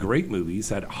see some great movies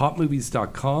at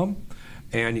hotmovies.com.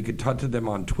 And you can talk to them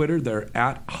on Twitter. They're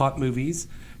at Hot Movies.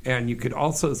 And you could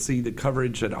also see the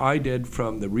coverage that I did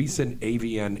from the recent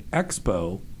AVN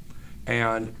Expo.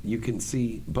 And you can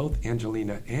see both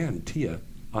Angelina and Tia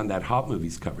on that Hot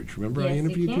Movies coverage. Remember I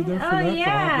interviewed you there for that? Oh, for Hot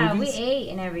yeah. We Movies? ate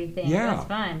and everything. Yeah. It was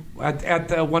fun. At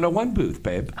the 101 booth,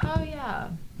 babe. Oh, yeah.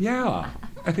 Yeah.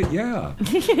 Yeah.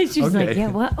 She's like, yeah,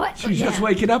 what? She's Yeah. just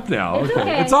waking up now. It's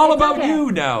okay. It's all It's about okay.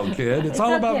 you now, kid. It's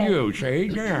all about okay. you,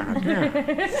 Shane.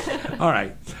 Yeah. All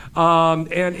right.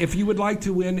 And if you would like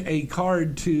to win a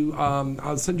card to,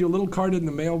 I'll send you a little card in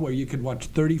the mail where you can watch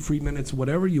 30 free minutes,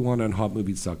 whatever you want on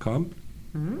hotmovies.com.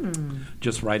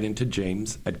 Just write into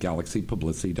James at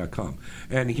galaxypublicity.com.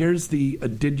 And here's the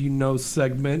Did You Know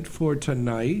segment for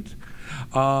tonight.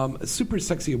 Super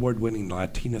sexy award-winning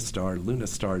Latina star Luna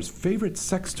Star's favorite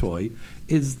sex toy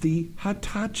is the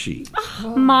Hitachi.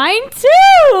 Mine too.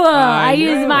 I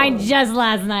used know. mine just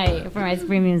last night for my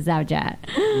premium Snapchat.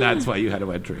 That's why you had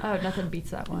to enter it. Oh, nothing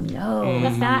beats that one. No,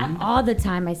 that's not all the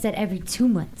time. I said every 2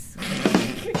 months.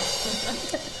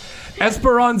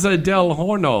 Esperanza del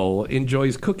Horno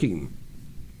enjoys cooking,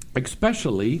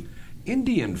 especially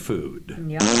Indian food.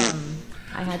 Yum.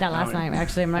 I had that last night,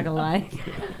 actually. I'm not going to lie.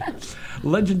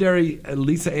 Legendary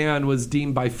Lisa Ann was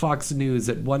deemed by Fox News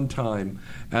at one time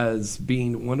as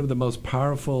being one of the most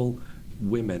powerful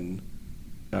women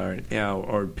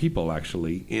or people,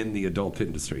 actually, in the adult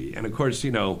industry. And, of course,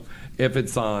 you know, if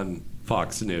it's on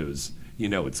Fox News, you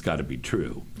know it's got to be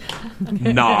true.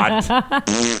 Not.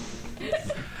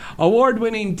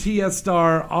 Award-winning TS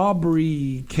star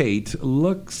Aubrey Kate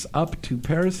looks up to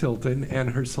Paris Hilton,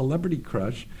 and her celebrity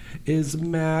crush is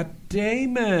Matt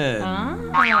Damon.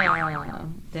 Oh,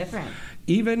 different.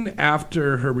 Even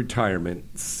after her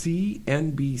retirement,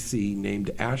 CNBC named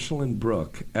Ashlyn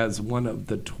Brooke as one of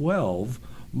the 12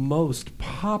 most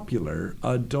popular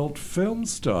adult film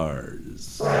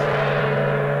stars. All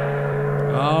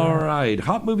right.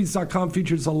 HotMovies.com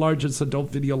features the largest adult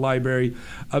video library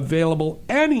available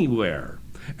anywhere.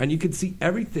 And you can see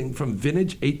everything from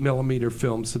vintage 8mm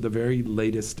films to the very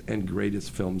latest and greatest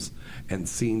films and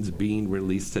scenes being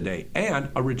released today. And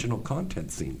original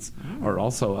content scenes are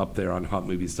also up there on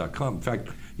HotMovies.com. In fact,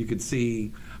 you could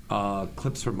see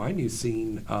clips from my new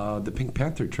scene, the Pink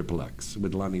Panther XXX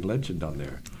with Lonnie Legend on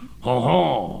there. Ho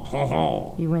ho, ho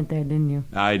ho. You went there, didn't you?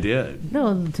 I did. No, a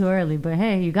little too early, but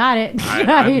hey, you got it.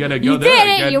 I'm going to go you there. You did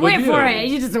it. again You with went for it.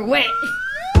 You just went.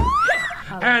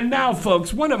 And now,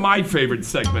 folks, one of my favorite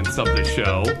segments of the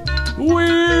show,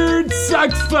 Weird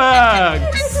Sex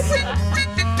Facts.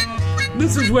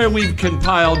 This is where we've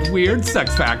compiled weird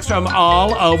sex facts from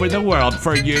all over the world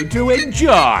for you to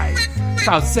enjoy.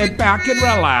 So sit back and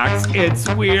relax. It's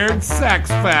Weird Sex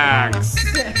Facts.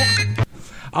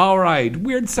 All right,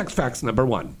 Weird Sex Facts number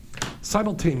 1.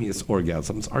 Simultaneous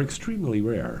orgasms are extremely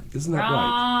rare. Isn't that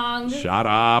Wrong. right? Shut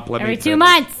up. Let Every me 2 finish.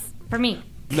 months for me.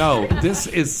 No, this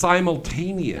is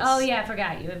simultaneous. Oh, yeah, I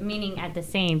forgot. You meaning at the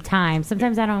same time.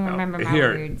 Sometimes I don't remember my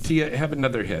Here, words. Tia, have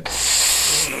another hit.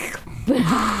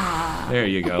 There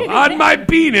you go. On my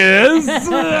penis.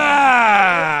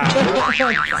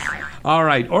 All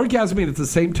right. Orgasming at the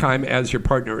same time as your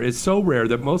partner is so rare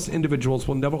that most individuals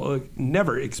will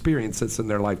never experience this in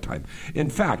their lifetime. In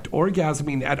fact,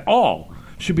 orgasming at all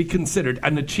should be considered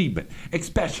an achievement,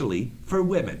 especially for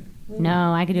women.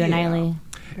 No, I could do it nightly.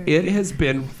 It has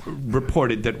been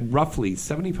reported that roughly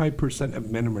 75% of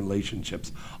men in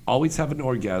relationships always have an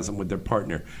orgasm with their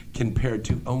partner, compared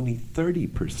to only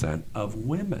 30% of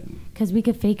women. Because we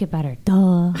could fake it better.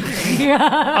 Duh.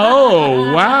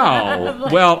 Oh, wow.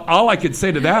 Well, all I could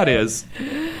say to that is...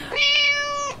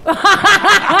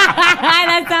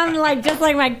 That sounds like just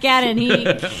like my cat and he.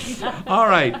 All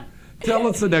right. Tell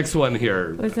us the next one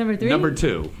here. What's number 3? Number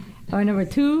 2. Or number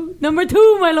 2? Number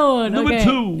 2, my lord. Number Okay.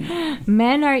 2.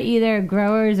 Men are either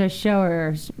growers or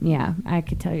showers. Yeah, I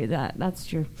could tell you that. That's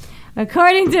true.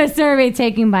 According to a survey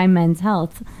taken by Men's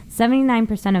Health,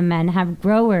 79% of men have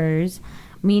growers,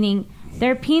 meaning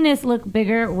their penis look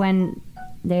bigger when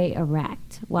they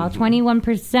erect, while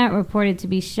 21% reported to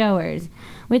be showers,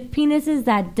 with penises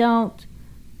that don't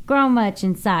grow much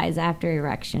in size after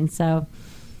erection. So,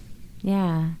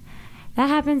 yeah. That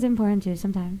happens in porn too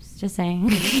sometimes. Just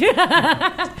saying.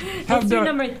 Let's do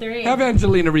number 3. Have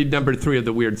Angelina read number 3 of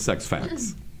the Weird Sex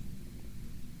Facts.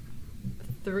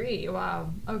 3.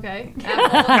 Wow. Okay.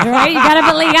 Right? You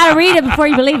gotta read it before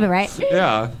you believe it, right?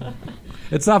 Yeah.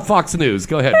 It's not Fox News.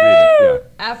 Go ahead, read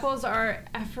it. Apples are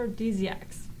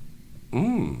aphrodisiacs.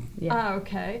 Yeah.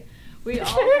 Okay. We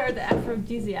all heard the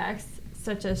aphrodisiacs,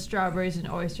 such as strawberries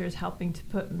and oysters, helping to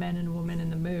put men and women in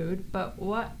the mood. But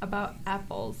what about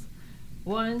apples?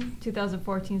 One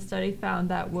 2014 study found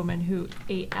that women who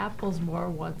ate apples more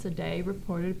once a day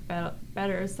reported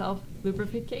better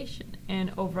self-lubrication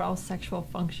and overall sexual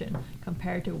function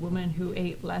compared to women who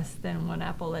ate less than 1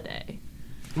 apple a day.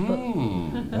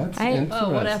 That's interesting.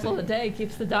 Oh, 1 apple a day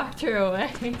keeps the doctor away.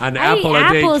 An apple a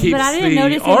day keeps the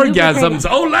orgasms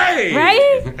away.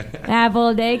 Right? An apple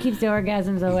a day keeps the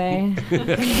orgasms away.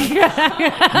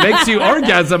 Makes you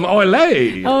orgasm ole.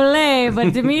 Ole,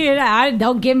 but to me,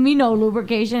 don't give me no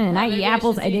lubrication, and I eat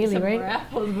apples daily, right? More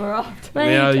apples more often.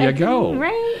 There you go.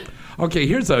 Right? Okay,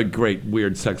 here's a great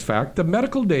weird sex fact. The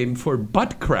medical name for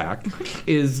butt crack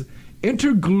is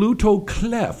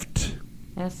interglutocleft.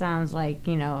 That sounds like,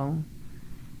 an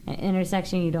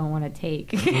intersection you don't want to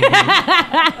take.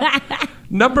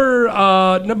 Number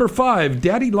 5,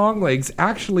 daddy longlegs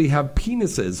actually have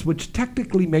penises, which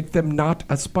technically make them not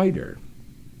a spider.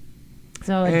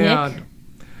 So a dick?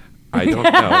 I don't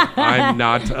know. I'm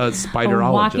not a spiderologist.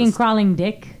 A walking, crawling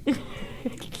dick?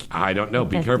 I don't know.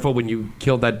 Be careful when you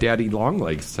kill that daddy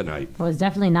longlegs tonight. Well, it's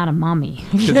definitely not a mommy.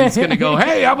 Because he's going to go,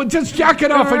 hey, I was just jacking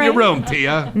off in your room,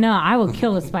 Tia. No, I will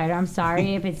kill a spider. I'm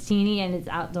sorry if it's teeny and it's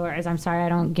outdoors. I'm sorry. I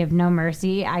don't give no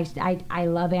mercy. I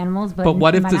love animals, but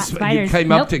what if you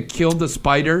came up to kill the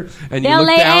spider and you They'll looked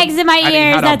lay down eggs in my and he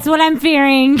ears. had That's what I'm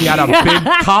fearing. He had a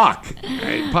big cock.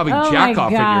 He'd probably Oh jack my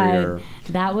off God. in your ear.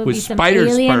 That would with be some spider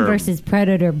alien sperm. versus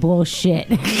predator bullshit.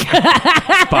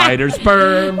 Spider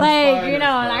sperm. Like,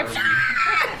 like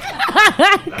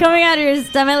Coming out of your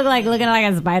stomach like looking like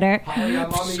a spider. Holly,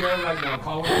 I'm on the air right now.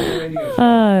 Call me on the radio.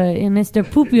 Mr.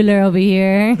 Popular over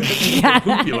here.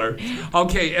 Popular.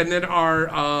 Okay, and then our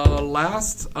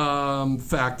last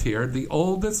fact here. The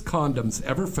oldest condoms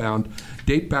ever found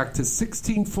date back to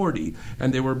 1640,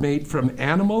 and they were made from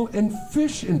animal and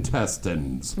fish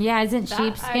intestines. Yeah, isn't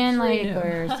sheepskin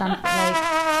or something like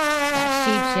that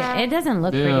sheep shit? It doesn't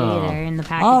look pretty either in the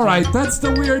package. All right, that's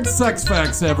the weird sex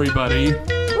facts, everybody.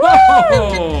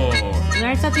 Whoa!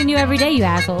 Learn something new every day, you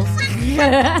assholes.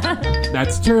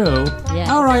 That's true.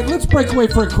 Yeah. All right, let's break away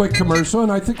for a quick commercial,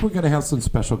 and I think we're going to have some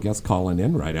special guests calling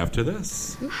in right after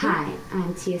this. Hi,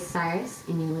 I'm Tia Cyrus,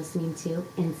 and you're listening to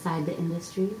Inside the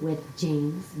Industry with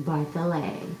James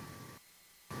Bartholet.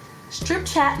 Strip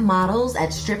chat models at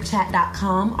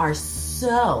stripchat.com are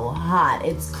so hot,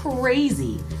 it's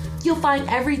crazy. You'll find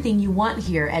everything you want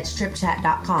here at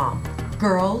stripchat.com.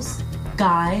 Girls,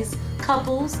 guys,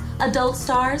 couples, adult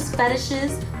stars,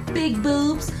 fetishes, big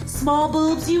boobs, small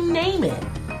boobs, you name it.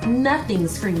 Nothing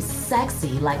screams sexy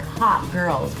like hot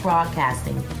girls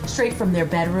broadcasting straight from their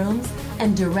bedrooms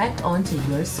and direct onto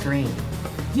your screen.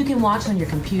 You can watch on your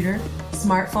computer,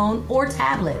 smartphone, or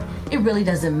tablet. It really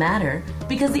doesn't matter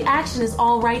because the action is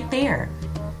all right there.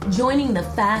 Joining the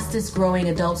fastest growing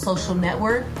adult social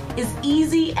network is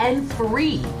easy and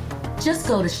free. Just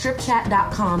go to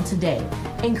stripchat.com today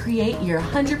and create your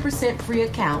 100% free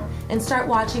account and start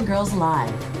watching girls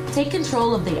live. Take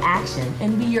control of the action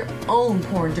and be your own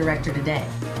porn director today.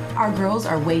 Our girls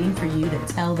are waiting for you to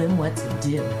tell them what to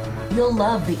do. You'll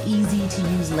love the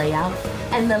easy-to-use layout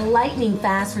and the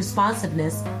lightning-fast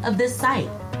responsiveness of this site.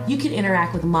 You can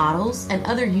interact with models and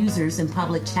other users in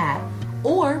public chat,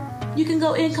 or you can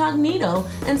go incognito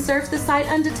and surf the site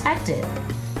undetected.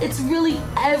 It's really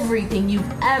everything you've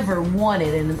ever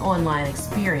wanted in an online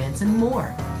experience and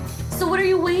more. So what are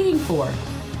you waiting for?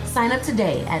 Sign up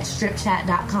today at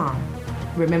stripchat.com.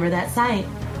 Remember that site,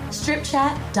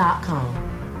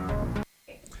 stripchat.com.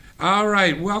 All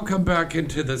right, welcome back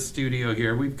into the studio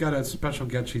here. We've got a special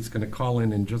guest. She's going to call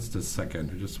in just a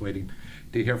second. We're just waiting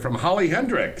to hear from Holly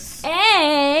Hendricks.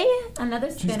 Hey, another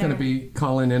spinner. She's going to be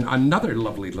calling in another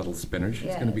lovely little spinner.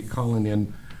 She's going to be calling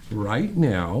in right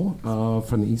now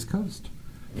from the East Coast,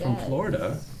 from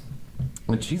Florida.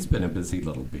 And she's been a busy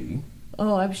little bee.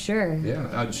 Oh, I'm sure.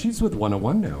 Yeah, she's with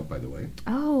 101 now, by the way.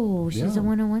 Oh, she's a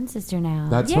 101 sister now.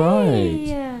 That's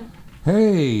right.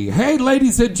 Hey,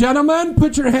 ladies and gentlemen,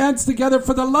 put your hands together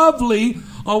for the lovely,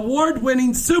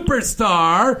 award-winning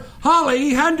superstar,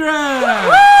 Holly Hendricks.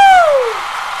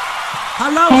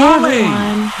 Hello, hey, Holly.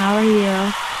 Everyone. How are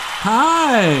you?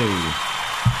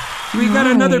 Hi. We got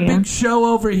another big show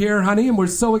over here, honey, and we're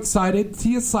so excited.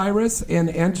 Tia Cyrus and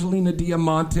Angelina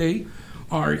Diamante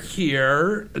are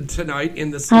here tonight in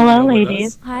the studio. Hello, with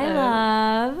ladies. us. Hi,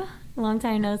 love. Long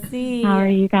time no see. How are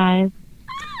you guys?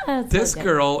 This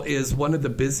girl is one of the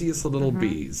busiest little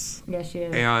bees. Yes, she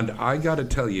is. And I got to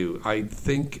tell you, I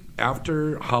think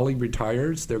after Holly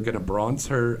retires, they're going to bronze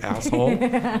her asshole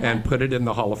and put it in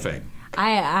the Hall of Fame.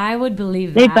 I would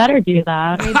believe that. They better do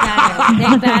that.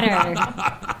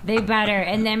 They better.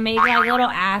 And then make like little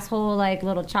asshole, like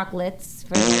little chocolates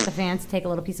for the fans to take a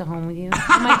little piece of home with you.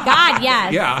 Oh my God,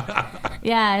 yes. Yeah.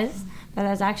 Yes. But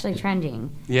that's actually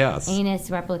trending. Yes. Anus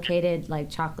replicated like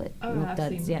chocolate milk I've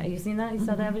duds. seen Yeah, you seen that? You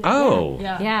saw that? Oh.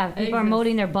 Yeah. People are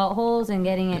molding their buttholes and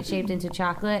getting it shaped into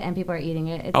chocolate, and people are eating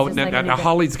it. It's just like now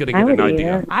Holly's going to get an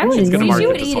idea. I would. She's gonna See, market she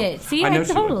would this eat whole- it. See, I know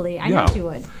totally. she would. I know she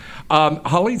would.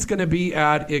 Holly's going to be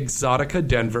at Exotica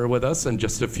Denver with us in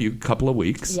just a couple of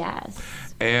weeks. Yes.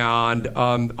 And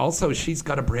also, she's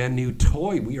got a brand new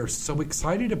toy. We are so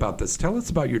excited about this. Tell us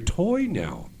about your toy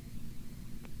now.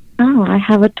 Oh, I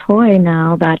have a toy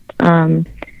now that's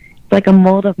like a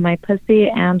mold of my pussy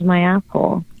and my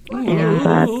asshole. And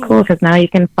that's cool because now you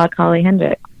can fuck Holly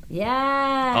Hendricks.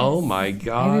 Yes. Oh my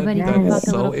God, Everybody can that's fuck a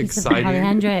so little piece of Holly exciting!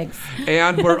 Hendricks.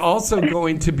 And we're also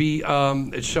going to be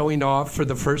showing off for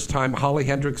the first time Holly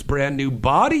Hendricks' brand new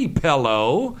body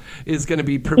pillow is going to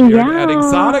be premiered at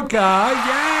Exotica.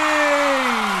 Yay!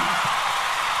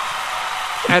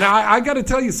 And I got to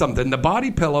tell you something. The body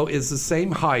pillow is the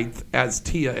same height as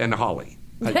Tia and Holly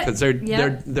because they're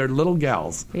little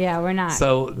gals. Yeah, we're not.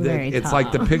 So very it's tall.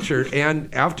 like the picture.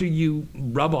 And after you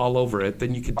rub all over it,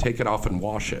 then you can take it off and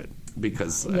wash it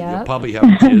because you'll probably have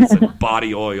jizz and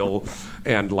body oil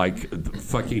and like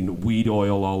fucking weed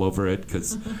oil all over it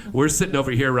because we're sitting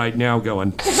over here right now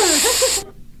going.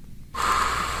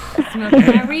 Smoking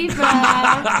that reefer.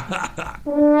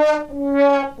 Smoking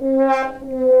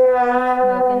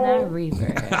that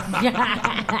reefer.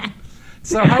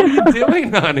 So how are you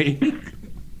doing, honey?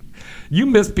 You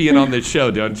miss being on this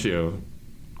show, don't you?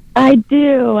 I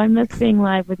do. I miss being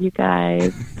live with you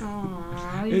guys.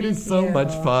 It is so much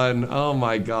fun. Oh,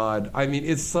 my God. I mean,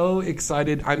 it's so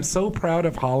excited. I'm so proud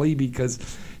of Holly because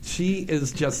she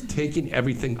is just taking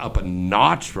everything up a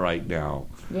notch right now.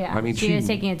 Yeah, I mean, she is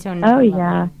taking it to another level.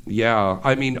 Yeah. Yeah,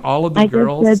 I mean, all of the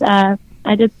girls.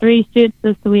 I did 3 shoots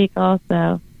this week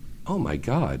also. Oh, my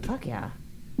God. Fuck yeah.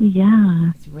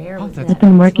 Yeah. It's rare. Oh, with that's I've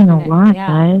been working a lot, Yeah.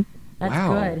 guys. That's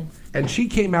Wow. good. And she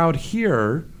came out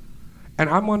here, and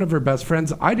I'm one of her best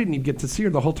friends. I didn't even get to see her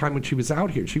the whole time when she was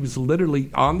out here. She was literally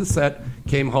on the set,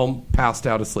 came home, passed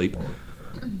out asleep.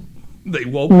 They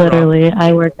woke her up. Literally,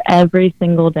 I work every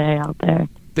single day out there.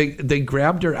 They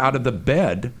grabbed her out of the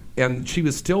bed, and she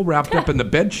was still wrapped up in the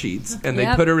bed sheets, and they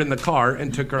Yep. put her in the car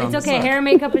and took her on It's the okay. set. Hair and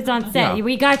makeup is on set. Yeah.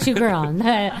 We got you, girl.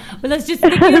 But let's just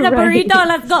stick you in the Right. burrito.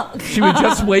 Let's go. She was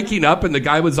just waking up, and the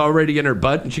guy was already in her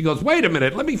butt, and she goes, "Wait a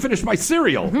minute, let me finish my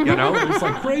cereal." You know, it was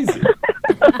like crazy.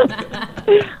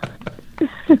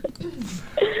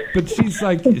 But she's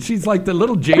like the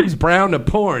little James Brown of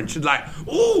porn. She's like,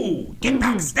 "Ooh, get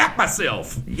back, snap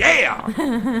myself, yeah,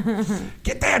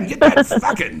 get that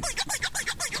fucking,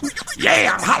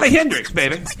 yeah, I'm Holly Hendricks,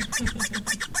 baby."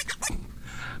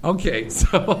 Okay,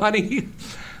 so honey,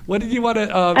 what did you want to?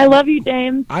 I love you,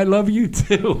 James. I love you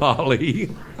too, Holly.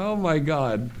 Oh my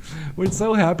God, we're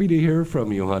so happy to hear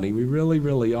from you, honey. We really,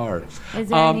 really are. Is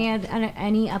there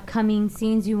any upcoming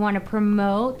scenes you want to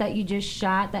promote that you just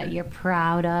shot that you're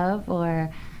proud of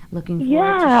or looking forward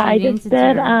to Yeah, I shooting just since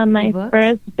did you're my in books?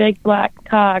 first Big Black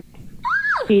Cock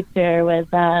feature with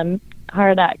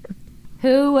Hard X.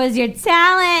 Who was your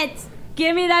talent?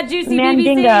 Give me that juicy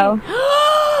Mandingo.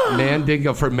 BBC.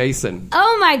 Mandingo for Mason.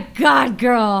 Oh my God,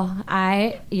 girl!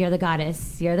 You're the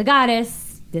goddess. You're the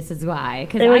goddess. This is why,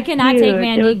 because It was I cannot cute. take It was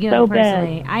Mandingo so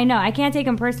personally. big. I know I can't take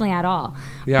him personally at all.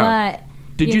 Yeah. But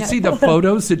Did you know- see the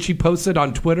photos that she posted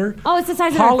on Twitter? Oh, it's the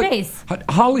size of her face.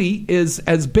 Holly is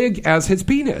as big as his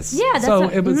penis. Yeah, that's so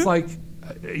what- it was mhm. like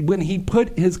when he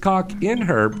put his cock in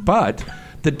her butt,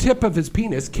 the tip of his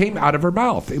penis came out of her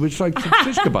mouth. It was like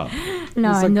shish kebab.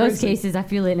 No, It's in like those crazy. cases, I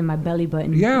feel it in my belly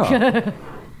button. Yeah.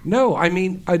 No, I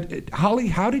mean, Holly,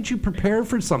 how did you prepare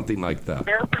for something like that?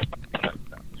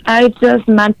 I just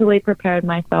mentally prepared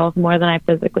myself more than I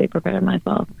physically prepared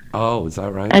myself. Oh, is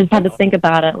that right? I just had to think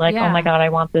about it, like, Yeah. oh my God, I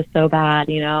want this so bad,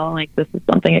 you know, like this is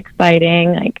something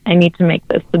exciting, like I need to make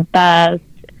this the best,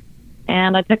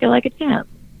 and I took it like a chance.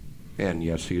 And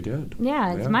yes, you did.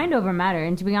 Yeah, it's mind over matter.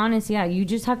 And to be honest, yeah, you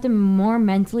just have to more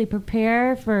mentally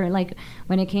prepare for, like,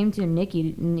 when it came to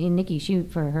Nikki, she,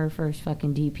 for her first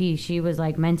fucking DP, she was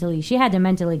like she had to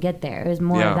mentally get there. It was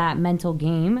more Yeah. of that mental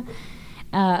game.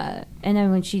 And then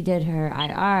when she did her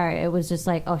IR, it was just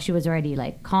like, oh, she was already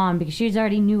like calm because she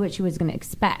already knew what she was going to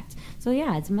expect. So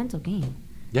yeah, it's a mental game.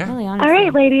 Yeah. Really, All honestly.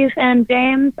 right, ladies and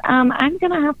James, I'm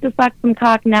gonna have to suck some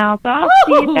cock now, so I'll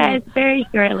see you guys very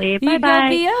shortly. Bye bye.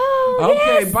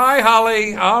 Okay, bye,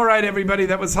 Holly. All right, everybody.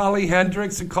 That was Holly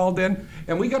Hendricks who called in,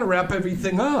 and we got to wrap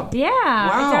everything up. Yeah, Wow.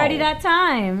 it's already that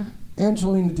time.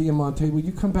 Angelina Diamante, will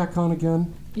you come back on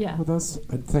again? Yeah. With us?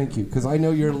 Thank you, because I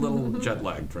know you're a little jet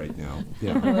lagged right now.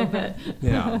 Yeah. A little bit.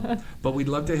 Yeah. But we'd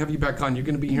love to have you back on. You're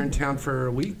going to be here in town for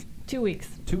a week? 2 weeks.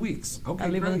 2 weeks. Okay, I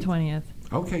leave on the 20th.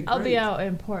 Okay, I'll be great. out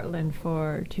in Portland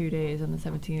for 2 days on the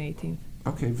 17th, 18th.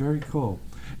 Okay, very cool.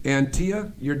 And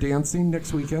Tia, you're dancing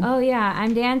next weekend? Oh yeah,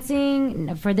 I'm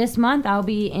dancing for this month. I'll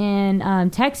be in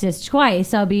Texas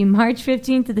twice. I'll be March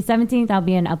 15th to the 17th. I'll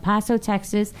be in El Paso,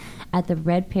 Texas, at the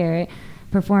Red Parrot,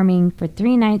 performing for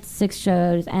 3 nights, 6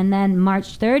 shows, and then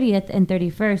March 30th and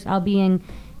 31st, I'll be in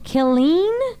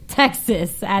Killeen,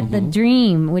 Texas, at the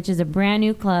Dream, which is a brand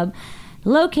new club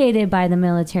located by the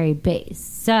military base.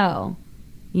 So,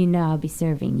 you know I'll be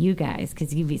serving you guys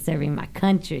because you be serving my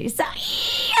country. So,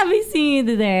 I'll be seeing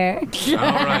you there. All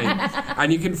right.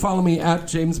 And you can follow me at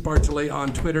James Bartolet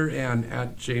on Twitter and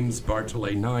at James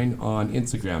Bartolet9 on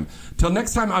Instagram. Till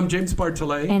next time, I'm James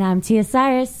Bartolet. And I'm Tia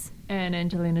Cyrus. And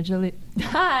Angelina Jolie.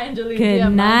 Hi, Angelina. Good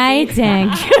Diamante. night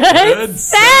and Good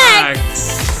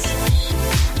sex.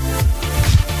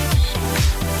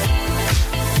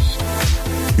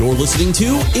 You're listening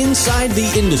to Inside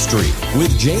the Industry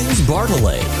with James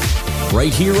Bartolet,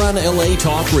 right here on LA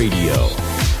Talk Radio.